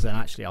things, and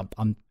actually,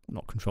 I'm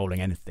not controlling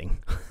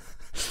anything.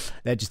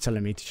 They're just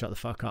telling me to shut the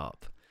fuck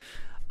up.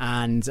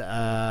 And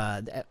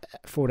the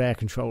forward air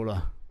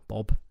controller,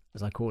 Bob,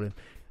 as I call him,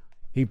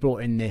 he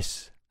brought in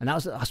this, and I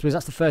suppose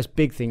that's the first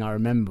big thing I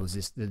remember was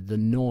this: the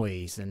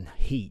noise and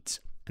heat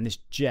and this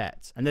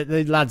jet. And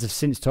the lads have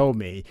since told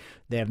me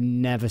they have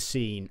never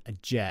seen a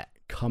jet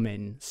come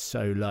in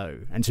so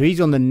low. And so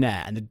he's on the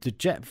net, and the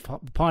jet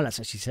pilots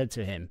actually said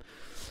to him,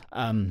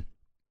 I've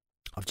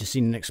just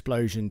seen an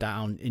explosion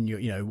down in your,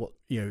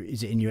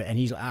 is it in your, and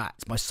he's like,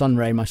 it's my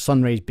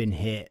sunray's been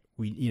hit,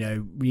 we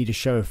need a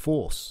show of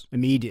force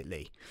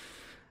immediately.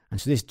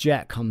 And so this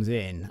jet comes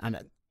in, and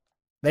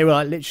they were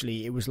like,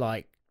 literally, it was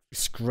like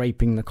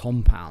scraping the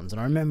compounds. And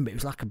I remember it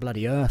was like a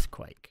bloody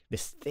earthquake,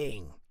 this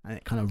thing, and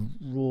it kind of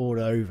roared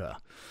over.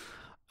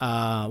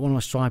 One of my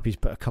stripies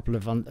put a couple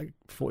of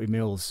 40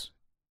 mils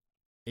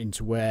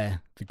into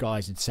where the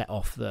guys had set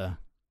off they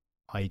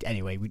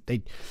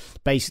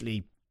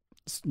basically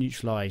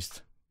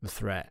neutralized the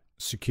threat,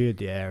 secured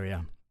the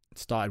area,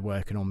 started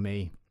working on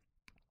me.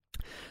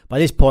 By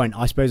this point,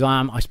 I suppose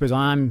I'm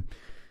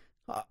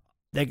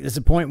there's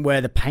a point where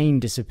the pain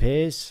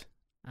disappears,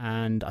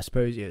 and I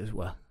suppose it was,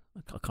 well,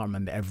 I can't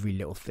remember every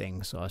little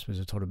thing, so I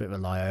suppose I told a bit of a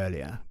lie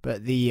earlier,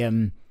 but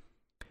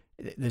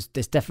there's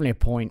definitely a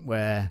point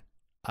where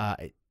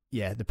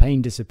the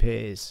pain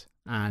disappears,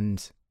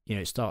 and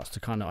it starts to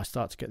I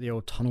start to get the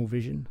old tunnel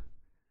vision,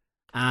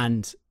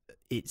 and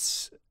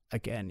it's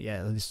again,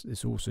 yeah,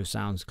 this also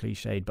sounds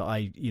cliched, but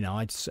I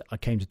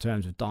came to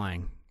terms with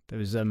dying. There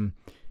was I'm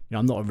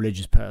not a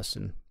religious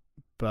person,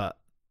 but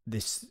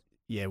this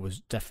was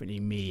definitely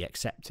me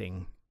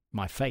accepting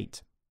my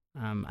fate.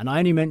 And I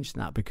only mention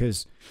that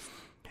because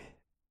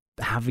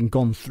having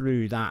gone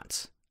through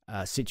that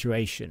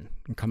situation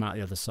and come out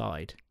the other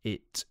side,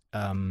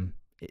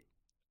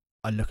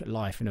 I look at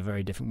life in a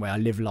very different way. I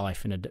live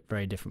life in a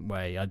very different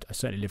way. I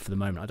certainly live for the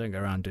moment. I don't go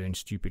around doing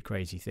stupid,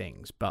 crazy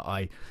things, but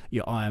I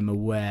am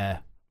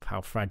aware of how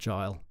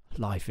fragile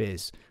life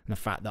is, and the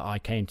fact that I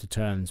came to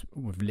terms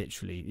with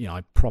literally,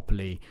 I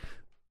properly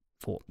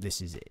thought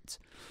this is it.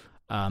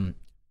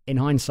 In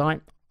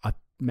hindsight, I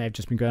may have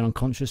just been going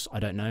unconscious.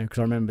 I don't know, because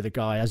I remember the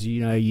guy, as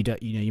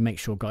you make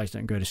sure guys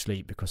don't go to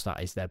sleep because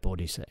that is their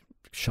body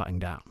shutting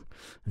down,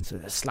 and so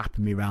they're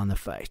slapping me around the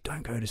face.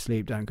 Don't go to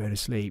sleep. Don't go to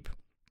sleep.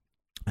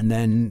 And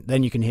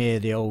then you can hear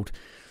the old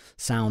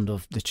sound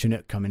of the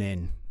Chinook coming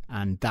in,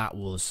 and that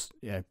was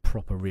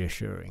proper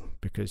reassuring,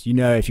 because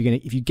if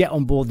you get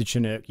on board the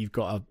Chinook, you've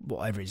got a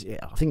whatever it is.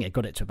 I think it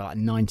got it to about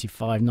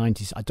 95,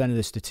 90. I don't know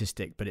the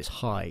statistic, but it's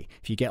high.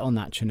 If you get on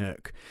that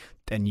Chinook,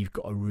 then you've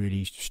got a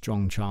really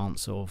strong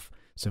chance of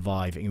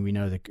surviving. And we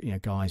know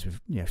that guys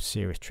with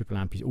serious triple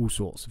amputees, all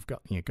sorts of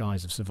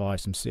guys have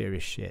survived some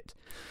serious shit.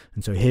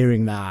 And so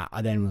hearing that,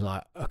 I then was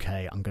like,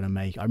 okay, I'm gonna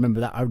make it. I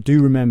remember that. I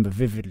do remember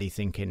vividly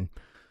thinking,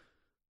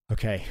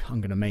 okay,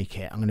 I'm going to make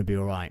it. I'm going to be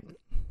all right.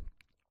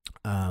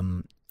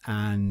 And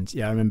I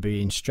remember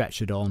being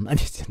stretchered on, and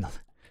it's another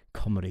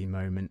comedy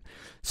moment.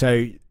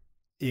 So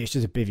it's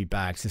just a bivvy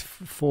bag. So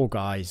there's 4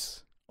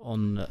 guys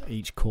on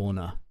each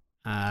corner.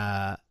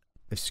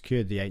 They've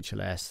secured the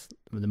HLS.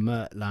 The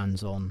MERT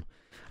lands on.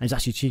 And it's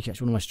actually cheeky.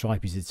 Actually, one of my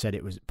stripies had said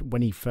it was,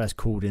 when he first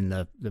called in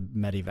the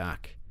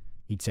medevac,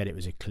 he'd said it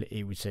was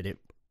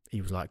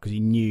he was like, because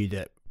he knew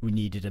that we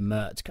needed a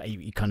MERT.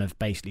 He kind of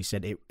basically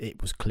said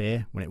it was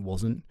clear when it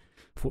wasn't.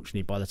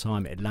 Fortunately, by the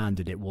time it had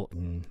landed, it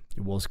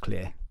was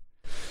clear.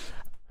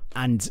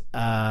 And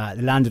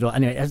they landed on.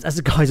 Anyway, as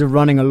the guys are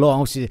running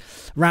along, obviously the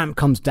ramp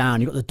comes down.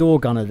 You've got the door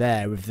gunner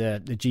there with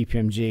the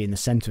GPMG in the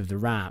centre of the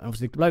ramp.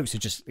 Obviously, the blokes are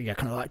just kind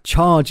of like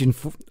charging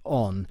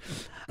on.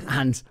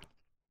 And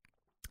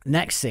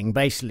next thing,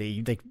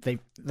 basically, they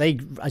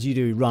as you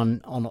do,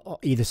 run on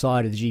either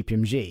side of the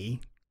GPMG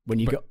when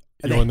you got.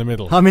 You're in the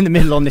middle. I'm in the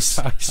middle on this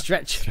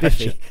stretch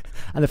biffy,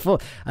 and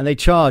they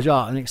charge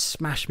up and they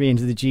smash me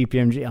into the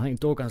GPMG. I think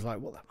Dorgan's like,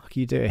 "What the fuck are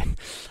you doing?"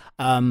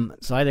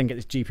 So I then get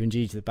this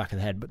GPMG to the back of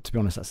the head, but to be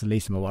honest, that's the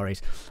least of my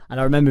worries. And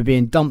I remember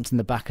being dumped in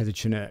the back of the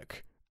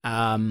Chinook,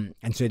 and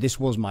so this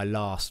was my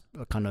last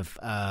kind of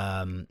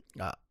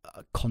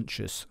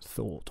conscious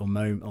thought or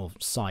moment or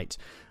sight.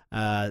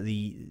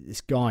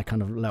 This guy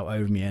kind of leant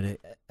over me, had an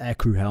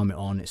aircrew helmet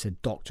on. It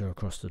said "Doctor"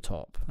 across the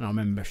top, and I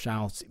remember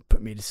shouting,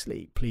 "Put me to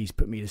sleep, please,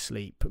 put me to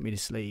sleep, put me to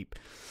sleep."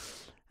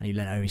 And he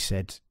leant over, he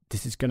said,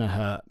 "This is gonna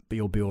hurt, but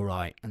you'll be all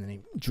right." And then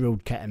he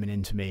drilled ketamine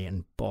into me,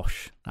 and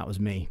bosh, that was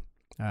me.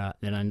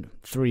 Then in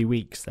 3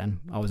 weeks, then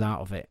I was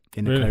out of it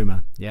in a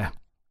coma. Yeah.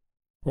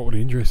 What were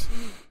the injuries?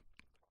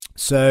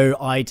 So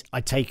I'd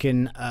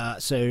taken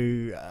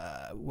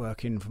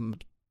working from.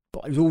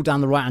 But it was all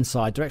down the right hand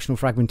side, directional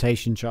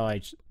fragmentation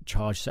charge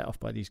set off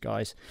by these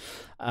guys.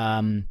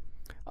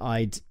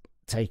 I'd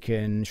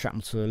taken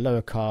shrapnel to the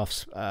lower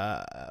calves,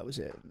 was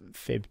it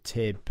fib,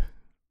 tib,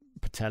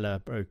 patella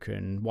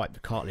broken, wiped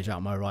the cartilage out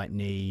of my right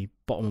knee,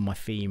 bottom of my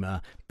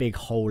femur, big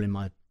hole in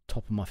my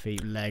top of my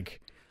feet, leg.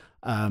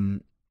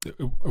 Say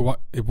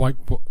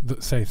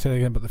that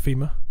again, but the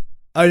femur?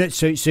 Oh, no,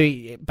 so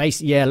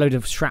basically, a load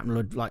of shrapnel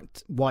had like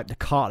wiped the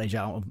cartilage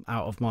out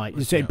of my.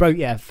 So it broke,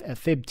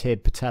 fib,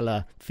 tib,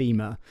 patella,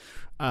 femur,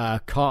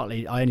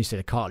 cartilage. I only say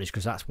the cartilage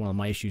because that's one of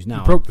my issues now.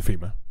 You broke the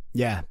femur.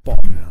 Yeah,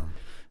 bottom. Yeah.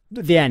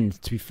 At the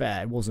end, to be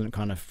fair, it wasn't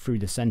kind of through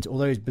the centre.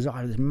 Although it's bizarre,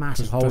 I had this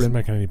massive hole. Doesn't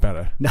make it any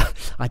better. No,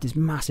 I had this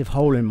massive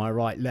hole in my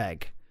right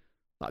leg,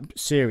 like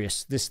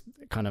serious. This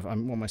kind of. What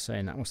am I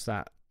saying? That what's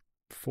that?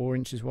 4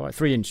 inches wide,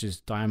 3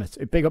 inches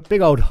diameter.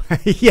 Big old.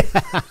 Yeah.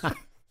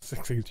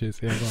 6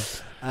 inches,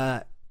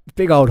 yeah.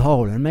 Big old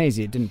hole, and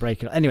amazing it didn't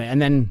break it. Anyway, and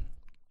then,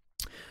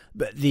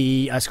 but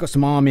I got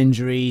some arm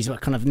injuries. I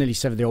kind of nearly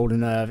severed the ulnar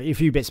nerve. A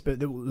few bits,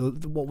 but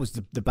what was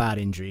the bad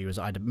injury was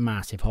I had a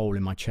massive hole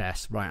in my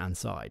chest, right hand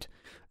side.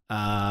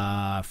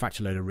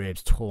 Fractured a load of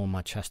ribs, torn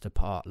my chest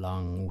apart,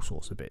 lung, all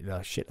sorts of bit, a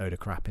shitload of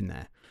crap in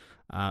there.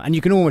 And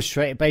you can almost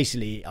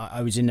basically,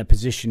 I was in a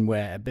position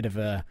where a bit of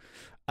a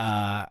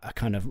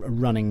kind of a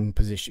running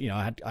position.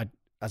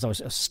 As I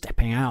was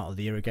stepping out of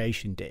the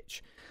irrigation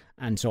ditch.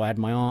 And so I had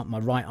my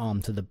right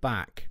arm to the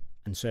back,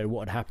 and so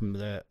what had happened?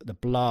 The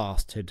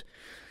blast had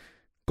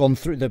gone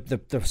through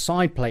the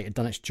side plate had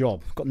done its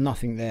job. Got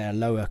nothing there,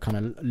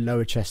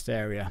 lower chest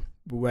area,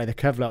 but where the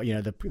Kevlar,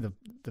 the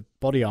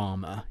body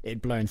armor, it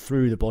had blown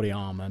through the body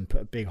armor and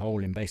put a big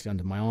hole in basically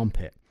under my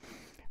armpit.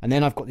 And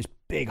then I've got this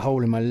big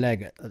hole in my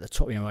leg at the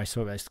top. I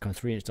saw this kind of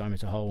 3 inch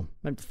diameter hole,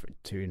 maybe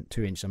 2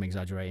 inch. I'm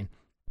exaggerating.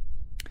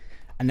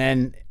 And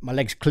then my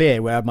leg's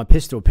clear where my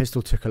pistol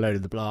took a load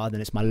of the blood, and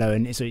it's my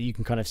lower, so you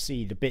can kind of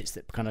see the bits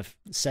that kind of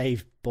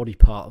save body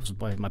parts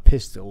by my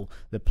pistol,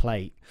 the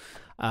plate.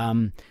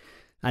 Anyway,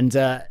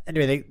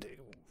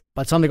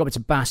 by the time they got me to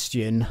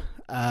Bastion,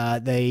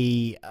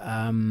 they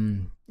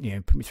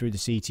put me through the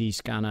CT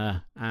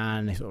scanner,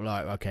 and they sort of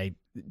like, okay,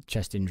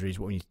 chest injury is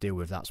what we need to deal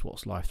with. That's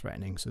what's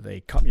life-threatening. So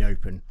they cut me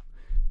open.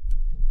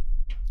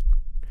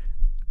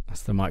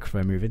 That's the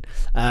microphone moving.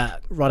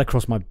 Right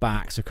across my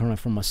back, so kind of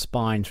from my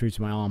spine through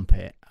to my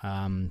armpit,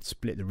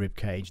 split the rib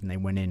cage, and they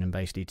went in and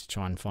basically to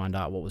try and find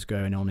out what was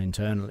going on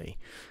internally.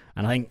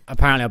 And I think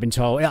apparently I've been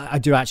told, I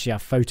do actually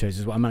have photos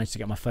as well. I managed to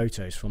get my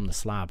photos from the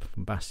slab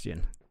from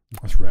Bastion.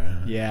 That's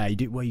rare. Yeah, you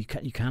do. Well, you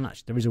can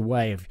actually. There is a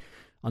way of,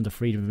 under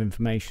freedom of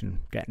information,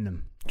 getting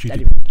them.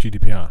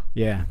 GDPR.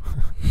 Yeah.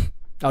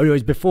 Oh, it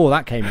was before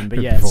that came in,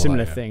 but yeah,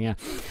 similar thing. Yeah,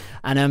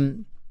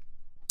 and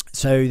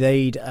so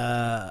they'd.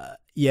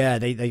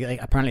 They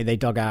apparently they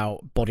dug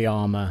out body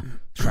armor,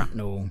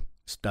 shrapnel,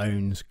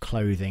 stones,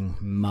 clothing,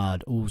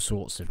 mud, all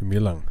sorts of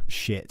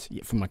shit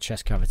from my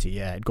chest cavity.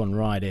 Yeah, it'd gone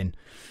right in,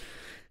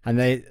 and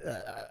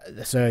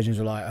the surgeons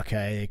were like,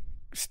 okay,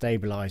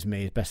 stabilize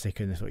me as best they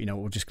could. They thought,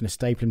 we're just going to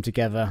staple him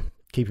together,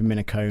 keep him in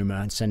a coma,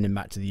 and send him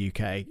back to the UK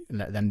and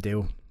let them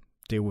deal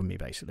with me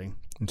basically.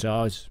 And so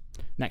I was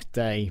next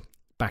day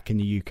back in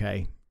the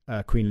UK,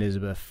 Queen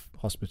Elizabeth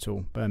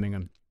Hospital,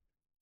 Birmingham.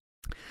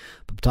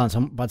 But by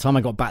the time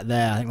I got back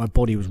there, I think my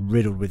body was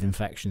riddled with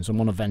infections. So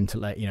I'm on a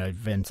ventilate,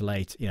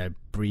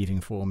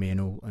 breathing for me and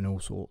all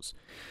sorts.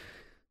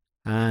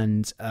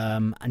 And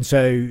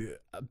so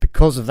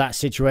because of that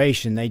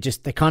situation, they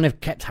kind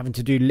of kept having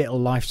to do little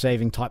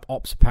life-saving type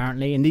ops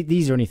apparently. And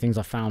these are only things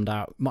I found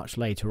out much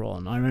later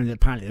on. I remember that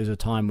apparently there was a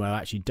time where I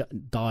actually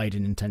died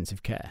in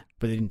intensive care,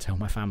 but they didn't tell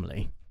my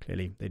family.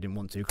 Clearly, they didn't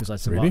want to because I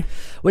survived. Really?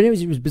 Well,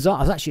 it was bizarre.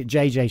 I was actually at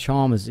JJ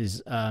Chalmers'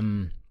 his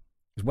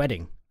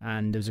wedding.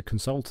 And there was a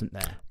consultant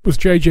there. Was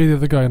JJ the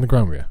other guy on the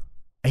ground with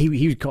you?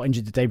 He got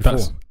injured the day before.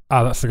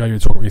 That's the guy you were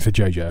talking about. You said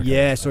JJ. Okay.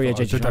 Yeah, sorry,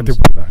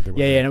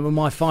 JJ. And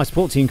my fire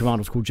support team commander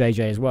was called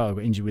JJ as well.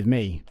 Got injured with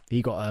me.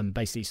 He got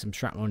basically some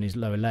shrapnel on his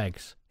lower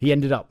legs. He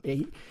ended up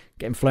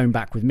getting flown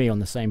back with me on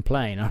the same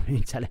plane. I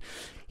mean,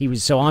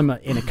 I'm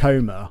in a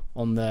coma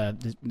on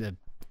the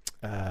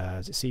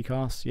is it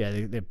C-class? Yeah,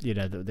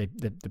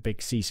 the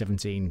big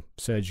C-17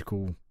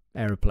 surgical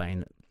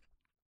aeroplane.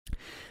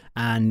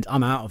 And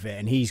I'm out of it,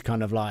 and he's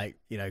kind of like,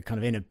 kind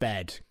of in a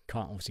bed,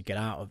 can't obviously get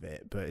out of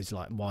it, but is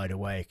like wide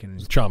awake.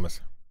 And Chalmers.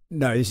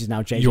 No, this is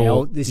now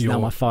JJ. This is now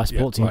my fire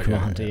support team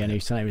commander, and he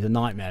was saying it was a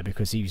nightmare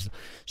because he was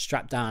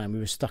strapped down, and we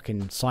were stuck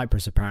in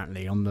Cyprus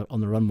apparently on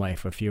the runway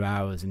for a few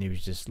hours, and he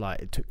was just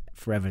like, it took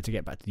forever to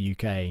get back to the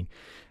UK.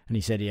 And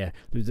he said, yeah,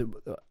 there was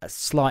a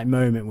slight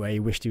moment where he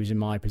wished he was in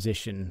my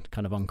position,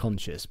 kind of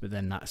unconscious, but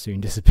then that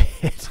soon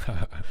disappeared.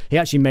 He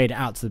actually made it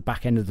out to the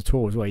back end of the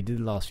tour as well. He did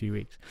the last few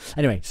weeks.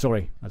 Anyway,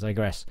 sorry, I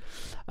digress.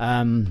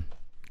 Back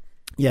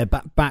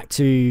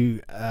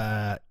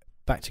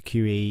to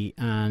QE,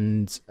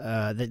 and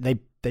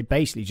they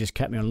basically just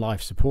kept me on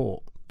life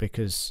support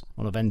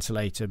on a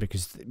ventilator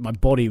because my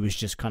body was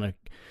just kind of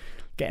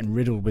getting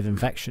riddled with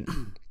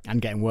infection and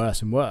getting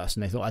worse and worse,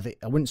 and they thought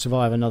I wouldn't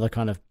survive another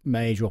kind of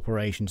major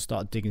operation to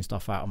start digging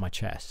stuff out of my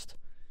chest.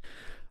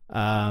 But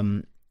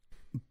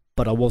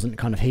I wasn't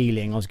kind of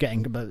healing.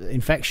 But the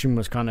infection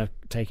was kind of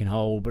taking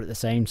hold, but at the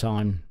same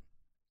time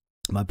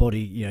my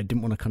body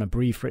didn't want to kind of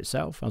breathe for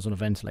itself. I was on a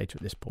ventilator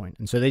at this point,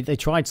 and so they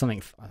tried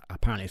something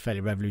apparently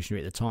fairly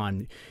revolutionary at the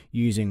time,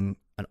 using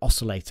an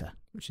oscillator,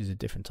 which is a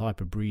different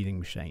type of breathing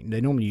machine.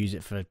 They normally use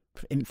it for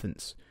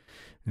infants,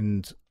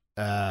 and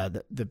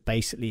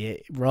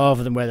basically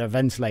rather than where a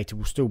ventilator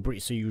will still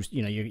breathe, so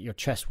your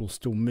chest will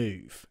still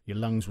move, your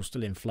lungs will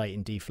still inflate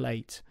and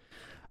deflate.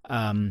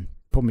 Problem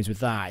is with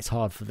that, it's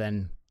hard for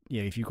then,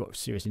 if you've got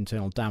serious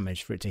internal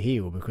damage, for it to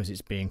heal because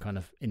it's being kind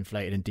of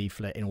inflated and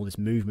deflated, all this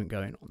movement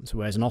going on. So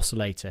whereas an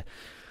oscillator,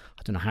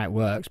 I don't know how it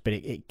works, but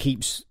it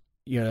keeps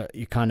you're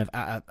kind of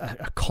at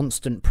a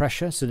constant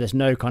pressure, so there's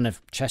no kind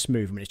of chest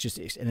movement.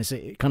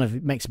 It kind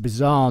of makes a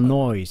bizarre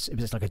noise.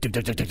 It's like a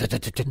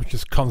which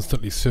just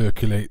constantly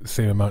circulate the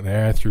same amount of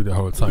air through the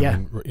whole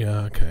time. Okay,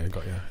 I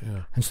got you.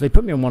 Yeah. And so they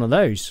put me on one of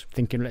those,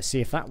 thinking, let's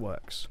see if that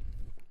works.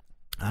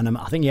 And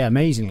I think,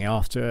 amazingly,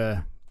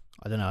 after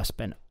I don't know,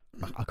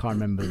 I can't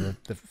remember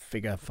the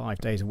figure, 5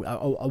 days, a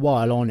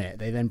while on it,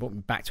 they then brought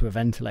me back to a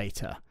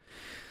ventilator,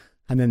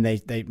 and then I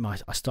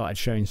started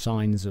showing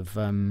signs of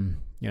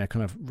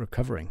kind of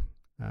recovering.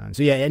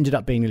 So yeah, it ended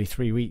up being nearly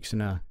 3 weeks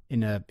in a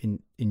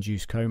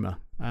induced coma.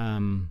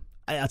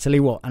 I tell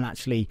you what, and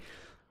actually,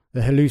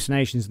 the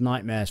hallucinations,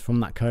 nightmares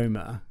from that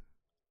coma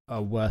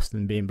are worse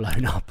than being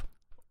blown up.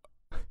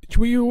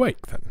 Were you awake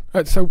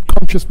then? So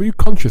conscious? Were you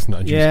conscious in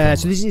that induced coma?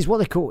 So this is what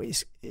they call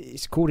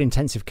it's called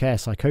intensive care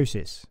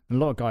psychosis, and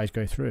a lot of guys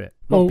go through it.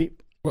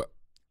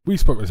 We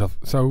spoke with myself,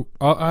 so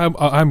I'm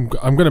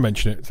going to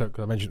mention it. So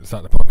cause I mentioned at the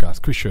start of the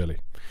podcast, Chris Shirley,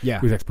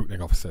 who's ex-Bootleg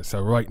officer.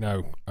 So right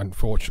now,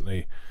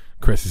 unfortunately,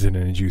 Chris is in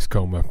an induced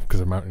coma because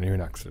of a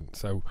mountaineering accident.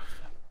 So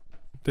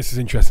this is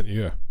interesting to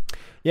hear.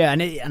 Yeah,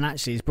 and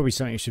actually, it's probably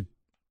something you should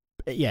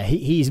yeah,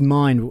 his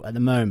mind at the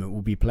moment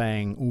will be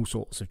playing all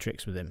sorts of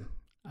tricks with him.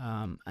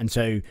 And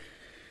so,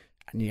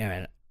 you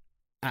know,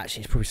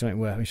 actually, it's probably something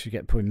where we should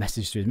get probably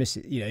message to his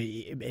missus. You know,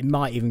 it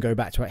might even go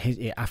back to his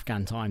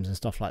Afghan times and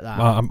stuff like that.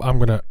 Well, I'm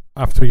gonna,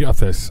 after we get off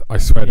this, I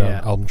swear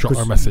down, I'll drop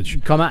our message.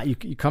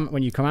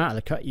 When you come out of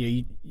the cut,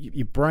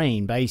 your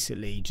brain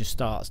basically just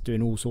starts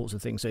doing all sorts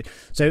of things.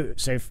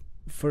 So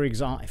for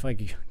example, if I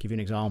give you an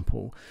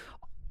example,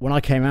 when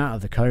I came out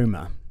of the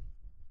coma,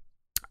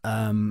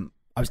 I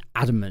was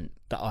adamant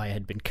that I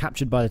had been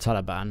captured by the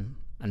Taliban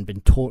and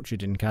been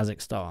tortured in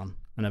Kazakhstan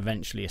and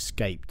eventually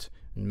escaped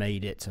and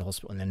made it to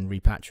hospital and then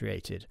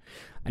repatriated.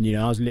 And, you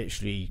know, I was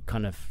literally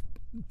kind of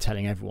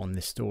telling everyone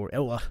this story.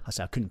 Oh, well, I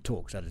said I couldn't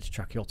talk because I had a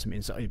tracheotomy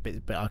and so,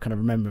 but I kind of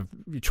remember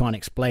trying to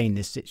explain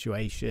this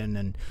situation,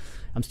 and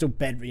I'm still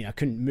bedridden. You know, I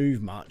couldn't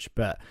move much,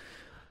 but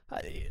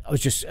I was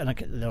just, and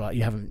they're like,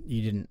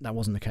 you didn't, that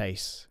wasn't the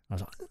case. I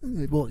was like,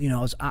 well, you know,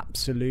 I was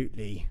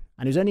absolutely,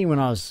 and it was only when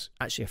I was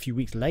actually a few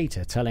weeks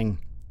later telling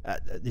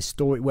this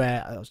story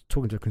where I was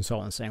talking to a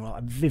consultant saying, well,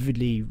 I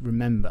vividly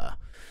remember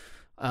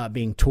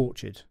being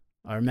tortured.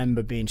 I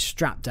remember being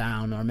strapped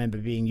down. I remember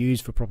being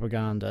used for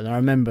propaganda. And I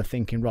remember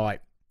thinking, right,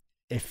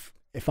 if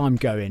I'm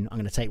going, I'm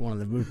going to take one of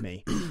them with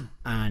me.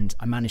 And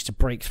I managed to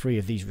break free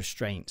of these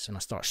restraints and I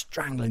start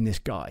strangling this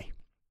guy.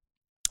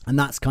 And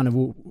that's kind of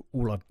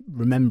all I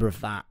remember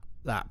of that.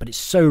 But it's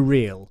so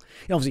real.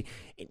 You know, obviously,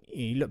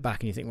 you look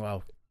back and you think,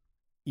 well,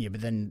 yeah,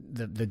 but then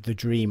the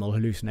dream or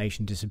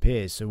hallucination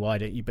disappears. So why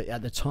don't you? But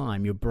at the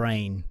time, your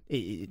brain,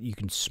 you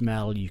can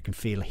smell, you can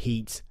feel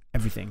heat,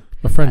 everything.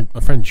 My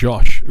friend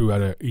Josh, who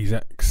had his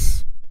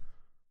ex.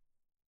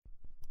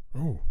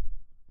 Oh,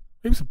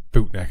 he was a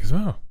bootneck as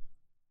well.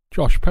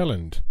 Josh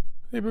Pelland,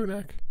 he a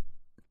bootneck.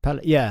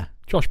 Yeah.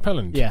 Josh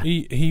Pelland. Yeah.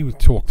 He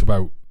talked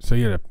about, so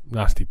he had a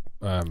nasty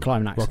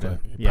climbing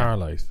accident,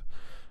 paralysed,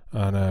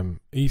 and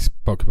he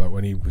spoke about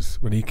when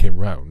he came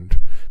round.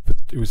 I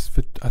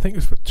think it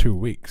was for 2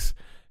 weeks.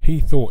 He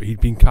thought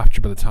he'd been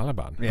captured by the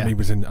Taliban,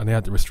 and they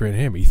had to restrain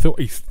him. He thought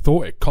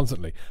it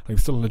constantly, and he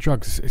was still on the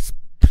drugs. It's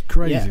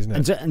crazy, isn't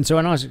it? And so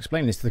when I was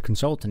explaining this to the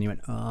consultant, he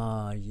went,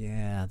 "Oh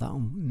yeah,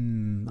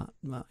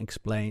 that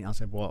explains." I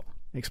said, "What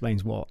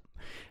explains what?"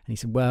 And he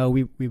said, "Well,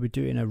 we were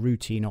doing a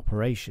routine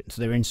operation,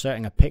 so they were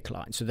inserting a PICC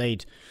line. So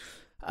they'd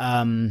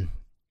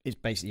it's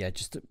basically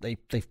just they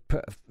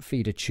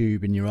feed a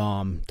tube in your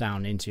arm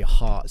down into your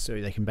heart,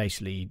 so they can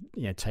basically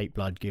take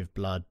blood, give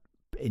blood,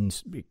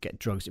 get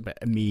drugs, but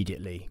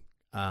immediately.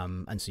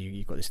 And so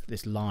you've got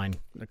this line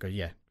that goes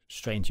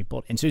straight into your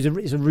body, and so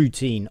it's a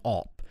routine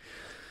op.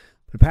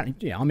 But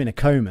apparently, I'm in a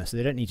coma, so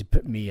they don't need to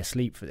put me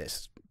asleep for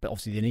this. But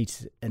obviously,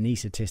 the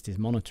anaesthetist is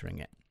monitoring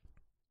it.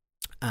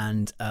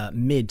 And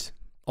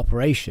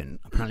mid-operation,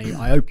 apparently,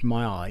 I open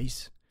my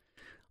eyes.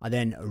 I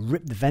then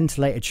rip the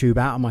ventilator tube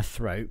out of my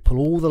throat, pull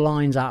all the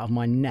lines out of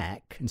my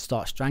neck, and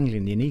start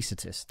strangling the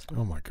anaesthetist.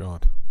 Oh my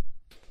god!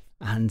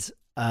 And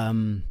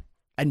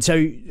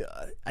so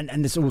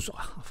there's also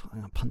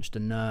I punched a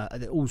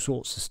nerve. All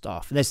sorts of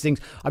stuff. There's things.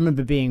 I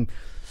remember being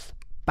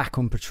back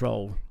on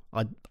patrol.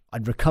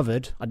 I'd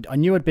recovered. I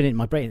knew I'd been in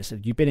my brain. It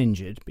said, "You've been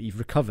injured, but you've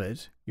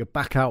recovered. You're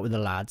back out with the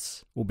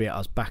lads." Albeit I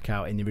was back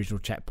out in the original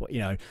checkpoint.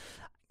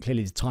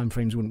 Clearly the time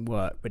frames wouldn't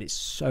work, but it's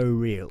so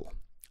real.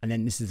 And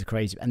then this is the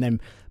crazy.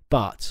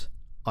 But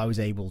I was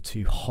able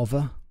to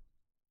hover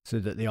so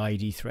that the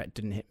IED threat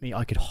didn't hit me.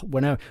 I could,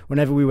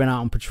 whenever we went out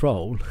on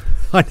patrol,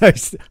 I know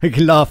I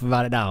can laugh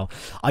about it now.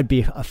 I'd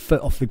be a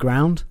foot off the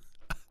ground,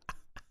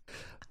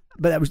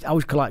 but I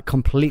was like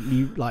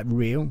completely like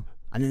real.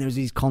 And then there was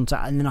these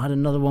contact, and then I had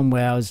another one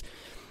where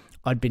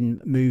I'd been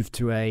moved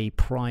to a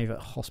private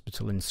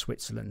hospital in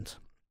Switzerland,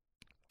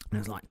 and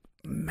it was like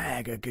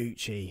mega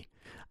Gucci,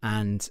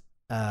 and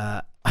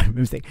I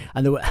remember thinking,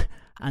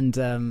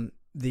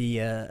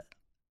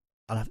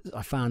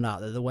 I found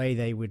out that the way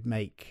they were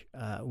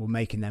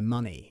making their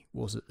money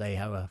was that they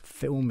were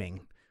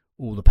filming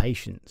all the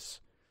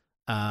patients,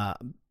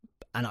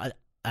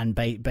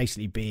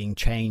 basically being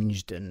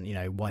changed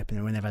and wiping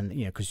them whenever,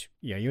 because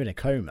you're in a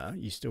coma,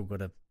 you still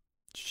got to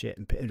shit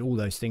and all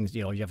those things.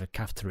 You have a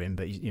catheter in,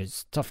 but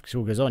stuff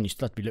still goes on. You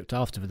still have to be looked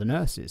after for the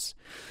nurses,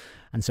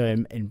 and so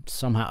in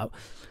somehow,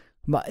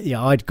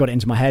 I'd got it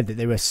into my head that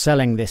they were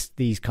selling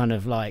these kind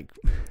of like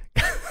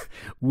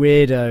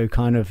weirdo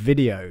kind of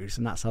videos,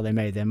 and that's how they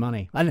made their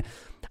money. And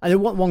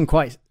one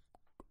quite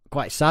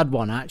sad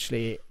one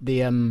actually.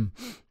 I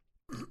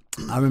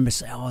remember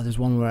saying, there's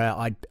one where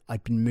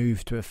I'd been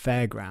moved to a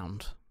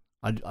fairground.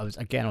 I was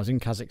in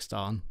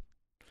Kazakhstan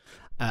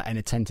in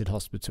a tented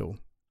hospital,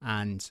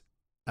 and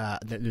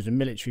there's a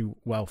military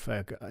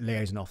welfare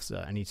liaison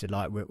officer, and he said,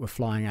 like, we're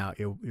flying out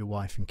your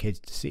wife and kids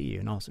to see you.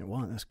 And I was like,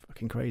 wow, that's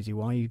fucking crazy.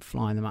 Why are you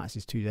flying them out?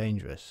 It's too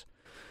dangerous.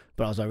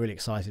 But I was like really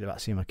excited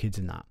about seeing my kids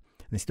in that.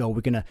 And they said,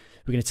 we're gonna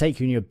take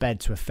you in your bed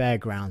to a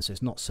fairground, so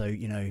it's not so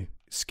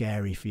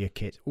scary for your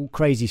kids. All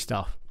crazy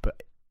stuff,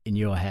 but in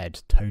your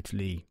head,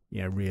 totally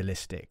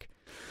realistic.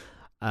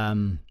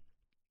 And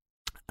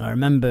I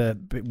remember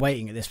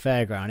waiting at this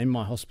fairground in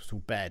my hospital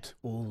bed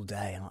all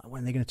day. And like,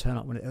 when are they going to turn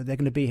up? They're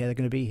going to be here. They're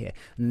going to be here.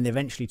 And then they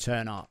eventually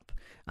turn up.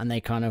 and they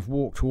kind of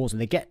walk towards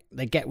me.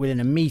 They get within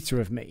a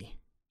meter of me,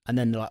 and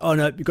then they're like, "Oh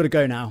no, you've got to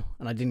go now."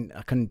 And I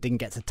didn't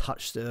get to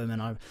touch them,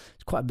 and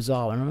it's quite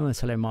bizarre. And I remember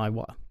telling my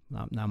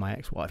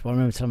ex-wife, but I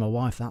remember telling my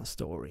wife that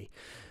story,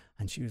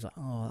 and she was like,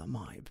 "Oh, that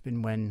might have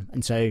been when."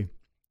 And so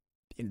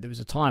there was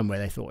a time where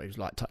they thought it was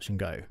like touch and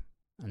go,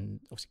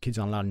 and obviously kids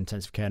aren't allowed in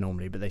intensive care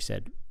normally, but they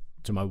said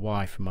to my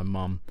wife and my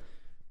mum,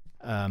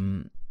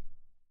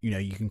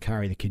 you can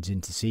carry the kids in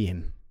to see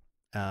him.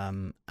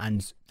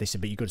 And they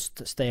said, but you've got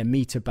to stay a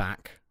meter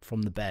back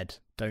from the bed.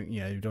 Don't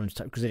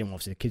because they didn't want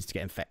obviously the kids to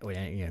get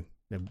infected.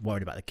 They're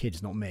worried about the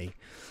kids, not me.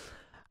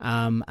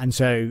 And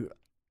so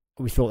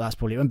we thought that's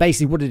probably, and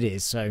basically what it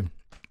is. So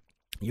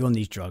you're on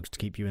these drugs to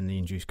keep you in the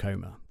induced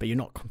coma, but you're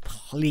not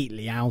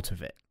completely out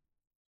of it.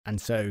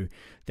 And so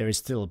there is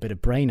still a bit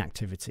of brain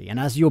activity. And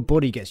as your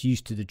body gets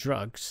used to the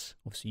drugs,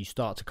 obviously you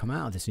start to come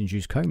out of this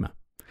induced coma.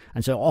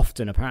 And so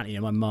often, apparently,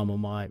 my mum or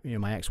my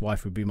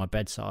ex-wife would be by my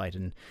bedside,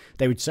 and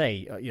they would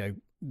say,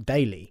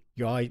 daily,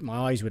 my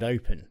eyes would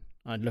open.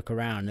 I'd look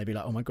around, and they'd be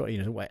like, "Oh my god,"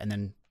 wait, and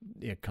then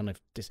kind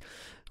of this.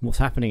 What's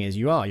happening is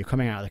you're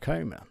coming out of the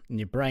coma, and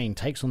your brain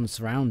takes on the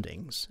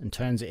surroundings and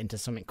turns it into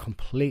something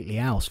completely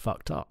else,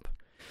 fucked up.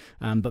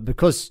 But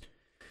because,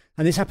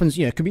 and this happens,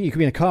 you could be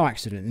in a car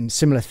accident and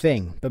similar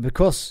thing, but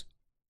because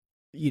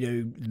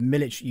the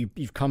military,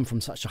 you've come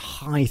from such a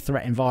high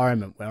threat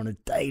environment where on a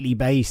daily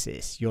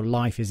basis your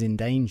life is in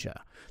danger,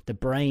 the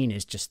brain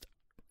is just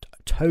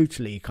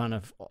totally kind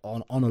of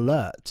on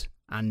alert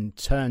and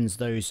turns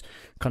those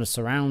kind of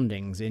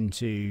surroundings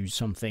into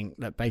something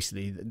that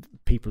basically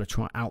people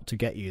are out to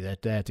get you. They're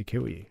there to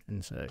kill you.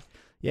 And so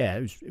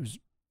it was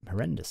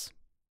horrendous.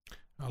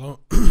 How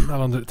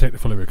long did it take to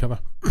fully recover?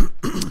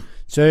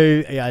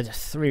 So, I had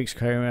 3 weeks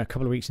coma, a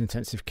couple of weeks in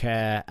intensive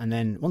care, and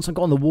then once I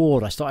got on the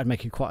ward, I started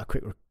making quite a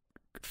quick,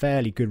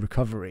 fairly good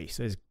recovery.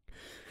 So there's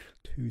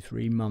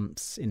 2-3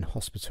 months in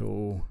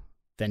hospital,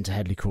 then to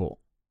Headley Court,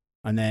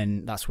 and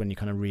then that's when your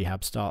kind of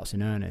rehab starts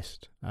in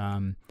earnest.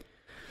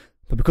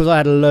 But because I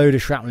had a load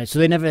of shrapnel, so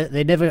they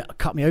never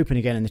cut me open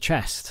again in the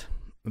chest,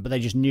 but they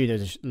just knew there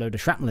was a load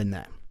of shrapnel in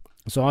there.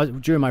 So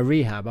during my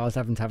rehab, I was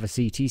having to have a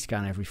CT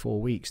scan every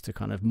 4 weeks to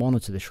kind of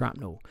monitor the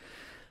shrapnel.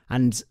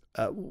 And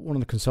one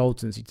of the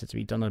consultants, he said to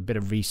me, he'd done a bit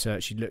of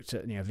research. He'd looked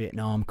at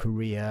Vietnam,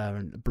 Korea,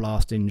 and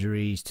blast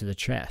injuries to the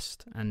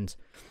chest, and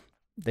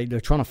they were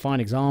trying to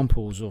find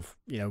examples of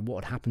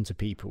what had happened to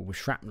people with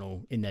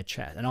shrapnel in their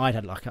chest. And I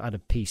had a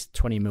piece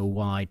 20 mil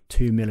wide,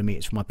 2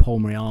 millimeters from my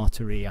pulmonary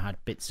artery. I had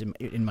bits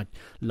in my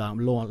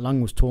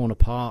lung was torn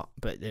apart,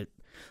 but the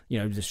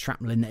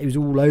shrapnel in there, it was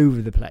all over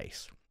the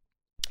place.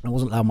 I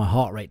wasn't allowed my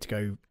heart rate to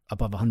go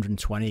above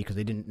 120 because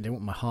they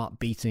want my heart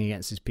beating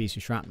against this piece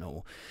of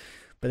shrapnel.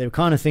 But they were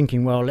kind of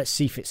thinking, well, let's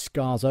see if it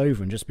scars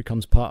over and just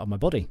becomes part of my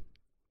body.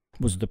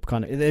 Was the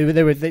kind of they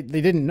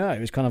didn't know.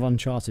 It was kind of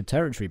uncharted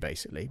territory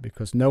basically,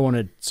 because no one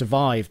had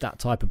survived that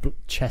type of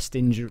chest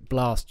injury,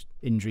 blast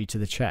injury to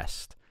the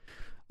chest.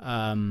 So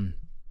I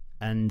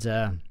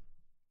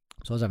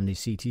was having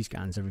these CT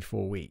scans every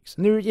 4 weeks,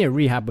 and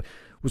rehab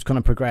was kind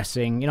of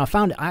progressing. I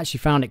actually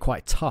found it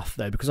quite tough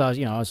though, because I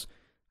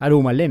had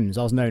all my limbs.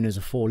 I was known as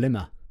a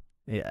 4-limber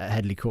at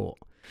Headley Court.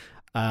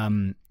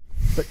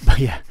 But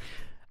yeah.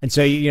 And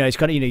so, it's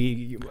kind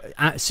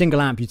of, single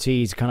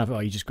amputees kind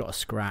of, you just got a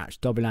scratch.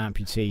 Double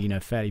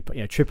amputee, fairly,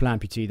 triple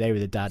amputee, they were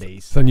the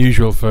daddies. It's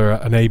unusual for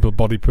an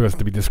able-bodied person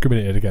to be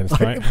discriminated against,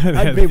 right?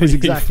 It was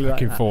exactly like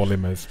that.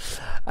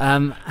 4-limbers.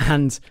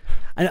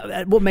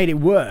 And what made it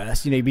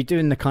worse, you'd be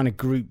doing the kind of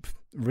group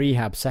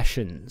rehab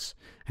sessions,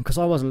 and because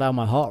I wasn't allowed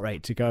my heart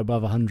rate to go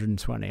above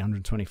 120,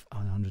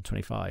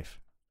 125,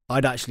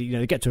 I'd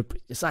actually, get to,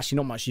 it's actually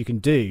not much you can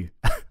do.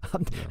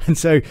 And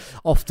so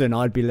often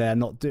I'd be there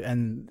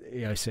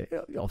so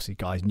obviously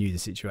guys knew the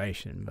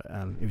situation, but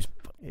it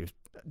was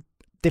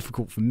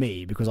difficult for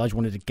me because I just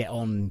wanted to get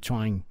on and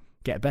try and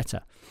get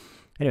better.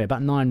 Anyway,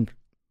 about 9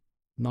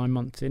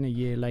 months in, a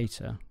year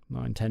later,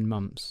 10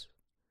 months,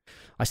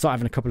 I started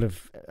having a couple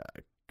of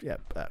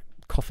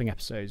coughing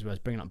episodes where I was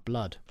bringing up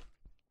blood,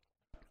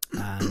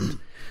 and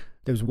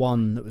there was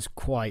one that was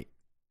quite.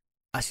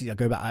 Actually, I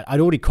go back. I'd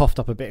already coughed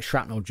up a bit of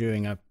shrapnel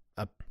during a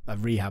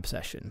rehab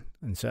session,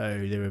 and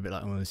so they were a bit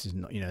like, "Oh, this is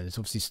not." There's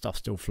obviously stuff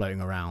still floating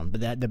around,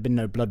 but there'd been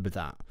no blood with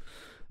that.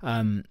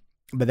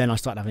 But then I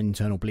started having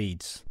internal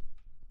bleeds.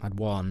 I had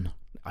one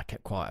I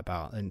kept quiet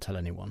about. I didn't tell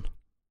anyone.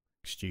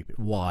 Stupid.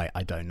 Why?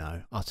 I don't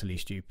know. Utterly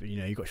stupid.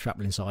 You got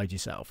shrapnel inside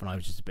yourself, and I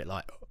was just a bit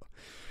like.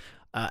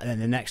 And then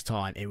the next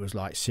time it was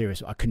like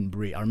serious. I couldn't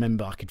breathe. I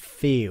remember I could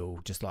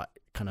feel just like.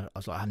 I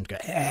was like having to go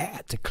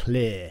to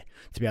clear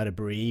to be able to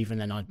breathe, and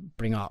then I'd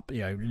bring up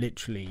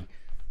literally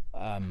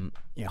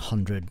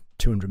 100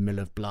 200 mil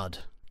of blood,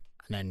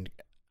 and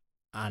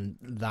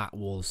that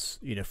was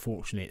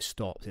fortunately it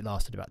stopped. It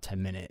lasted about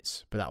 10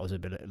 minutes, but that was a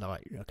bit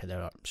like okay,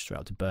 they're straight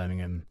up to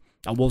Birmingham.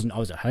 I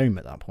was at home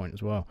at that point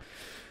as well,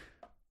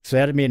 so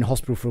they had me in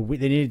hospital for a week.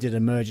 They needed an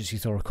emergency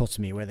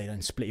thoracotomy where they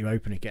then split you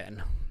open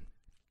again.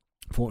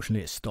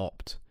 Fortunately it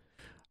stopped,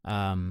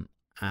 and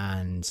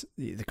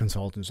the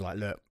consultants were like,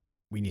 look,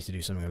 we need to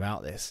do something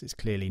about this. It's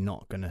clearly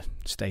not going to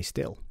stay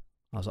still.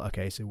 I was like,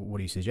 okay, so what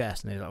do you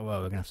suggest? And they're like,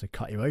 well, we're going to have to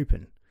cut you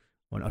open.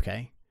 I went,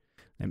 okay.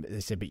 And they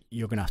said, but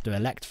you're going to have to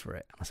elect for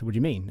it. I said, what do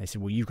you mean? They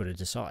said, well, you've got to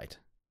decide.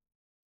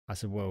 I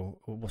said, well,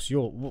 what's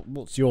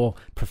your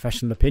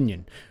professional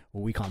opinion?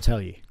 Well, we can't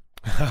tell you.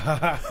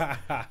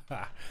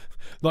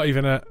 Not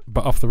even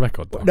but off the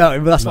record, though. No,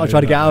 but that's what I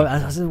tried to get out.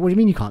 I said, what do you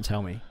mean you can't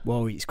tell me?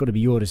 Well, it's got to be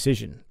your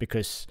decision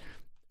because,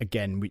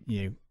 again,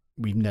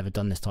 we've never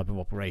done this type of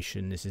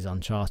operation. This is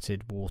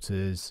uncharted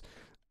waters.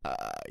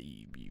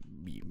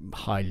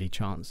 High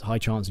chance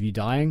of you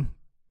dying.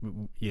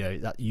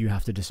 That you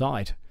have to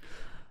decide.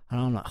 And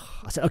I'm like,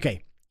 I said,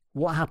 okay,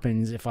 what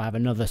happens if I have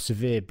another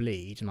severe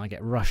bleed and I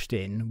get rushed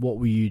in? What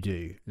will you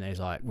do? And he's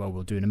like, well,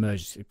 we'll do an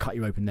emergency, cut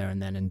you open there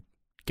and then and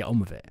get on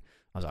with it.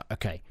 I was like,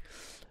 okay,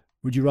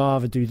 would you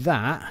rather do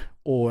that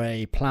or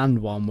a planned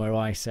one where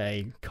I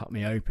say, cut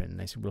me open?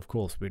 They said, well, of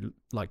course, we'd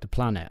like to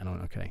plan it. And I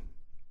went, okay,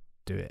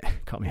 do it.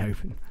 Cut me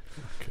open.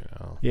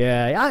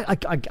 Yeah, I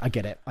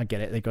get it.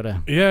 They got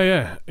to...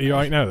 Yeah. Are you all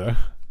right now, though?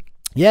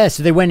 Yeah,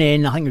 so they went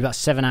in, I think it was about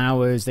 7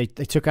 hours. They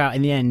took out,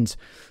 in the end,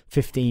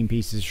 15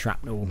 pieces of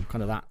shrapnel,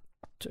 kind of that,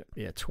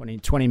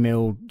 20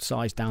 mil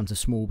size down to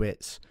small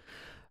bits.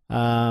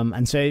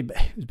 And so it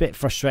was a bit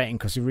frustrating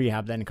because the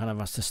rehab then kind of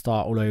has to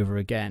start all over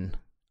again.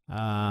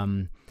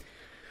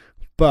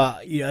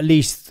 But at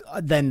least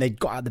then they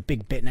got out the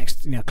big bit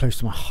next, close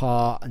to my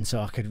heart, and so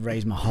I could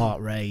raise my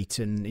heart rate,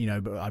 and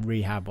but I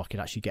rehab, I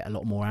could actually get a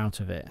lot more out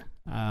of it.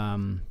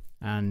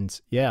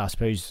 And yeah, I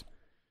suppose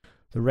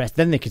the rest.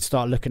 Then they could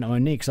start looking at my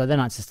knee, because I then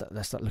had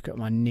to start looking at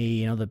my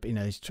knee and other.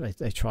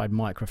 They tried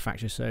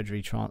microfracture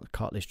surgery,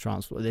 cartilage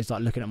transplant. They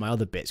started looking at my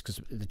other bits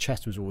because the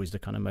chest was always the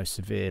kind of most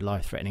severe,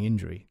 life-threatening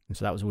injury, and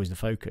so that was always the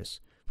focus.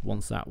 But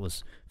once that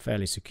was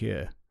fairly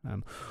secure,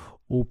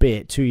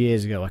 albeit 2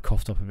 years ago, I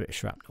coughed up a bit of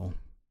shrapnel.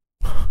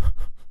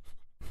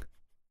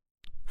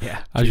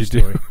 Yeah, as you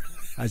do.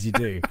 As you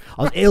do.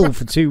 I was ill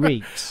for 2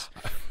 weeks.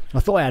 I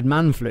thought I had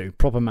man flu,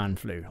 proper man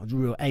flu. I had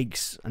real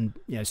aches and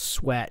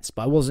sweats,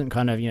 but I wasn't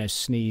kind of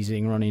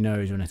sneezing, runny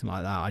nose or anything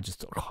like that. I just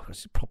thought,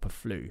 it's a proper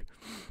flu.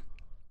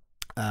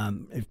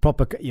 If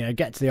proper,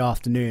 get to the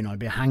afternoon, I'd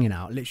be hanging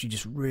out, literally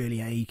just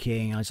really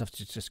aching. I just have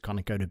to just kind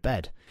of go to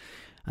bed,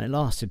 and it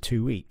lasted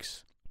 2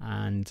 weeks.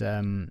 And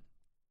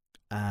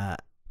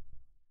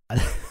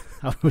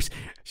I was,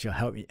 she'll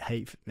help me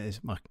hate this.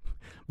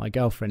 My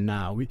girlfriend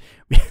now. We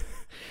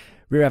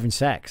were having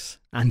sex,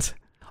 and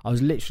I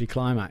was literally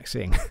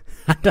climaxing.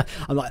 And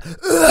I'm like,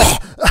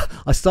 ugh!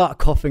 I start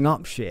coughing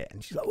up shit,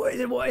 and she's like,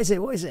 "What is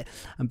it?"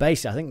 And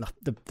basically, I think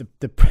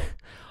the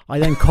I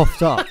then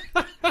coughed up.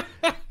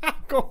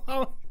 Go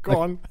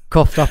on.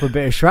 Coughed up a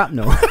bit of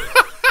shrapnel.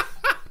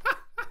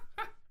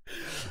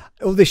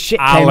 All this shit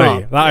came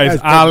up. That is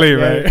Ali,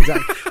 mate.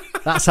 Exactly.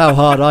 That's how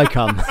hard I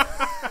come.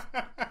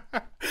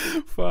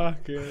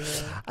 Fuck yeah.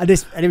 And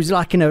it was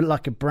like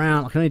like a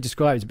brown. I can only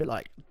describe it as a bit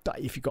like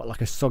if you got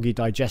like a soggy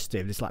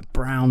digestive. It's like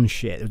brown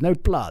shit. There was no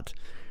blood,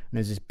 and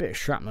there's this bit of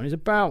shrapnel. It's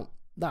about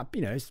that.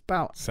 It's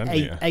about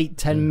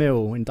 8-10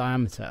 mil in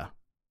diameter.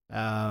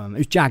 It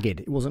was jagged.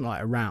 It wasn't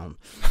like a round.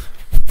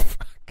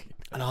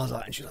 And I was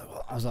like, and she's like,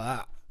 what? I was like,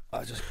 that.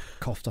 I just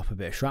coughed up a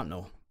bit of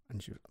shrapnel,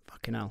 and she was like,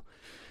 fucking hell.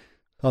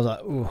 I was like,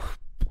 oh,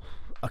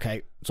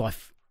 okay. So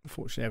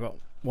fortunately, I got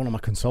one of my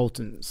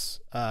consultants,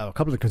 a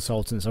couple of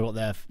consultants. I got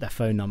their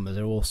phone numbers.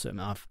 They're awesome.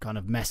 And I've kind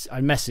of I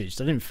messaged.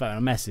 I didn't phone.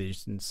 I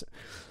messaged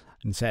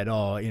and said,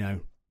 oh,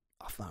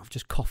 I've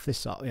just coughed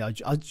this up.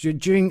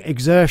 During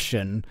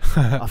exertion,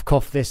 I've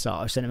coughed this up.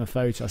 I sent him a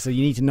photo. I said,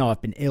 you need to know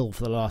I've been ill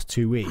for the last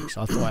 2 weeks.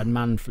 I thought I had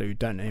man flu.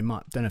 Don't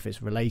know if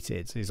it's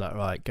related. So he's like,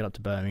 right, get up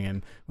to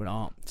Birmingham. Went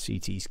up,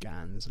 CT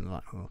scans, and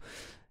like, oh.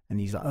 And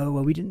he's like, oh,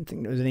 well, we didn't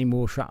think there was any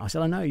more shrapnel. I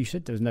said, I know, you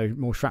said there was no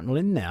more shrapnel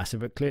in there. I said,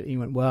 but clearly, he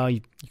went, well,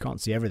 you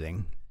can't see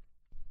everything.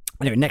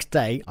 Anyway, next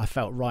day, I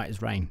felt right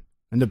as rain.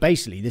 And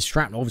basically, this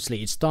shrapnel,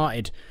 obviously, it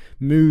started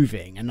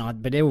moving, and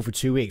I'd been ill for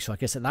 2 weeks. So I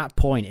guess at that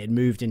point, it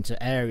moved into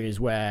areas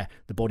where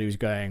the body was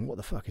going, what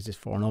the fuck is this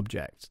foreign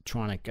object?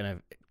 Trying to kind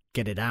of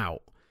get it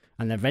out.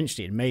 And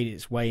eventually, it made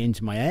its way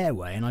into my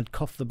airway, and I'd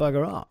coughed the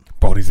bugger up.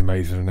 Body's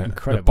amazing, isn't it?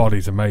 Incredible. The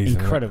body's amazing.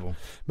 Incredible.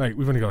 Mate,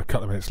 we've only got a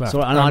couple of minutes left.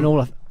 So, and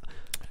all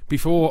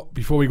Before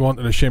we go on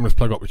to the shameless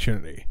plug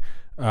opportunity,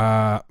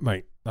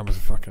 mate, that was a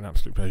fucking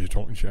absolute pleasure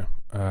talking to you.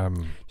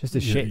 Just a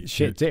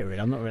shit dick, really.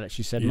 I'm not really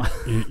actually said no,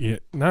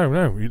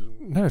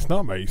 it's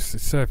not, mate.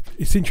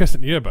 It's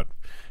interesting to hear, but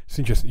it's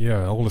interesting to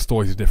hear. All the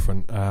stories are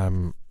different,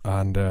 and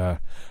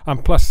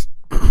plus,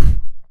 for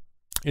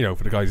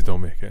the guys who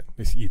don't make it,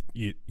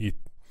 you're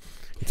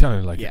telling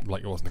it like it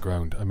was on the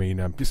ground. I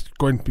mean, just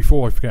going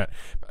before I forget,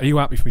 are you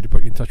happy for me to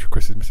put you in touch with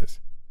Chris's missus?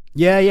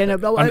 Yeah, no.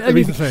 The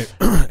reason I say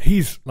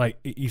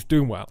he's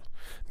doing well,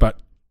 but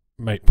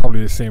mate,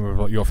 probably the same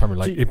with your family.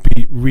 Like, it'd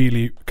be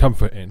really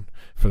comforting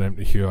for them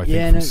to hear. I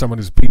think from someone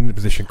who's been in the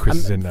position Chris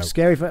is in now.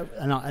 Scary,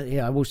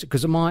 I will,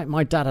 because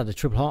my dad had a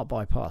triple heart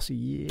bypass a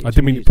year. I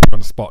didn't mean to put you on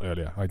the spot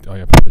earlier. I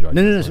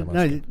apologise.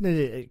 No,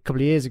 a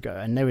couple of years ago,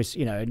 and there was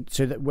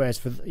so that whereas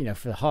for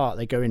the heart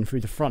they go in through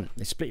the front,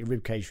 they split your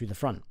rib cage through the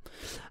front,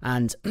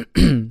 and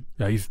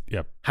he's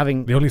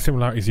having the only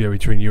similarities here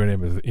between you and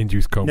him is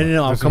induced coma.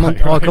 No. I'll come on to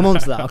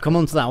that. I'll come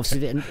on to that.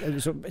 Obviously,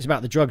 it's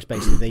about the drugs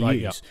basically they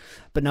use. Yeah.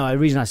 But no, the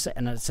reason I said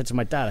to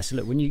my dad, I said,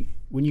 look, when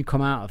you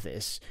come out of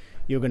this,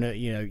 you're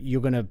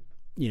gonna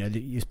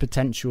there's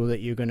potential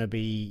that you're gonna be,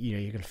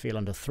 you're gonna feel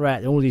under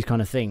threat. All these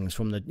kind of things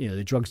from the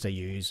the drugs they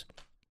use.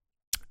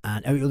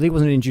 And it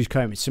wasn't an induced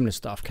coma. It's similar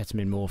stuff,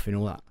 ketamine, morphine,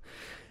 all that.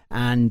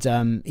 And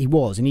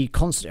he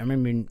constantly. I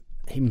remember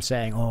him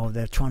saying, "Oh,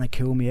 they're trying to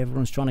kill me.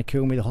 Everyone's trying to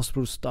kill me. The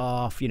hospital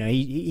staff."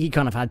 He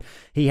kind of had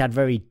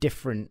very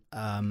different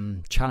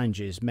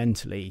challenges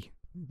mentally.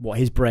 What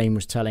his brain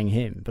was telling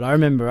him. But I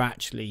remember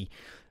actually,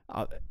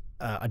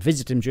 I'd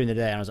visited him during the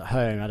day, and I was at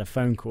home. I had a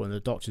phone call, and the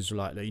doctors were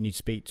like, "Look, you need to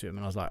speak to him."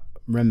 And I was like,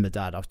 "Remember,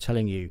 Dad, I was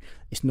telling you,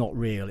 it's not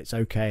real. It's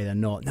okay. They're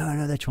not.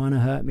 No, they're trying to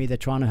hurt me. They're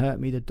trying to hurt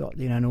me.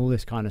 And all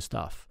this kind of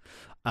stuff."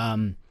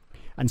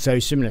 And so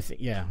similar thing,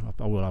 yeah.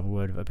 I will have a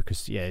word of it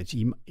because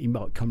he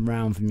might come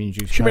round from the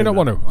induced. She may not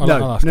want to. I'll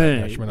ask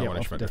her. She may not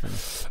want to.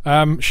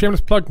 Definitely.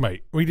 Shameless plug,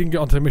 mate. We didn't get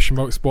onto Mission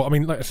Motorsport. I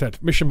mean, like I said,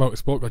 Mission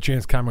Motorsport got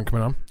James Cameron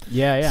coming on.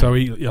 Yeah. So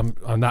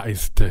and that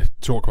is to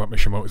talk about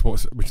Mission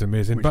Motorsport, which is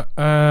amazing.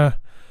 So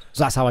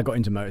that's how I got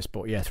into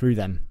motorsport. Yeah, through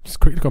them. Just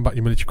quickly going back to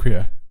your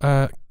military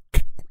career.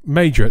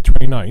 Major at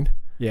 29.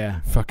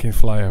 Yeah. Fucking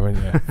flyer,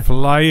 weren't you?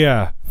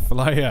 flyer.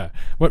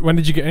 When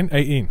did you get in?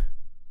 18.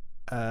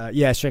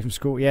 Yeah, straight from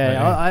school.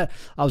 Yeah.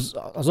 I was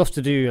off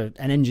to do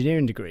an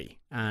engineering degree,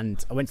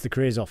 and I went to the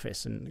careers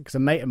office, and because a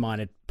mate of mine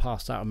had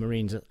passed out of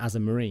Marines as a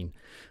Marine,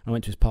 I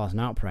went to his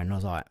passing out parade, and I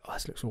was like, "Oh,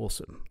 this looks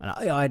awesome." And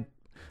I had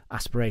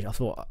aspiration. I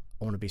thought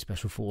I want to be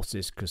special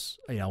forces because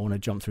I want to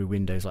jump through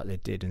windows like they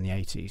did in the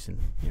 80s, and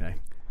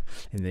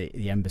in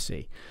the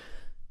embassy.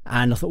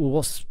 And I thought,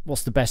 well,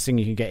 what's the best thing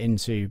you can get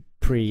into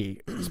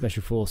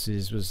pre-special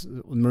forces was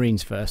the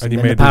Marines first, and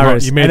then the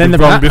paras, and then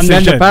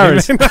the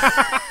paras.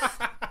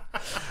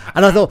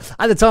 And I thought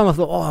at the time,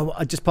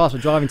 I just passed my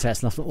driving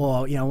test, and I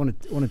thought, I want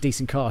a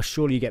decent car.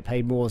 Surely you get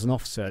paid more as an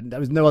officer. There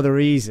was no other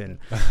reason.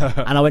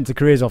 And I went to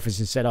careers office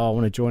and said, I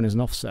want to join as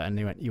an officer. And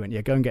he went,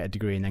 yeah, go and get a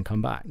degree and then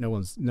come back. No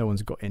one's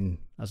got in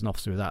as an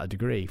officer without a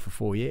degree for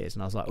 4 years.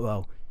 And I was like,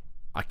 well,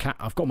 I can't.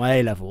 I've got my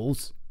A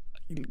levels.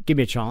 Give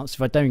me a chance.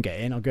 If I don't get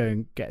in, I'll go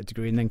and get a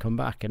degree and then come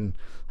back. And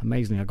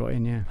amazingly, I got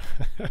in.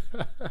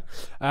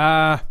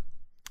 Yeah.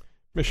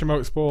 Mission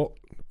Motorsport.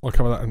 I'll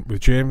cover that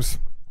with James.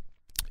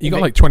 You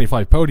got like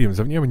 25 podiums,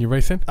 haven't you, when you're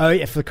racing? Oh,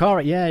 yeah, for the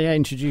car, yeah.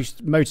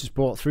 Introduced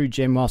motorsport through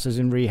Jim whilst I was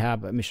in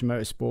rehab at Mission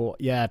Motorsport.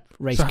 Yeah,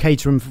 raced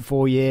Caterham for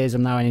 4 years.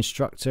 I'm now an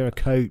instructor, a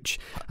coach,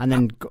 and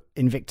then got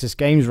Invictus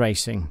Games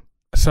Racing.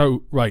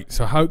 So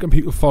how can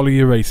people follow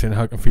you racing?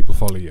 How can people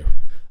follow you?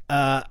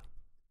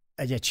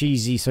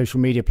 Cheesy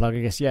social media plug,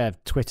 I guess. Yeah,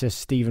 Twitter,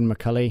 Stephen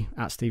McCulley,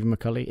 at Stephen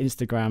McCulley.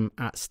 Instagram,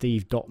 at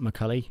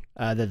steve.mcculley.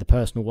 They're the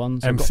personal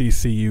ones.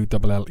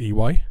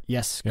 MCCULLEY.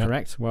 Yes,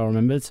 correct. Well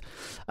remembered.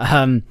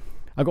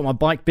 I got my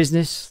bike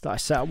business that I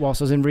set up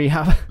whilst I was in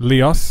rehab.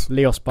 Lios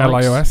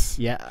Bikes. Lios.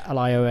 Yeah,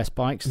 Lios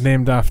Bikes.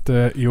 Named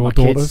after your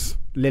daughters. Kids,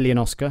 Lily and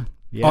Oscar.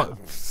 Yeah. Oh,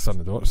 son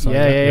and daughter. Sorry.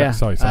 Yeah.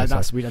 Sorry. I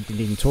didn't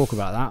even talk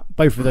about that.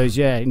 Both of those,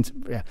 yeah.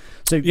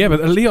 So yeah, but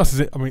Lios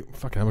is. I mean,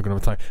 fucking, I'm going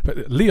to have time.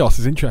 But Lios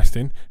is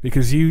interesting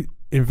because you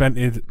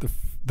invented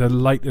the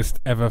lightest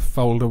ever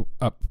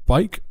fold-up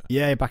bike.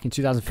 Yeah, back in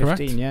 2015.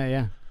 Correct?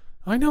 Yeah.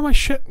 I know my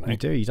shit, mate. You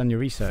do. You've done your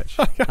research,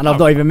 and I've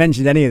not even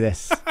mentioned any of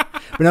this.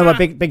 But no, my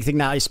big thing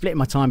now is splitting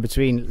my time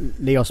between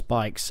Lios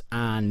Bikes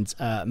and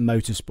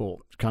motorsport.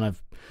 Kind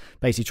of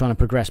basically trying to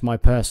progress my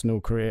personal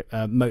career,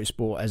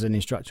 motorsport as an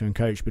instructor and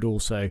coach, but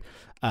also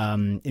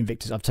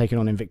Invictus. I've taken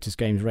on Invictus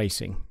Games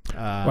Racing.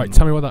 Right,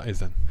 tell me what that is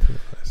then.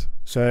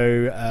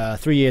 So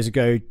 3 years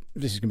ago,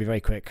 this is going to be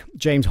very quick.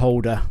 James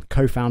Holder,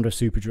 co-founder of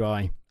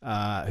Superdry,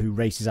 who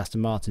races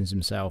Aston Martins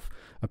himself,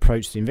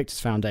 approached the Invictus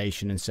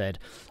Foundation and said,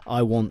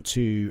 I want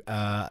to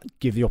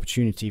give the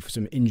opportunity for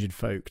some injured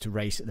folk to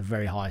race at the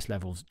very highest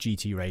levels,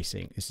 GT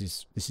racing. This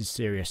is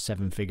serious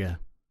 7-figure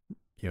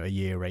a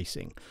year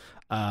racing.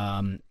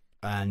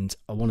 And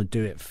I want to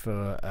do it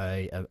for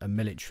a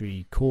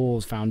military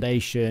cause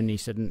foundation. He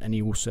said, and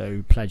he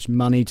also pledged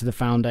money to the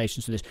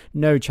foundation. So there's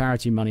no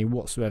charity money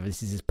whatsoever.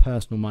 This is his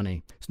personal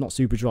money. It's not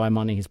Superdry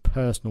money, his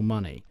personal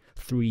money,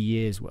 3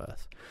 years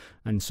worth.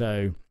 And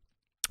so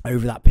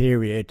over that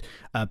period,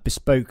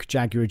 bespoke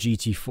Jaguar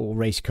GT4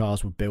 race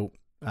cars were built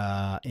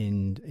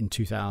in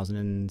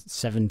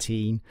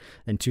 2017.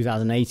 Then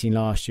 2018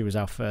 last year was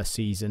our first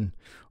season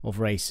of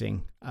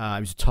racing. It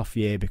was a tough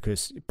year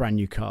because brand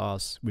new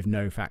cars with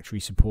no factory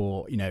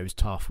support. It was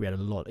tough. We had a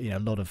lot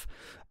of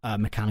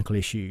mechanical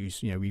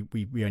issues.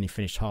 We only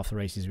finished half the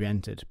races we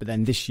entered. But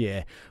then this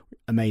year,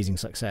 amazing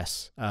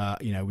success.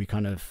 We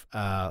kind of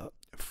 5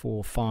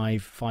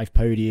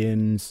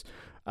 podiums.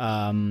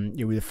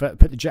 We put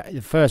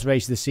the first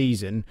race of the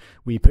season,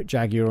 we put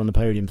Jaguar on the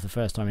podium for the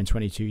first time in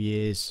 22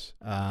 years.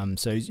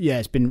 So yeah,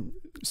 it's been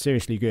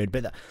seriously good.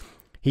 But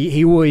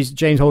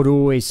James Holder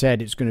always said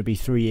it's going to be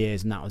 3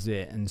 years, and that was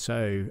it. And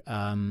so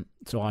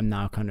so I'm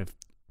now kind of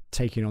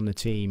taking on the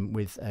team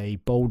with a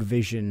bold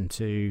vision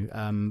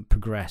to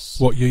progress.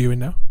 What year are you in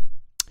now?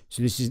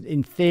 So this is,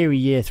 in theory,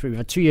 year 3. We've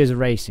had 2 years of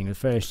racing. The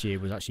first year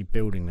was actually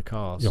building the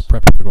cars. You're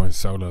prepping for going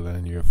solo then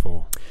in year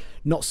 4.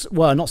 Not so.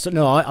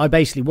 No, I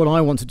basically, what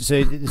I wanted to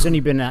do, there's only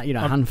been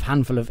a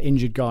handful of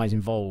injured guys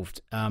involved.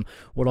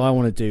 What I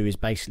want to do is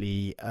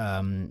basically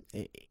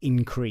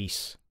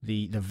increase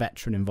the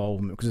veteran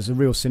involvement, because there's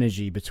a real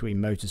synergy between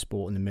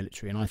motorsport and the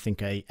military, and I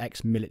think a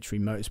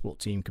ex-military motorsport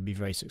team could be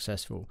very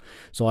successful.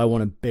 So I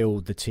want to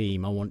build the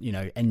team. I want,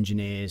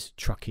 engineers,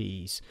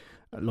 truckies,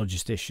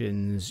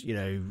 logisticians,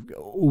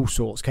 all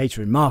sorts,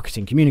 catering,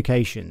 marketing,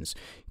 communications,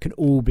 can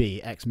all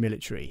be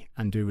ex-military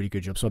and do a really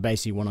good job. So I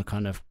basically want to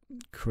kind of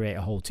create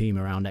a whole team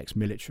around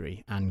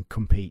ex-military and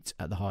compete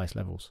at the highest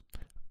levels.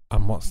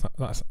 And what's that?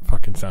 That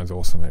fucking sounds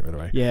awesome, mate, by the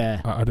way.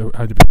 Yeah. How do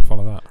people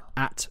follow that?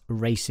 At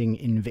Racing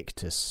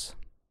Invictus.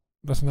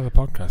 That's another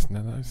podcast,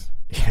 no?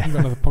 Yeah. You've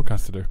got another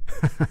podcast to do.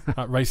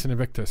 At Racing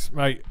Invictus.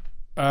 Mate,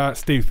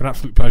 Steve, it's been an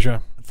absolute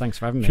pleasure. Thanks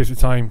for having me. Cheers for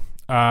your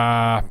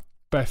time.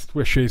 Best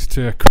wishes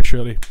to Chris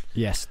Shirley.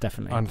 Yes,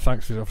 definitely. And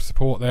thanks for your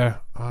support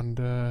there. And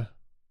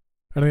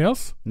anything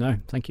else? No,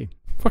 thank you.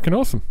 Fucking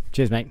awesome.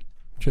 Cheers, mate.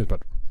 Cheers,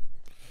 bud.